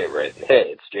McFavorite.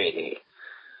 Hey, it's JD.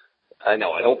 I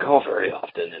know, I don't call very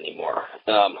often anymore.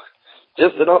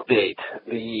 Just an update.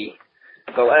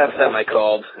 The last time I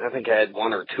called, I think I had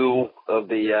one or two of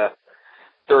the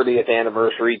 30th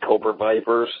anniversary Cobra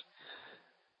Vipers.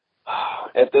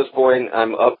 At this point,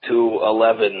 I'm up to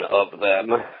 11 of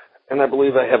them, and I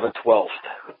believe I have a 12th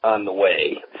on the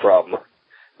way from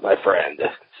my friend.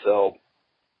 So,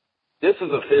 this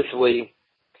is officially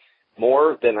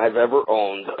more than I've ever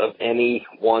owned of any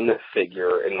one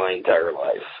figure in my entire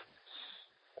life.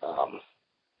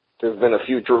 There's been a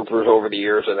few troopers over the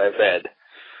years that I've had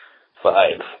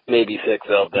 5, maybe 6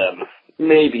 of them,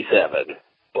 maybe 7,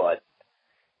 but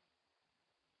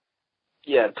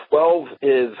yeah, 12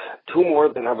 is 2 more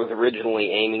than I was originally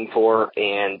aiming for,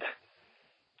 and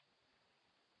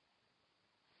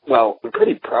well, I'm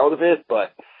pretty proud of it,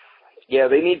 but yeah,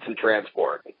 they need some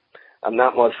transport. I'm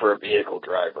not much for a vehicle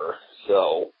driver,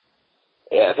 so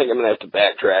yeah, I think I'm going to have to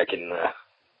backtrack and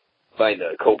find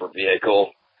a Cobra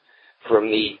vehicle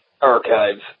from the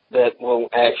archives that will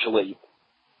actually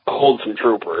hold some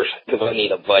troopers, because I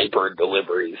need a Viper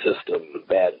delivery system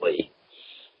badly.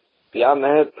 Beyond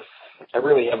that, I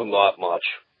really haven't bought much.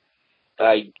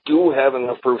 I do have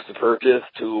enough proofs to purchase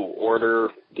to order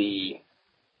the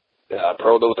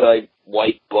prototype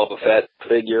white Boba Fett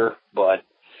figure, but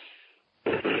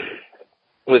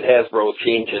with Hasbro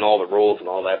changing all the rules and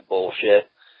all that bullshit,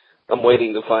 I'm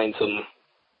waiting to find some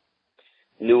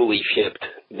newly shipped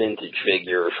vintage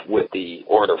figures with the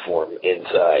order form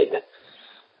inside.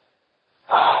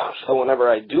 So whenever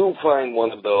I do find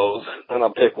one of those, then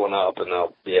I'll pick one up and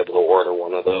I'll be able to order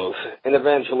one of those. And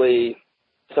eventually,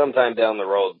 sometime down the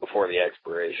road before the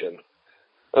expiration,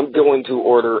 I'm going to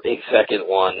order a second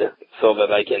one so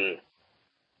that I can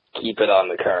keep it on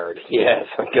the card. Yes,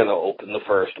 I'm going to open the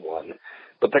first one.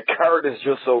 But the card is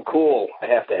just so cool, I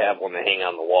have to have one to hang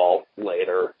on the wall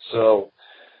later. So,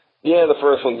 yeah, the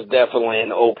first one's definitely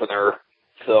an opener,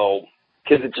 so,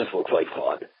 because it just looks like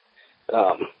fun.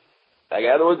 I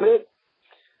gotta admit,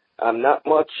 I'm not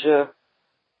much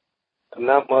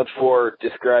for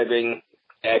describing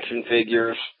action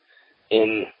figures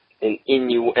in an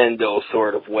innuendo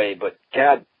sort of way, but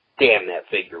god damn, that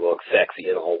figure looks sexy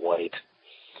in all white.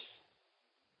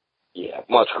 Yeah,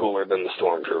 much cooler than the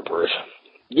Stormtroopers.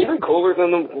 Even cooler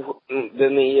than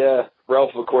the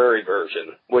Ralph McQuarrie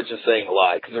version, which is saying a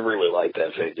lot, because I really like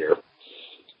that figure.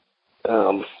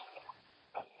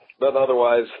 But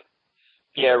otherwise,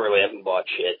 yeah, I really haven't bought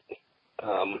shit.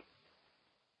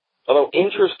 Although,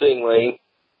 interestingly,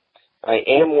 I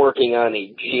am working on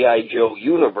a G.I. Joe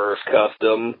Universe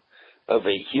custom of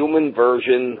a human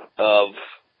version of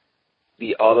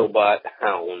the Autobot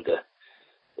Hound.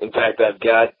 In fact, I've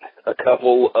got a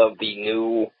couple of the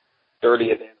new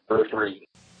 30th anniversary.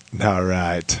 All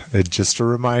right. And just a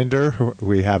reminder,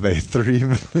 we have a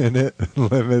 3-minute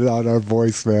limit on our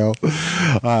voicemail.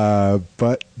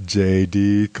 But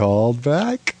JD called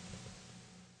back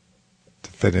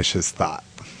to finish his thought.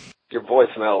 Your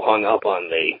voicemail hung up on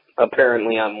me.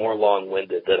 Apparently I'm more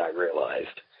long-winded than I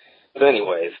realized. But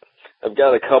anyways, I've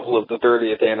got a couple of the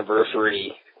 30th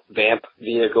anniversary Vamp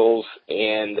vehicles,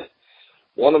 and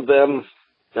one of them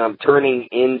I'm turning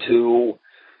into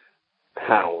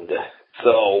Hound.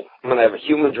 So I'm going to have a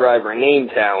human driver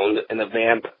named Hound and a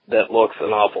Vamp that looks an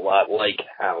awful lot like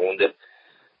Hound.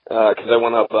 Because I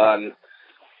went up on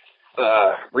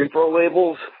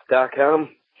ReproLabels.com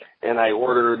and I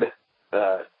ordered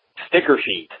a sticker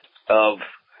sheet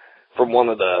from one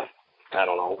of the,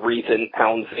 recent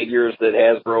Hound figures that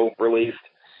Hasbro released.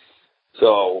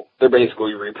 So they're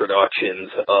basically reproductions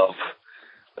of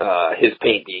his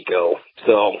paint deco.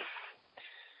 So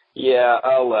yeah,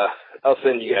 I'll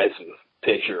send you guys some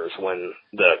pictures when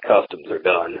the customs are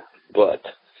done. But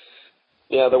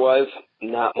yeah, otherwise,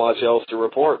 not much else to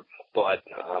report. But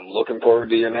I'm looking forward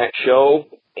to your next show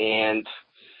and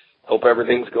hope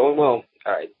everything's going well.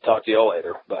 All right, talk to you all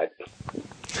later. Bye.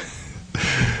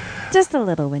 Just a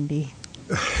little windy.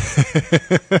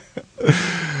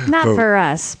 Not for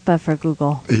us, but for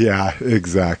Google. Yeah,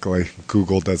 exactly.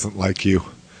 Google doesn't like you.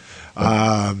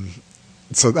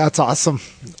 So that's awesome.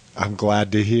 I'm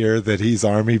glad to hear that he's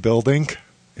army building.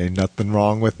 Ain't nothing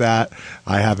wrong with that.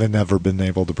 I haven't ever been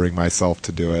able to bring myself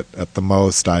to do it. At the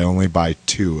most, I only buy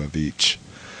 2 of each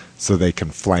so they can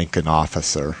flank an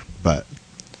officer. But,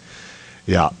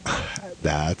 yeah,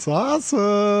 that's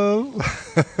awesome.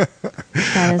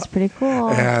 That is pretty cool.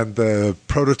 And the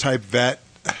prototype Fett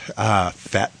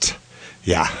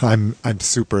Yeah, I'm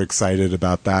super excited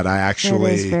about that. I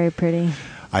actually It is very pretty.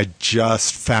 I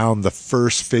just found the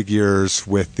first figures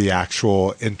with the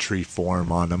actual entry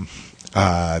form on them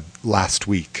last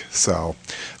week. So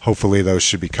hopefully those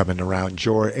should be coming around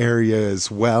your area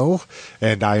as well.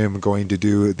 And I am going to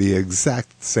do the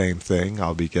exact same thing.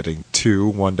 I'll be getting 2,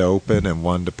 one to open and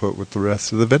one to put with the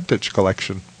rest of the vintage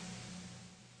collection.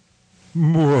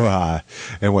 Mwah.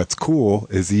 And what's cool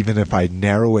is even if I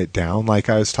narrow it down like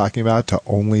I was talking about to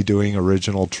only doing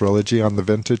original trilogy on the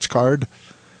vintage card,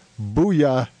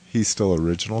 booyah, he's still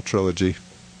original trilogy,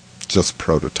 just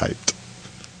prototyped.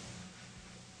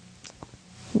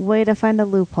 Way to find a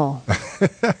loophole.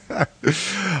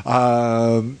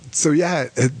 So yeah,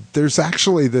 there's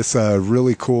actually this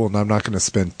really cool, and I'm not going to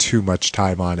spend too much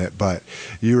time on it, but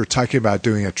you were talking about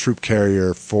doing a troop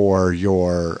carrier for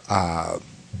your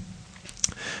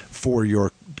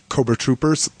Cobra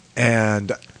Troopers,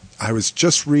 and I was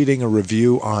just reading a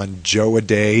review on Joe A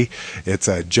Day. It's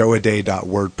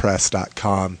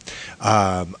joeaday.wordpress.com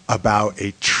about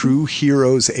a True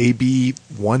Heroes AB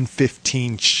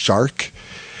 115 Shark,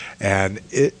 and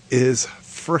it is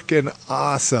freaking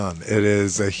awesome. It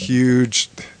is a huge,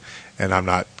 and I'm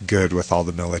not good with all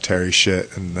the military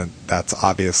shit, and that's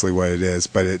obviously what it is,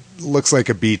 but it looks like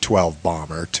a B-12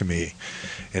 bomber to me,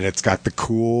 and it's got the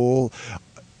cool,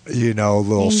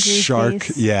 little Angry shark.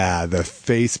 face. Yeah, the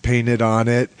face painted on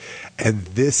it. And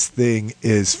this thing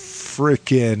is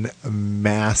freaking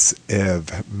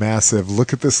massive.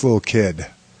 Look at this little kid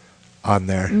on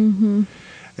there. Mm-hmm.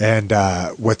 And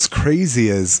what's crazy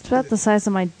is... It's about the size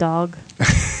of my dog.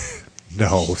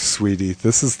 No, sweetie.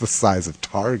 This is the size of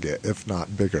Target, if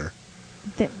not bigger.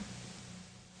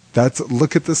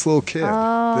 Look at this little kid.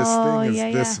 This thing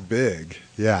is this big.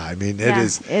 Yeah, I mean, it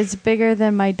is... It's bigger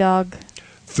than my dog.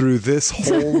 Through this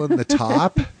hole in the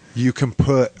top, you can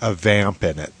put a Vamp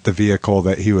in it, the vehicle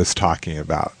that he was talking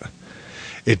about.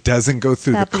 It doesn't go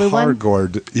through That the blue one?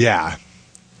 cardboard. Yeah.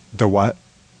 The what?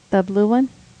 The blue one?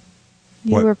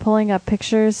 You What? were pulling up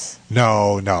pictures?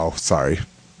 No, sorry.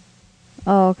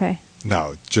 Oh, okay.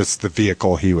 No, just the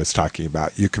vehicle he was talking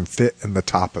about. You can fit in the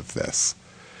top of this.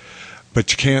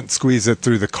 But you can't squeeze it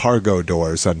through the cargo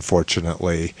doors,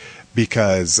 unfortunately,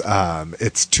 because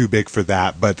it's too big for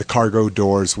that. But the cargo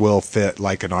doors will fit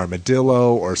like an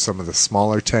Armadillo or some of the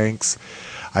smaller tanks.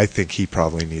 I think he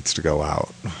probably needs to go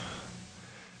out.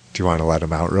 Do you want to let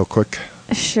him out real quick?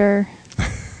 Sure.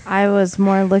 I was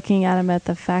more looking at him at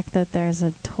the fact that there's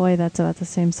a toy that's about the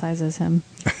same size as him.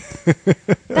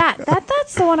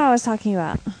 That's the one I was talking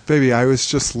about. Baby, I was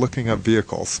just looking up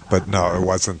vehicles, but no, it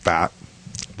wasn't that.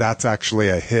 That's actually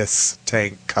a Hiss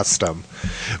tank custom.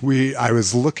 I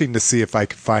was looking to see if I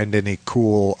could find any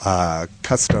cool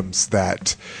customs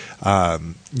that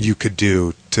you could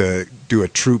do to do a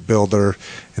troop builder,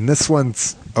 and this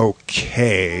one's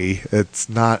okay. It's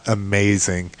not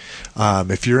amazing.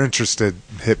 If you're interested,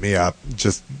 hit me up.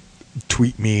 Just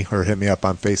tweet me or hit me up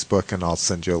on Facebook, and I'll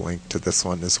send you a link to this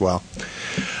one as well.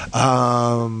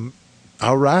 All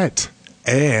right.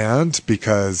 And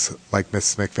because, like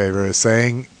Mrs. McFavor is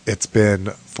saying, it's been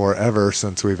forever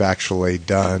since we've actually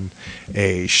done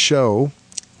a show,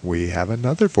 we have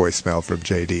another voicemail from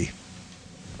JD.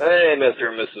 Hey, Mr.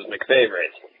 and Mrs.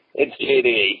 McFavorite. It's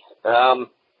JD.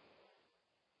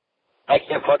 I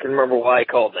can't fucking remember why I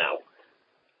called now.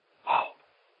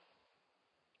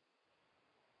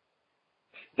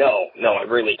 No, I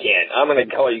really can't. I'm going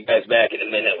to call you guys back in a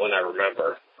minute when I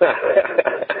remember.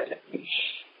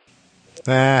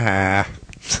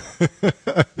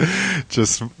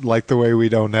 Just like the way we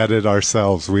don't edit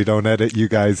ourselves, we don't edit you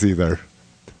guys either.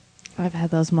 I've had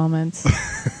those moments.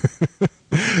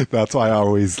 That's why I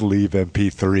always leave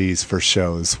MP3s for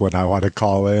shows when I want to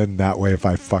call in. That way, if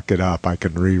I fuck it up, I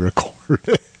can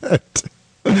re-record it.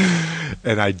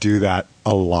 And I do that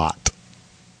a lot.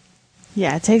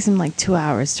 Yeah, it takes him like 2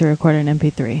 hours to record an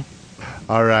MP3.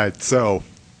 All right, so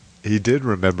he did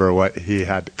remember what he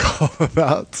had to call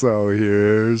about, so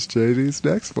here's JD's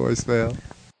next voicemail.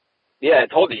 Yeah, I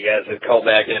told you guys I'd call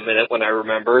back in a minute when I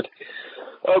remembered.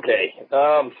 Okay,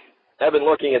 I've been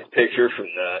looking at the pictures from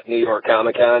the New York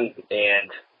Comic Con,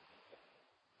 and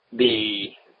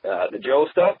the Joe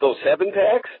stuff, those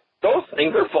 7-packs, those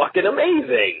things are fucking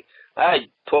amazing. I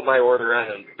put my order on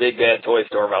a Big Bad Toy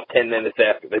Store about 10 minutes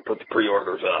after they put the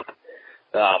pre-orders up.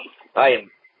 I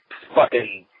am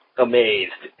fucking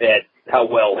amazed at how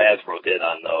well Hasbro did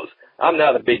on those. I'm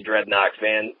not a big Dreadnought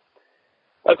fan.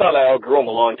 I thought I outgrew them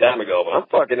a long time ago, but I'm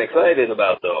fucking excited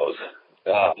about those.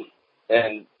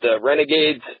 And the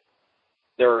Renegades,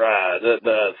 they're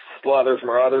the Slaughters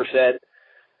Marauder set.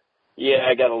 yeah,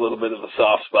 I got a little bit of a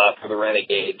soft spot for the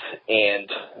Renegades and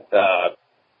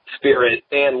Spirit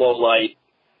and Lowlight,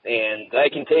 and I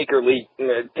can take or leave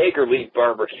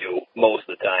Barbecue most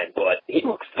of the time, but he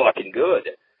looks fucking good.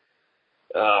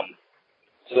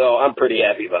 So I'm pretty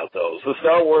happy about those. The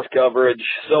Star Wars coverage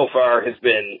so far has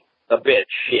been a bit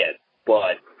shit,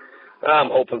 but I'm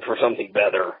hoping for something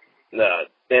better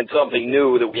and something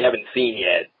new that we haven't seen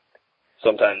yet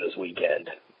sometime this weekend.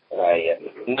 I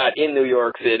am not in New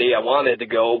York City. I wanted to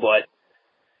go, but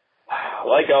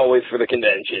like always for the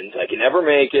conventions, I can never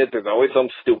make it. There's always some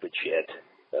stupid shit.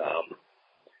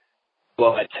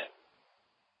 But,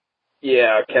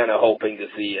 yeah, kind of hoping to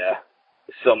see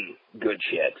some good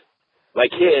shit. My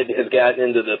kid has gotten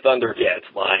into the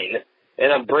Thundercats line,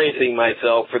 and I'm bracing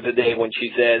myself for the day when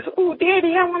she says, "Oh,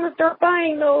 Daddy, I want to start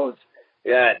buying those."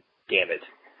 God damn it.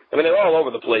 I mean, they're all over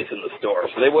the place in the store,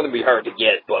 so they wouldn't be hard to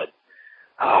get, but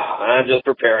I'm just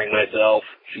preparing myself.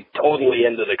 She's totally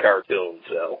into the cartoon,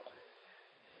 so.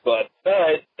 But,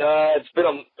 alright,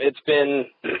 it's been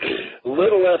a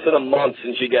little less than a month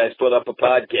since you guys put up a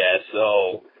podcast,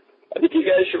 so I think you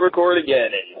guys should record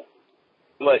again,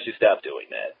 unless you stop doing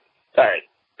that. Alright,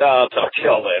 I'll talk to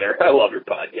y'all later. I love your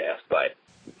podcast. Bye.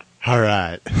 All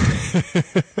right.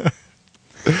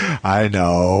 I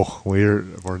know we're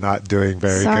not doing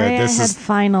very Sorry, good. I had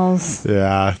finals.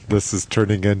 Yeah, this is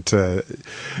turning into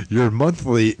your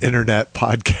monthly internet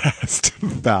podcast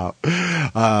about,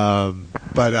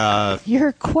 but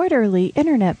Your quarterly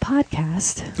internet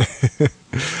podcast.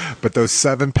 but those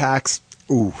 7-packs,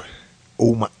 oh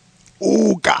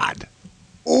God.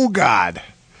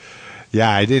 Yeah,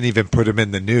 I didn't even put them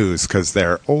in the news because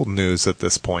they're old news at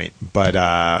this point. But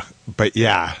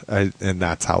yeah, and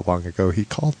that's how long ago he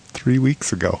called, 3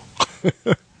 weeks ago.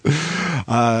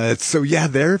 So yeah,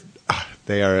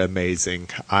 they are amazing.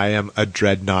 I am a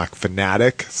Dreadnought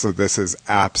fanatic, so this is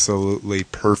absolutely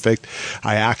perfect.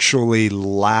 I actually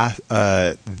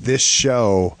this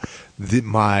show,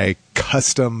 my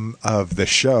custom of the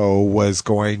show was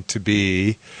going to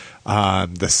be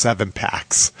the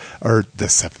 7-packs,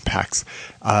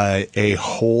 a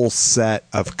whole set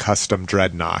of custom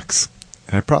Dreadnoughts.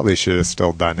 And I probably should have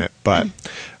still done it, but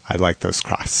I like those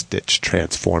cross-stitch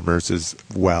Transformers as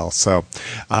well. So,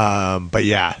 but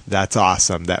yeah, that's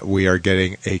awesome that we are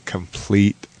getting a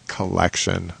complete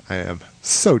collection. I am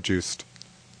so juiced.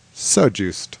 So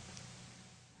juiced.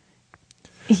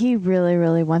 He really,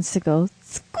 really wants to go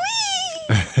squee.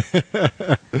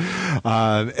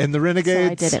 And the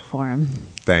Renegades. So I did it for him.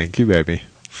 Thank you, baby.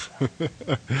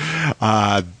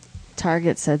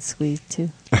 Target said squeeze too.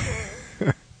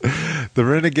 The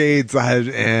Renegades,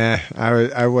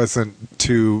 I wasn't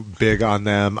too big on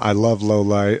them. I love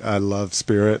Lowlight. I love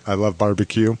Spirit. I love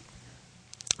Barbecue.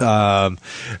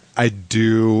 I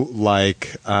do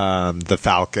like the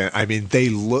Falcon. I mean, they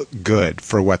look good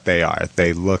for what they are.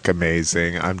 They look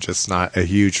amazing. I'm just not a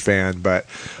huge fan, but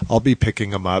I'll be picking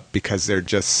them up because they're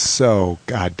just so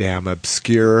goddamn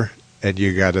obscure, and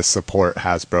you got to support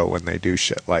Hasbro when they do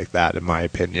shit like that, in my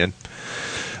opinion.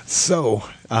 So,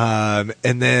 and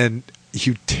then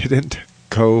you didn't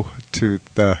go to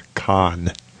the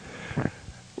con.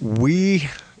 We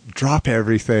drop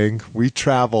everything. We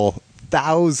travel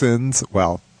 1,000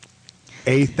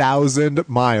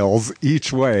 miles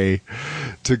each way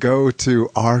to go to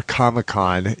our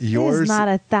Comic-Con. It is not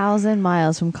 1,000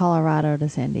 miles from Colorado to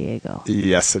San Diego.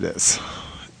 Yes, it is.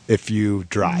 If you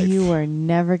drive. You are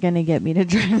never going to get me to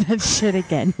drive that shit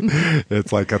again.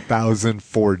 It's like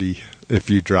 1,040 if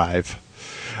you drive.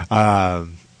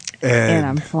 And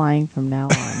I'm flying from now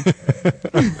on.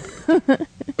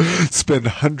 Spend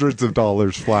hundreds of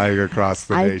dollars flying across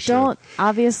the nation.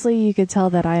 Obviously, you could tell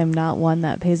that I am not one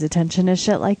that pays attention to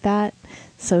shit like that.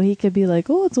 So he could be like,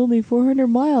 oh, it's only 400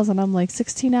 miles. And I'm like,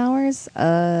 16 hours?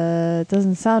 It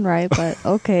doesn't sound right, but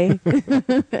okay.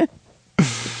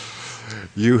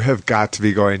 You have got to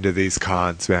be going to these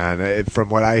cons, man. From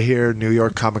what I hear, New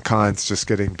York Comic Con's just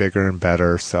getting bigger and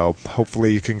better. So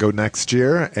hopefully you can go next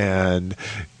year and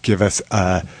give us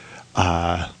a,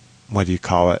 what do you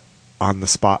call it?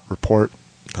 On-the-spot report?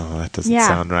 Oh, that doesn't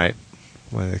sound right.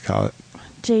 What do they call it?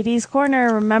 JD's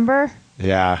Corner, remember?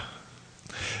 Yeah.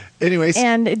 Anyways.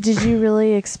 And did you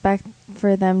really expect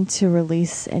for them to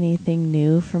release anything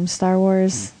new from Star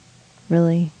Wars?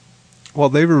 Really? Well,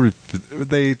 they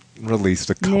released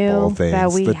a couple new of things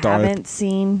that we haven't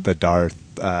seen. The Darth,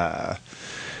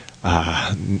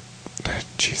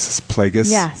 Jesus,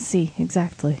 Plagueis. Yeah, see,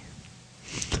 exactly.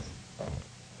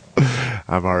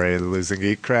 I'm already losing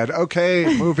geek cred.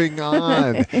 Okay, moving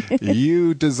on.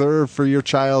 You deserve for your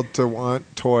child to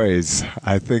want toys.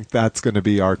 I think that's going to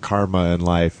be our karma in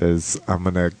life. Is I'm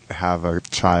going to have a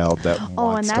child that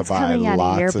wants and that's to buy coming out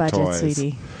lots of your of budget, toys.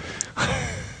 sweetie.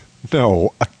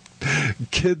 No,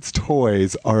 kids'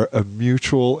 toys are a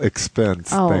mutual expense.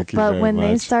 Oh, Thank you but very when much.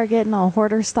 they start getting all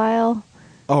hoarder style,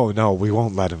 Oh no, we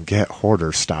won't let him get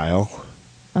hoarder style.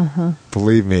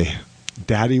 Believe me,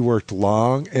 Daddy worked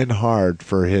long and hard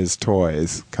for his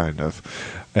toys, kind of.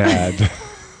 And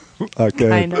okay.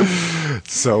 kind of.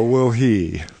 So will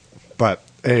he. But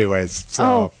anyways, so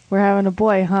Oh, we're having a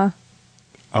boy, huh?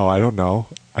 I don't know.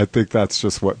 I think that's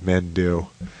just what men do.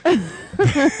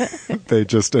 They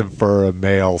just infer a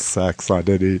male sex on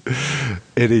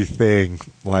anything,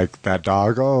 like that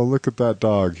dog. Oh, look at that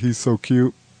dog. He's so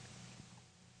cute.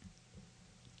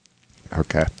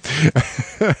 Okay.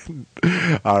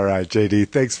 All right, JD.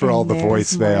 Thanks for all the And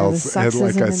there's more of the voicemails. And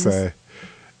like sexism I in say,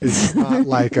 it's not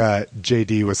like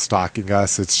JD was stalking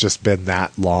us. It's just been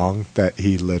that long that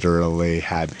he literally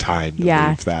had time to Yeah.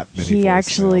 leave that many He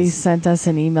actually voicemails. sent us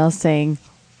an email saying,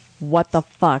 "What the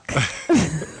fuck?"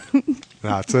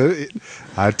 That's it.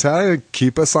 I tell you,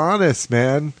 keep us honest,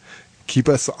 man. Keep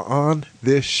us on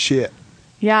this shit.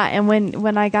 Yeah, and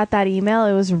when I got that email,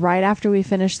 it was right after we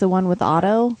finished the one with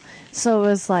Otto, so it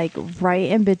was like right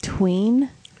in between,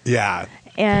 Yeah.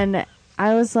 and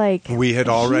I was like, We had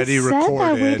already he said that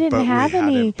recorded, we didn't but we have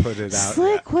any. hadn't put it out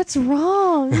Slick, yet. what's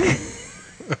wrong?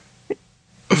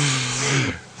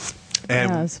 And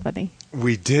That was funny.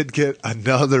 we did get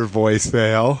another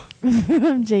voicemail.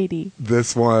 From JD.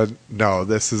 This one, no,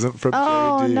 this isn't from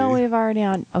Oh JD. no, we've already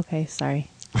on. Okay, sorry,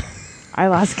 I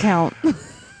lost count.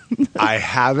 I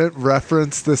haven't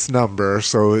referenced this number,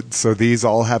 so these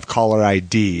all have caller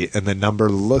ID, and the number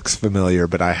looks familiar,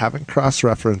 but I haven't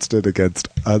cross-referenced it against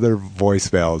other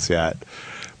voicemails yet.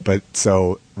 But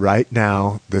so right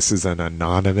now, this is an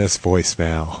anonymous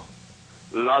voicemail.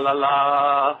 La la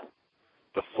la.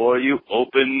 Before you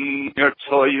open your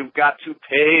toy, you've got to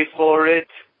pay for it.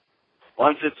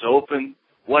 Once it's open,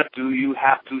 what do you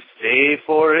have to say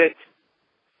for it?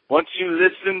 Once you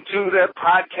listen to their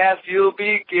podcast, you'll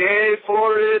be gay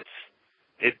for it.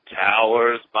 It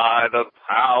towers by the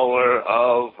power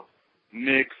of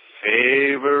Mick's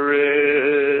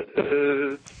favorite.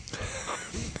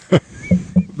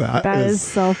 That is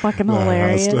so fucking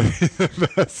hilarious. That has to be the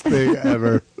best thing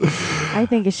ever. I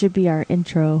think it should be our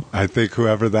intro. I think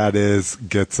whoever that is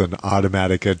gets an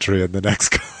automatic entry in the next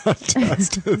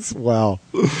contest as well.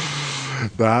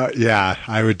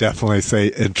 I would definitely say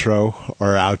intro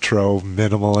or outro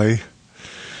minimally.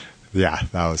 Yeah,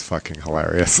 that was fucking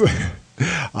hilarious.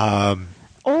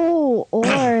 Oh,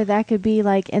 or that could be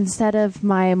like instead of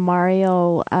my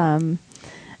Mario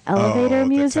elevator the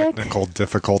music. technical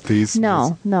difficulties.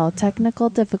 No, technical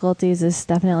difficulties is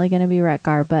definitely going to be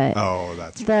Retgar, but Oh,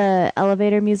 that's right. the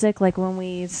elevator music, like when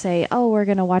we say, "Oh, we're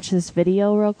going to watch this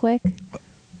video real quick."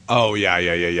 Oh,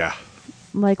 yeah.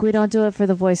 Like we don't do it for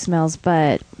the voicemails,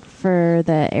 but for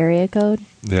the area code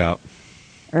Yeah.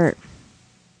 or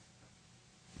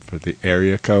For the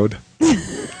area code.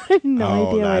 no Oh,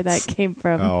 idea where that that's- came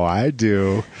from. Oh, I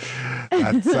do.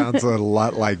 That sounds a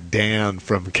lot like Dan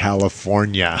from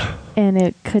California. And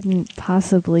it couldn't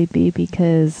possibly be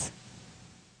because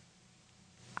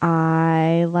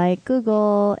I like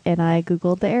Google and I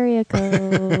Googled the area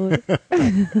code.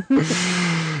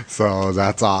 So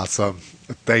that's awesome.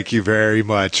 Thank you very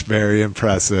much. Very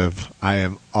impressive. I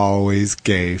am always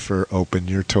gay for open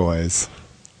your toys.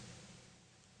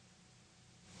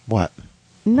 What?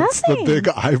 What's the Nothing. big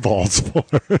eyeballs for?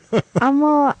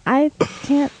 I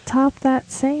can't top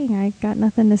that saying. I got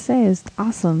nothing to say. It's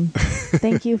awesome.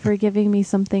 Thank you for giving me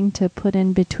something to put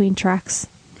in between tracks.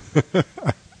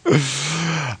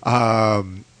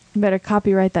 Better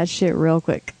copyright that shit real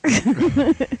quick.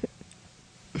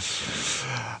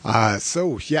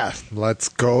 So yeah, let's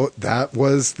go. That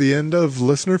was the end of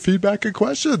listener feedback and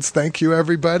questions. Thank you,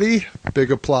 everybody.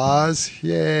 Big applause.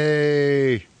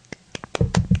 Yay.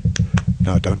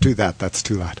 No, don't do that. That's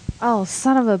too loud. Oh,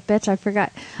 son of a bitch. I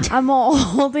forgot. I'm all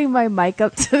holding my mic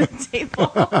up to the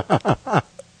table.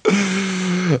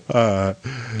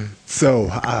 So,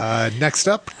 next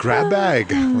up, grab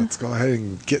bag. Let's go ahead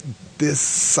and get this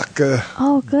sucker.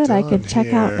 Oh, good. I done could check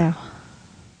out here. now.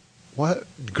 What?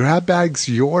 Grab bag's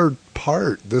your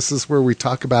part. This is where we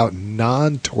talk about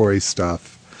non-toy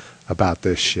stuff about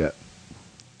this shit.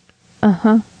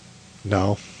 Uh-huh.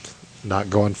 No? Not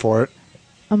going for it?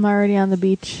 I'm already on the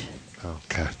beach.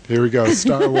 Okay. Here we go.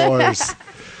 Star Wars.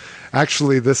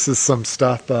 Actually, this is some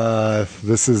stuff.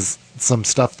 This is some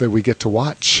stuff that we get to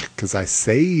watch because I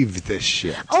saved this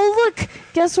shit. Oh, look,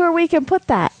 guess where we can put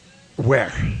that?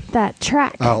 Where? That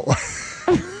track. Oh.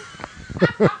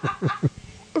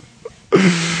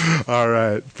 All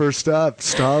right. First up,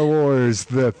 Star Wars: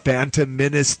 The Phantom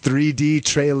Menace 3D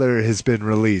trailer has been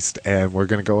released, and we're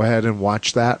going to go ahead and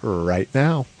watch that right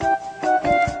now.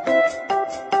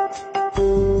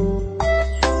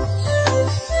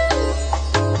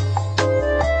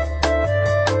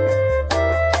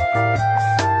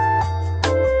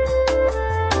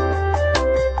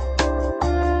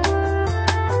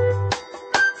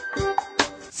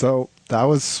 So that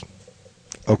was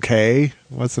okay.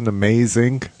 Wasn't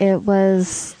amazing. It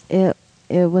was a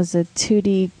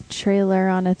 2D trailer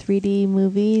on a 3D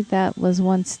movie that was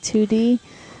once 2D.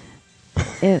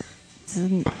 It's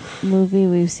a movie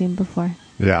we've seen before.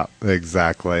 Yeah,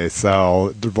 exactly.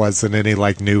 So there wasn't any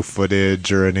like new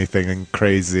footage or anything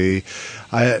crazy.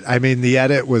 I mean, the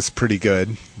edit was pretty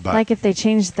good, but Like if they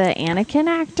changed the Anakin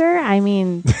actor, I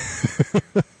mean,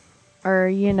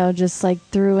 or just like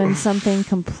threw in something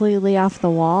completely off the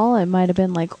wall, it might have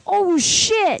been like, oh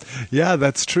shit. yeah,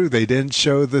 that's true. They didn't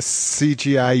show the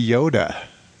CGI Yoda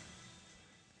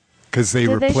because they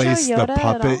Did they show replaced the Yoda at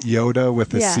puppet all? Yoda with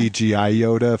the Yeah. CGI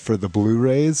Yoda for the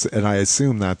Blu-rays, and I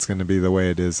assume that's going to be the way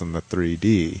it is in the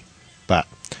 3D. But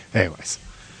anyways,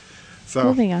 so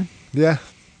Moving on. yeah.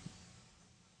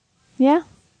 Yeah.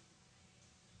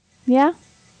 Yeah.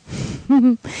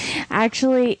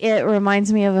 Actually, it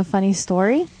reminds me of a funny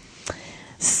story.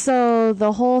 So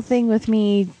the whole thing with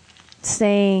me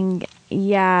saying,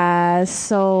 yeah,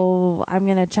 so I'm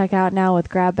going to check out now with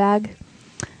Grab Bag.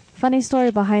 Funny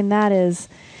story behind that is,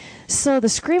 so the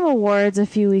Scream Awards a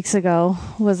few weeks ago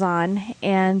was on,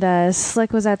 and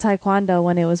Slick was at Taekwondo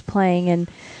when it was playing, and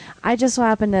I just so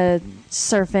happened to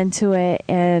surf into it,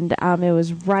 and it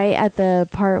was right at the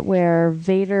part where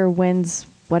Vader wins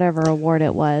whatever award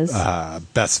it was.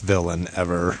 Best villain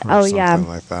ever. Or Oh, something yeah.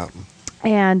 like that.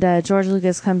 And George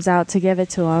Lucas comes out to give it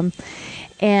to him.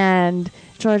 And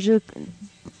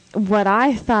what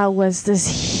I thought was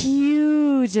this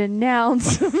huge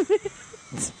announcement.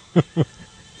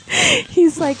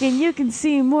 He's like, and you can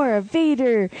see more of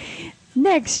Vader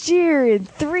next year in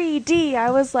 3D. I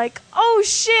was like, oh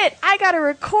shit, I gotta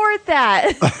record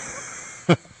that.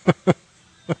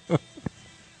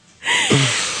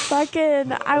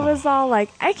 Fucking, I was all like,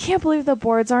 I can't believe the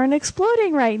boards aren't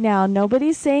exploding right now.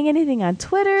 Nobody's saying anything on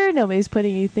Twitter. Nobody's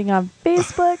putting anything on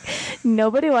Facebook.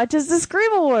 Nobody watches the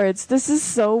Scream Awards. This is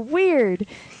so weird.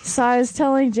 So I was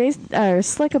telling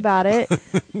Slick about it.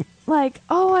 Like,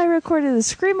 oh, I recorded the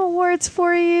Scream Awards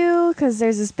for you because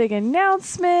there's this big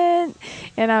announcement.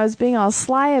 And I was being all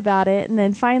sly about it. And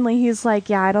then finally he's like,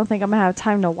 yeah, I don't think I'm going to have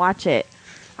time to watch it.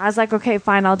 I was like, okay,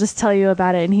 fine. I'll just tell you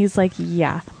about it. And he's like,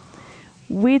 yeah.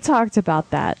 We talked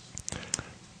about that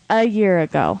a year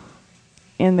ago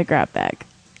in the Grab Bag.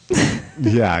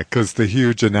 Yeah, because the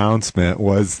huge announcement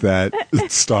was that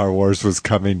Star Wars was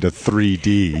coming to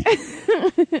 3D.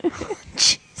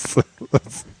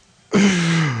 Jesus.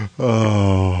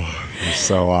 Oh, you're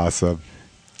so awesome.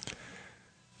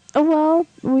 Well,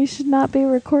 we should not be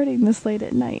recording this late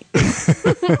at night.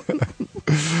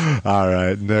 All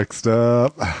right, next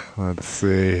up, let's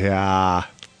see. Yeah.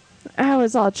 I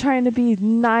was all trying to be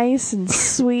nice and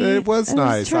sweet. It was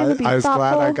nice. trying to be I was glad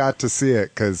I thoughtful. got to see it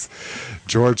because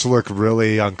George looked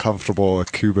really uncomfortable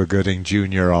with Cuba Gooding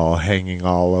Jr. all hanging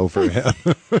all over him.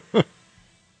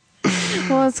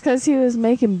 Well, it's because he was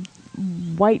making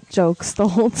white jokes the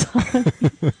whole time.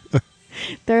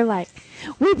 They're like,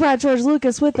 we brought George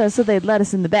Lucas with us so they'd let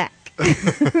us in the back.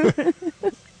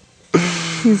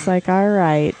 He's like, all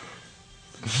right.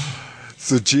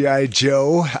 So G.I.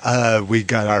 Joe, we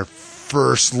got our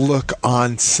first look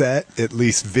on set, at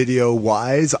least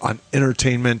video-wise, on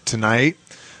Entertainment Tonight.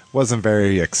 Wasn't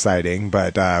very exciting,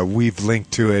 but we've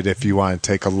linked to it if you want to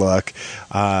take a look.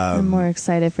 I'm more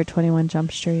excited for 21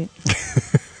 Jump Street.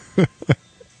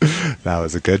 That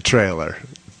was a good trailer.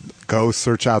 Go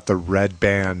search out the Red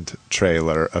Band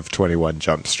trailer of 21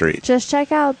 Jump Street. Just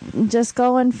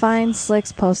go and find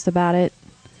Slick's post about it.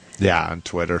 Yeah, on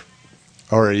Twitter.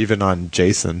 Or even on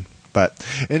Jason. But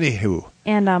anywho,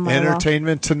 And on my wall.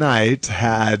 Entertainment Tonight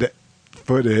had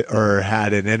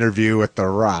an interview with The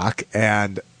Rock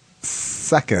and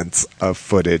seconds of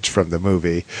footage from the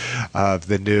movie of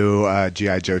the new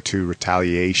G.I. Joe 2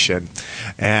 Retaliation.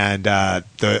 And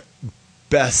the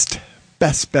best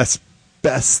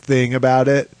thing about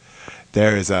it,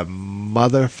 there is a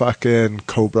motherfucking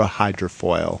Cobra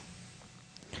hydrofoil.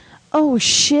 Oh,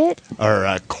 shit. Or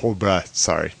a Cobra,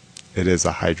 sorry. It is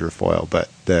a hydrofoil, but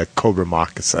the Cobra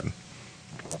moccasin.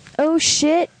 Oh,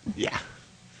 shit. Yeah.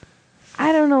 I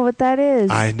I don't know what that is.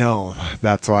 I know.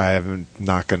 That's why I'm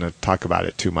not going to talk about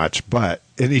it too much. But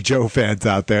any Joe fans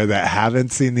out there that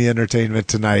haven't seen the Entertainment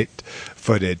Tonight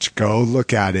footage, go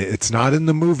look at it. It's not in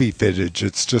the movie footage.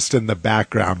 It's just in the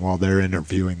background while they're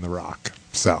interviewing The Rock.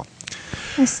 So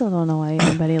I still don't know why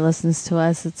anybody listens to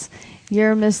us. It's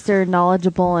you're Mr.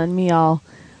 Knowledgeable and me all.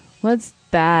 What's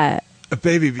that?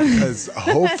 Baby, because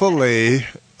hopefully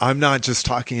I'm not just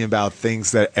talking about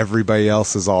things that everybody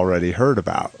else has already heard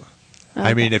about. Okay.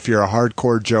 I mean, if you're a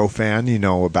hardcore Joe fan, you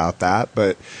know about that,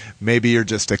 but maybe you're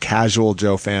just a casual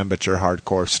Joe fan, but you're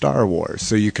hardcore Star Wars.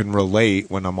 So you can relate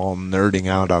when I'm all nerding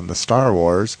out on the Star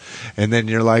Wars, and then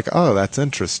you're like, oh, that's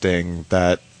interesting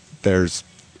that there's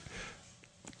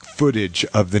footage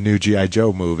of the new G.I.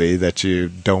 Joe movie that you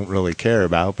don't really care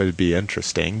about, but it'd be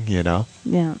interesting, you know?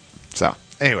 Yeah. So,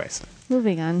 anyways.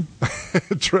 Moving on.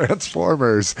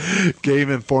 Transformers. Game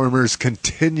Informers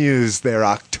continues their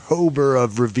October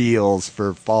of reveals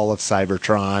for Fall of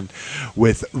Cybertron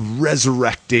with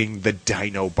resurrecting the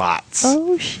Dinobots.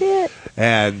 Oh, shit.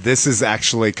 And this is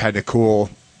actually kind of cool.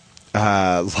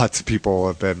 Lots of people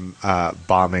have been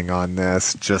bombing on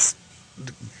this just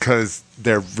because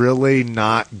they're really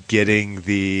not getting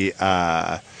the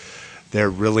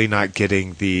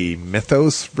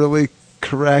mythos really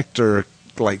correct, or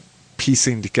like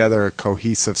piecing together a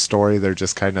cohesive story. They're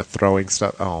just kind of throwing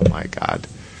stuff. Oh my god.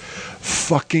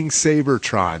 Fucking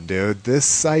Cybertron, dude. This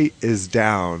site is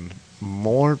down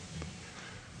more.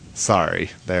 Sorry.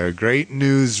 They're a great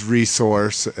news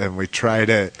resource, and we try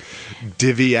to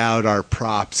divvy out our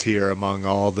props here among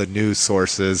all the news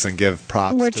sources and give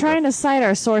props. We're trying to cite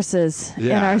our sources,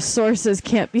 and our sources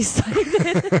can't be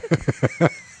cited.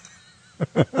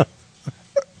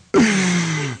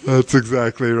 That's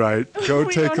exactly right. We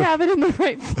don't have it in the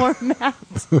right format.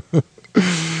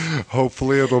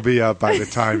 Hopefully it'll be up by the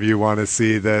time you want to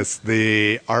see this.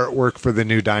 The artwork for the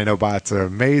new Dinobots are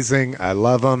amazing. I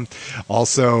love them.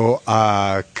 Also,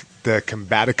 the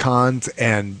Combaticons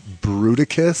and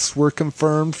Bruticus were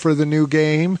confirmed for the new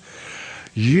game.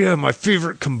 Yeah, my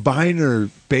favorite combiner,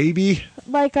 baby.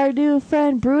 Like our new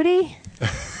friend Broody?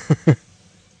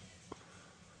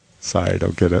 Sorry, I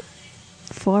don't get it.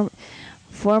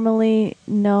 Formerly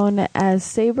known as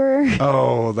Saber.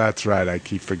 Oh, that's right. I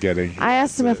keep forgetting. I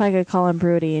asked him if I could call him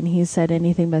Broody, and he said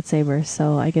anything but Saber,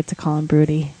 so I get to call him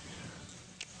Broody.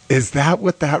 Is that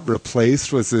what that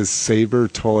replaced? Was his Saber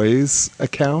Toys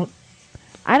account?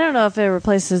 I don't know if it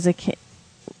replaces a...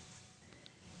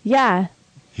 Yeah.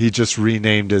 He just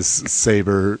renamed his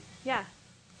Saber... Yeah.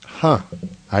 Huh.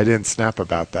 I didn't snap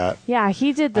about that. Yeah,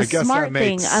 he did the smart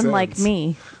thing, unlike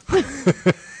me.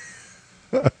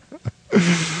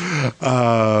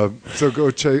 So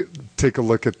go take a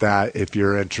look at that if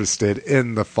you're interested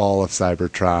in the Fall of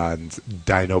Cybertron's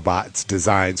Dinobots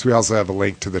designs. We also have a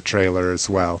link to the trailer as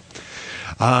well.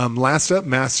 Last up,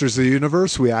 Masters of the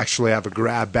Universe. We actually have a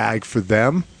grab bag for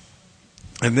them.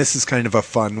 And this is kind of a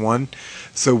fun one.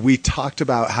 So we talked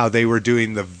about how they were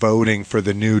doing the voting for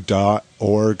the new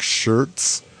 .org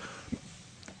shirts.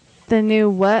 The new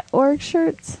what org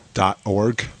shirts?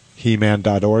 .org.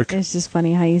 He-Man.org. It's just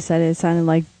funny how you said it. It sounded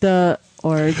like the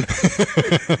org.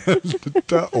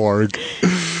 .org.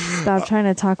 Stop trying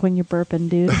to talk when you're burping,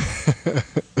 dude.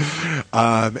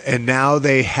 And now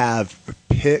they have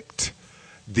picked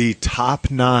the top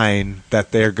 9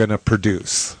 that they're going to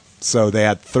produce. So they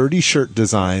had 30 shirt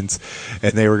designs,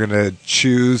 and they were going to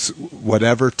choose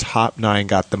whatever top 9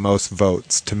 got the most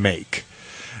votes to make.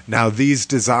 Now, these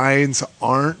designs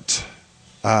aren't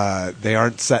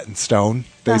set in stone.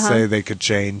 They say they could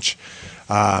change.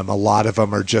 A lot of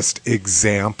them are just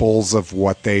examples of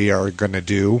what they are going to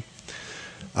do.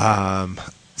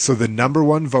 So the number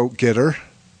 1 vote getter,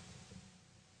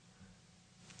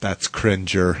 that's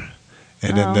Cringer.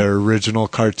 And in their original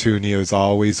cartoon, he was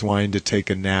always wanting to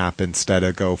take a nap instead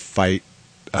of go fight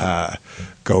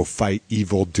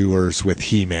evildoers with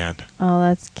He-Man. Oh,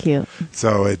 that's cute.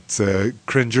 So it's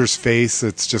Cringer's face.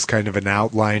 It's just kind of an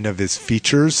outline of his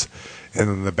features. And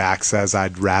then the back says,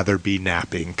 I'd rather be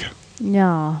napping.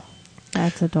 No,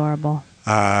 that's adorable.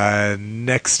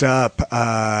 Next up,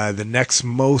 the next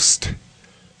most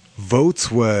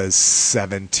votes was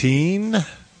 17.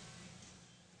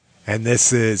 And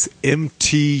this is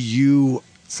MTU,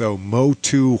 so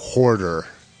Motu Hoarder.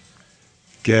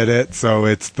 Get it? So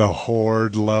it's the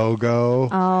Horde logo.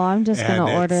 Oh, I'm just going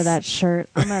to order that shirt.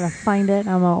 I'm going to find it.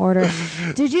 I'm going to order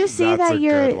it. Did you see that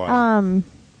your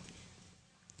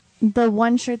the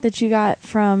one shirt that you got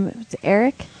from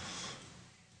Eric?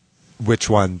 Which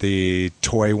one? The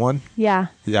toy one? Yeah.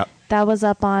 Yeah. That was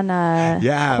up on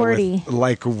Cordy. With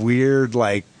like weird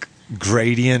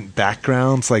gradient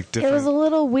backgrounds, like It different. was a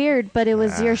little weird, but it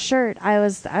was your shirt. I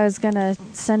was gonna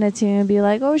send it to you and be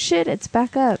like, "Oh shit, it's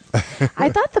back up." I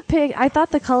thought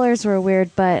the colors were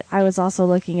weird, but I was also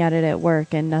looking at it at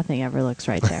work, and nothing ever looks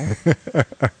right there.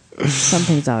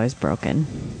 Something's always broken.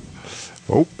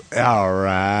 Oh, all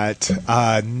right.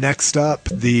 Next up,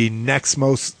 the next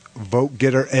most vote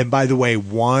getter, and by the way,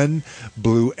 one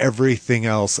blew everything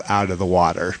else out of the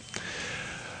water.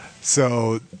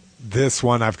 So this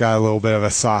one I've got a little bit of a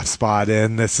soft spot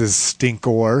in. This is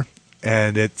Stinkor,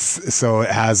 and it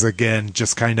has, again,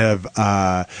 just kind of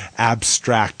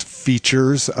abstract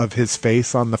features of his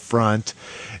face on the front.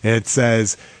 And it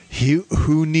says,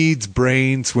 who needs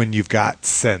brains when you've got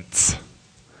sense?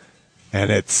 And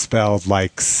it's spelled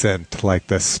like scent, like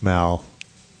the smell.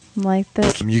 Like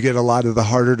this. You get a lot of the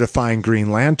harder to find Green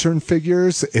Lantern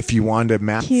figures. If you want to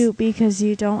match, Cute, because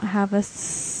you don't have a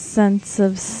sense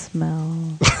of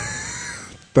smell.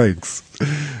 thanks.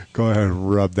 Go ahead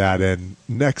and rub that in.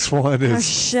 Next one Oh is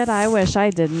shit, I wish I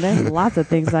didn't. There's lots of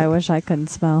things I wish I couldn't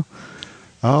smell.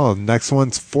 next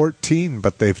one's 14,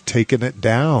 but they've taken it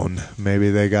down. Maybe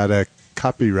they got a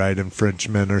copyright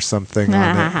infringement or something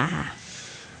on it.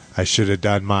 I should have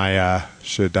done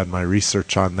my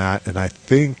research on that, and I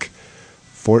think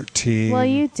 14. Well,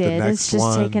 you the did. next It's just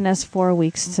one- taken us 4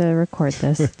 weeks to record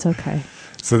this. It's okay.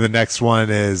 So the next one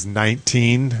is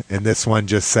 19, and this one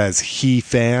just says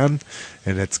He-Fan,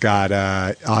 and it's got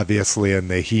obviously in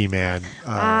the He-Man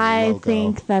I logo.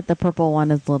 think that the purple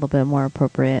one is a little bit more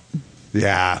appropriate.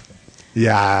 Yeah,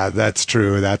 that's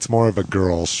true. That's more of a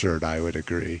girl's shirt, I would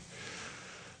agree.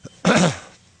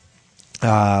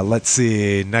 Let's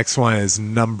see. Next one is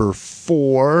number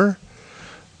 4.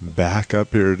 Back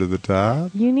up here to the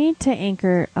top. You need to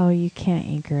anchor. Oh, you can't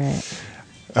anchor it.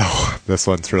 Oh, this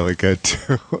one's really good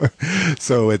too.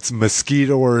 So it's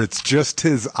Mosquito, or it's just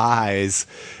his eyes,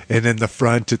 and in the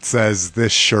front it says,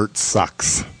 "This shirt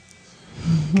sucks."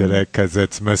 Get it? Because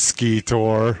it's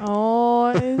Mosquito. Oh,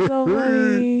 it's so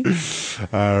funny.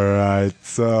 All right.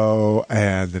 So,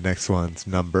 and the next one's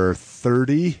number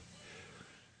 30.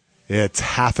 It's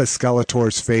half a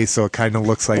Skeletor's face, so it kind of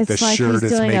looks like It's the like shirt he's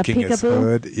is doing a making his peekaboo?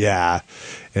 hood. Yeah.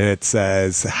 And it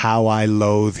says, "How I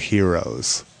Loathe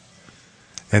Heroes."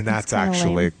 And that's kinda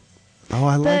actually... lame. Oh,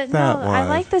 I like But that no, one. I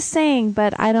like the saying,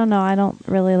 but I don't know. I don't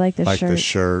really like the like shirt. the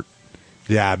shirt.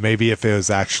 Yeah, maybe if it was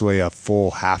actually a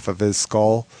full half of his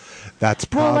skull, that's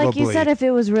Well, probably... like you said, if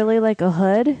it was really like a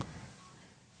hood,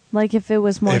 like if it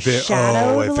was more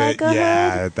shadowed like a hood.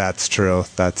 yeah, that's true.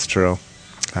 That's true.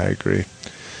 I agree.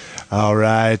 All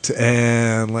right,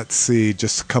 and let's see,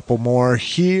 just a couple more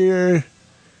here.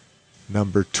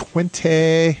 Number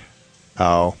 20.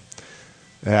 Oh,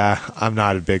 yeah, I'm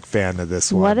not a big fan of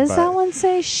this one. What does but that one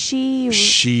say?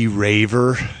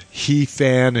 She-Raver.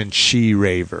 He-Fan and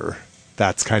She-Raver.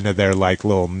 That's kind of their like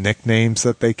little nicknames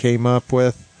that they came up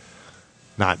with.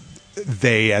 Not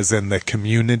they as in the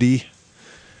community.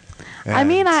 I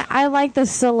mean, And I like the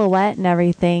silhouette and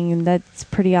everything. That's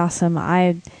pretty awesome.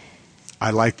 I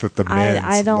like that the men's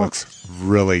I don't- looks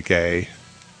really gay.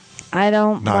 I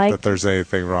don't Not like that there's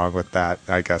anything wrong with that.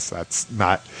 I guess that's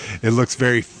not... It looks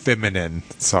very feminine.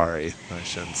 Sorry. I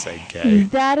shouldn't say gay.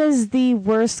 that is the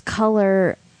worst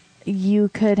color you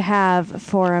could have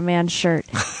for a man's shirt.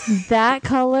 That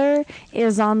color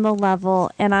is on the level,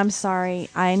 and I'm sorry.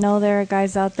 I know there are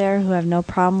guys out there who have no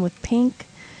problem with pink,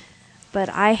 but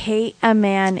I hate a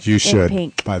man You in should,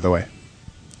 pink. by the way.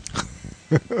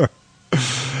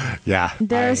 Yeah.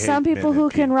 There I are some hate people men in who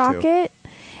can pink, rock too. it,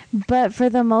 but for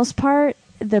the most part,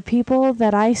 the people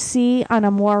that I see on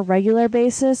a more regular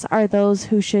basis are those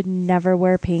who should never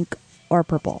wear pink or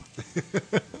purple.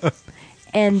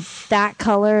 And that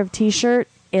color of t-shirt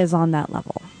is on that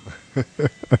level.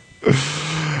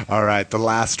 All right, the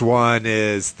last one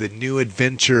is the New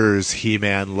Adventures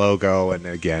He-Man logo, and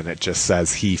again, it just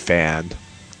says He-Fan.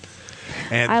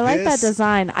 And I like that this-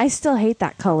 design. I still hate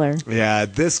that color. Yeah,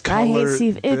 this I color...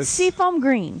 hate it's this- seafoam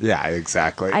green. Yeah,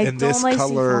 exactly. I and don't this like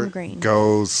color seafoam green.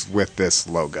 goes with this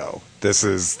logo. This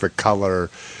is the color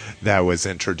that was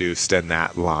introduced in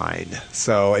that line.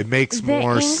 So it makes The more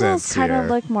angles sense kind here. of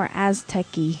look more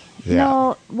Aztec-y. Yeah.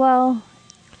 No, well,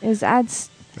 is Az...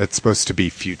 It's supposed to be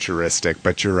futuristic,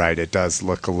 but you're right. It does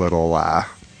look a little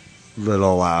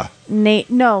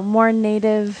no, more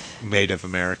native. Native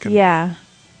American. Yeah.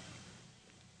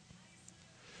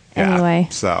 Yeah, Anyway.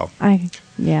 So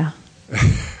Yeah.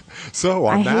 So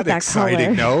on I hate that that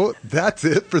exciting color. note, that's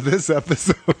it for this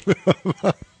episode.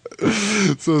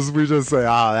 So we just say,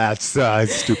 that's a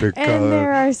stupid color. And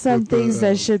there are some things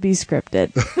that should be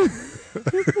scripted.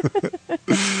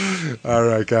 All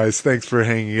right, guys. Thanks for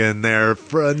hanging in there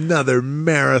for another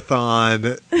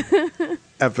marathon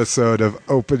episode of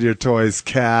Open Your Toys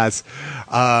Cast.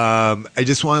 I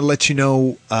just want to let you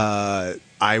know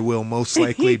I will most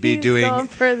likely be doing Going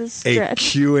for the a stretch.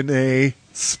 Q&A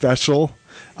special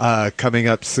coming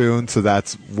up soon. So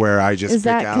that's where I just Is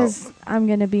pick that out. because I'm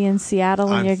going to be in Seattle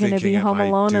and I'm you're going to thinking be I home might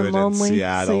alone do it and in lonely? So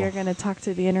Seattle. you're going to talk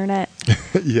to the internet?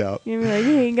 Yeah. You're going to be like,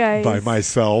 hey, guys. By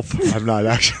myself. I'm not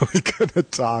actually going to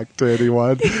talk to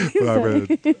anyone, but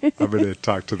I'm going to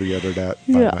talk to the internet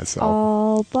by Yeah, myself.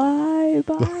 all by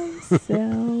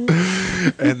myself.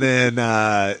 And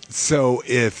then, so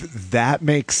if that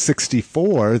makes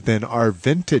 64, then our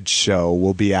vintage show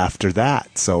will be after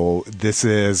that. So this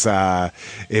is,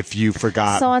 if you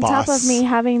forgot. So on top Boss- of me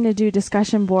having to do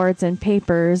discussion boards and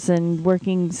papers and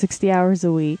working 60 hours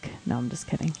a week. No, I'm just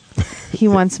kidding. He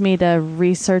wants me to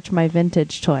research my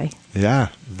vintage toy. Yeah,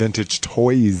 vintage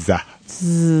toys.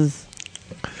 Zzz.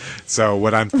 So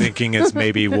what I'm thinking is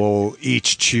maybe we'll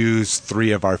each choose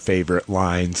 3 of our favorite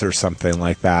lines or something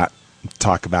like that.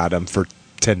 Talk about them for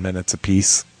 10 minutes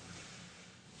apiece.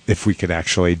 If we can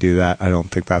actually do that. I don't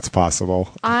think that's possible.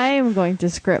 I'm going to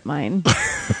script mine.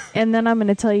 And then I'm going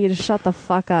to tell you to shut the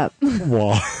fuck up.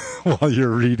 While you're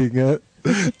reading it.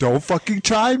 Don't fucking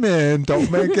chime in. Don't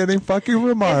make any fucking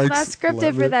remarks. It's not scripted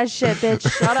Let for it- that shit, bitch.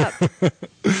 Shut up.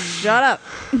 Shut up.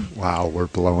 Wow, we're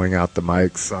blowing out the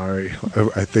mic. Sorry.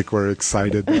 I think we're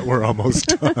excited that we're almost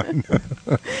done.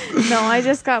 No, I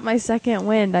just got my second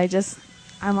wind. I'm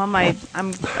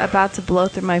about to blow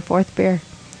through my 4th beer.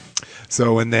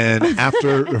 So, and then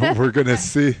after we're going to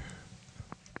see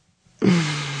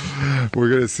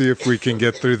if we can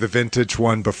get through the vintage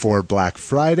one before Black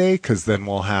Friday, because then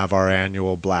we'll have our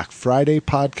annual Black Friday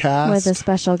podcast. With a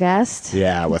special guest.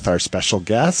 Yeah, with our special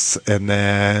guests. And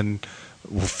then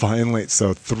we'll finally,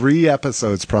 so 3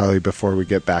 episodes probably before we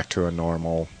get back to a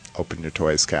normal Open Your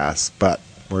Toys cast. But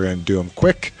we're going to do them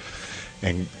quick,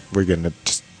 and we're going to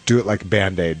just do it like a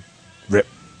Band-Aid. Rip,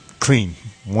 clean,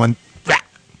 1, whack.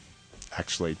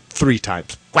 Actually 3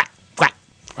 times. Whack, whack.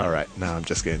 All right, now I'm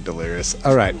just getting delirious.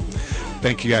 All right,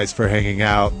 thank you guys for hanging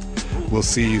out. We'll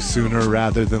see you sooner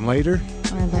rather than later.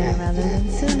 Or later rather than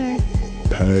sooner.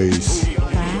 Peace.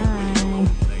 Bye.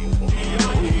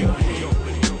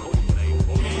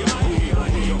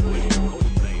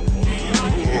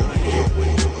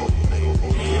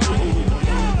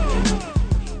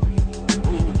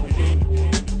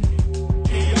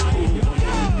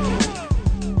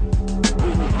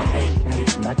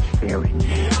 Much fearing.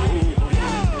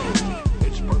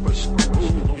 Its purpose.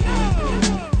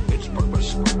 Its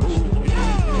purpose.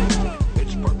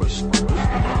 Its purpose.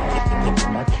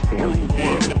 Much fearing.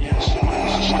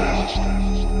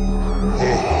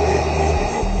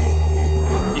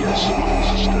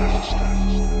 Yes,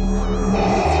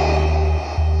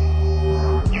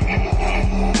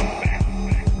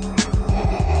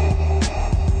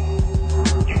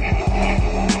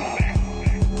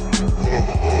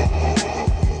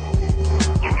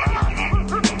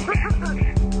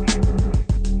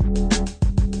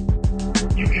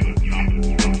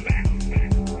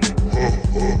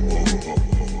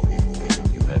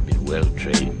 You have been well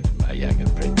trained, my young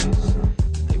apprentice.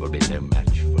 They will be no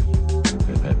match for you.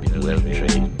 You have been well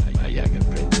trained, my young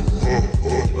apprentice.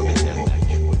 They will be no match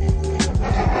for you.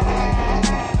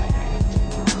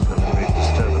 A great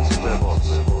disturbance in their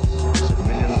voice.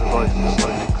 Millions of voices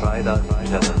suddenly cried out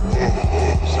together.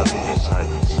 Suddenly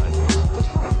silence.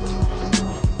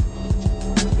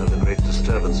 A great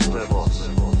disturbance in their voice.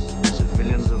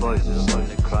 Millions of voices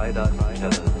suddenly cried out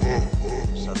together.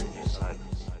 Suddenly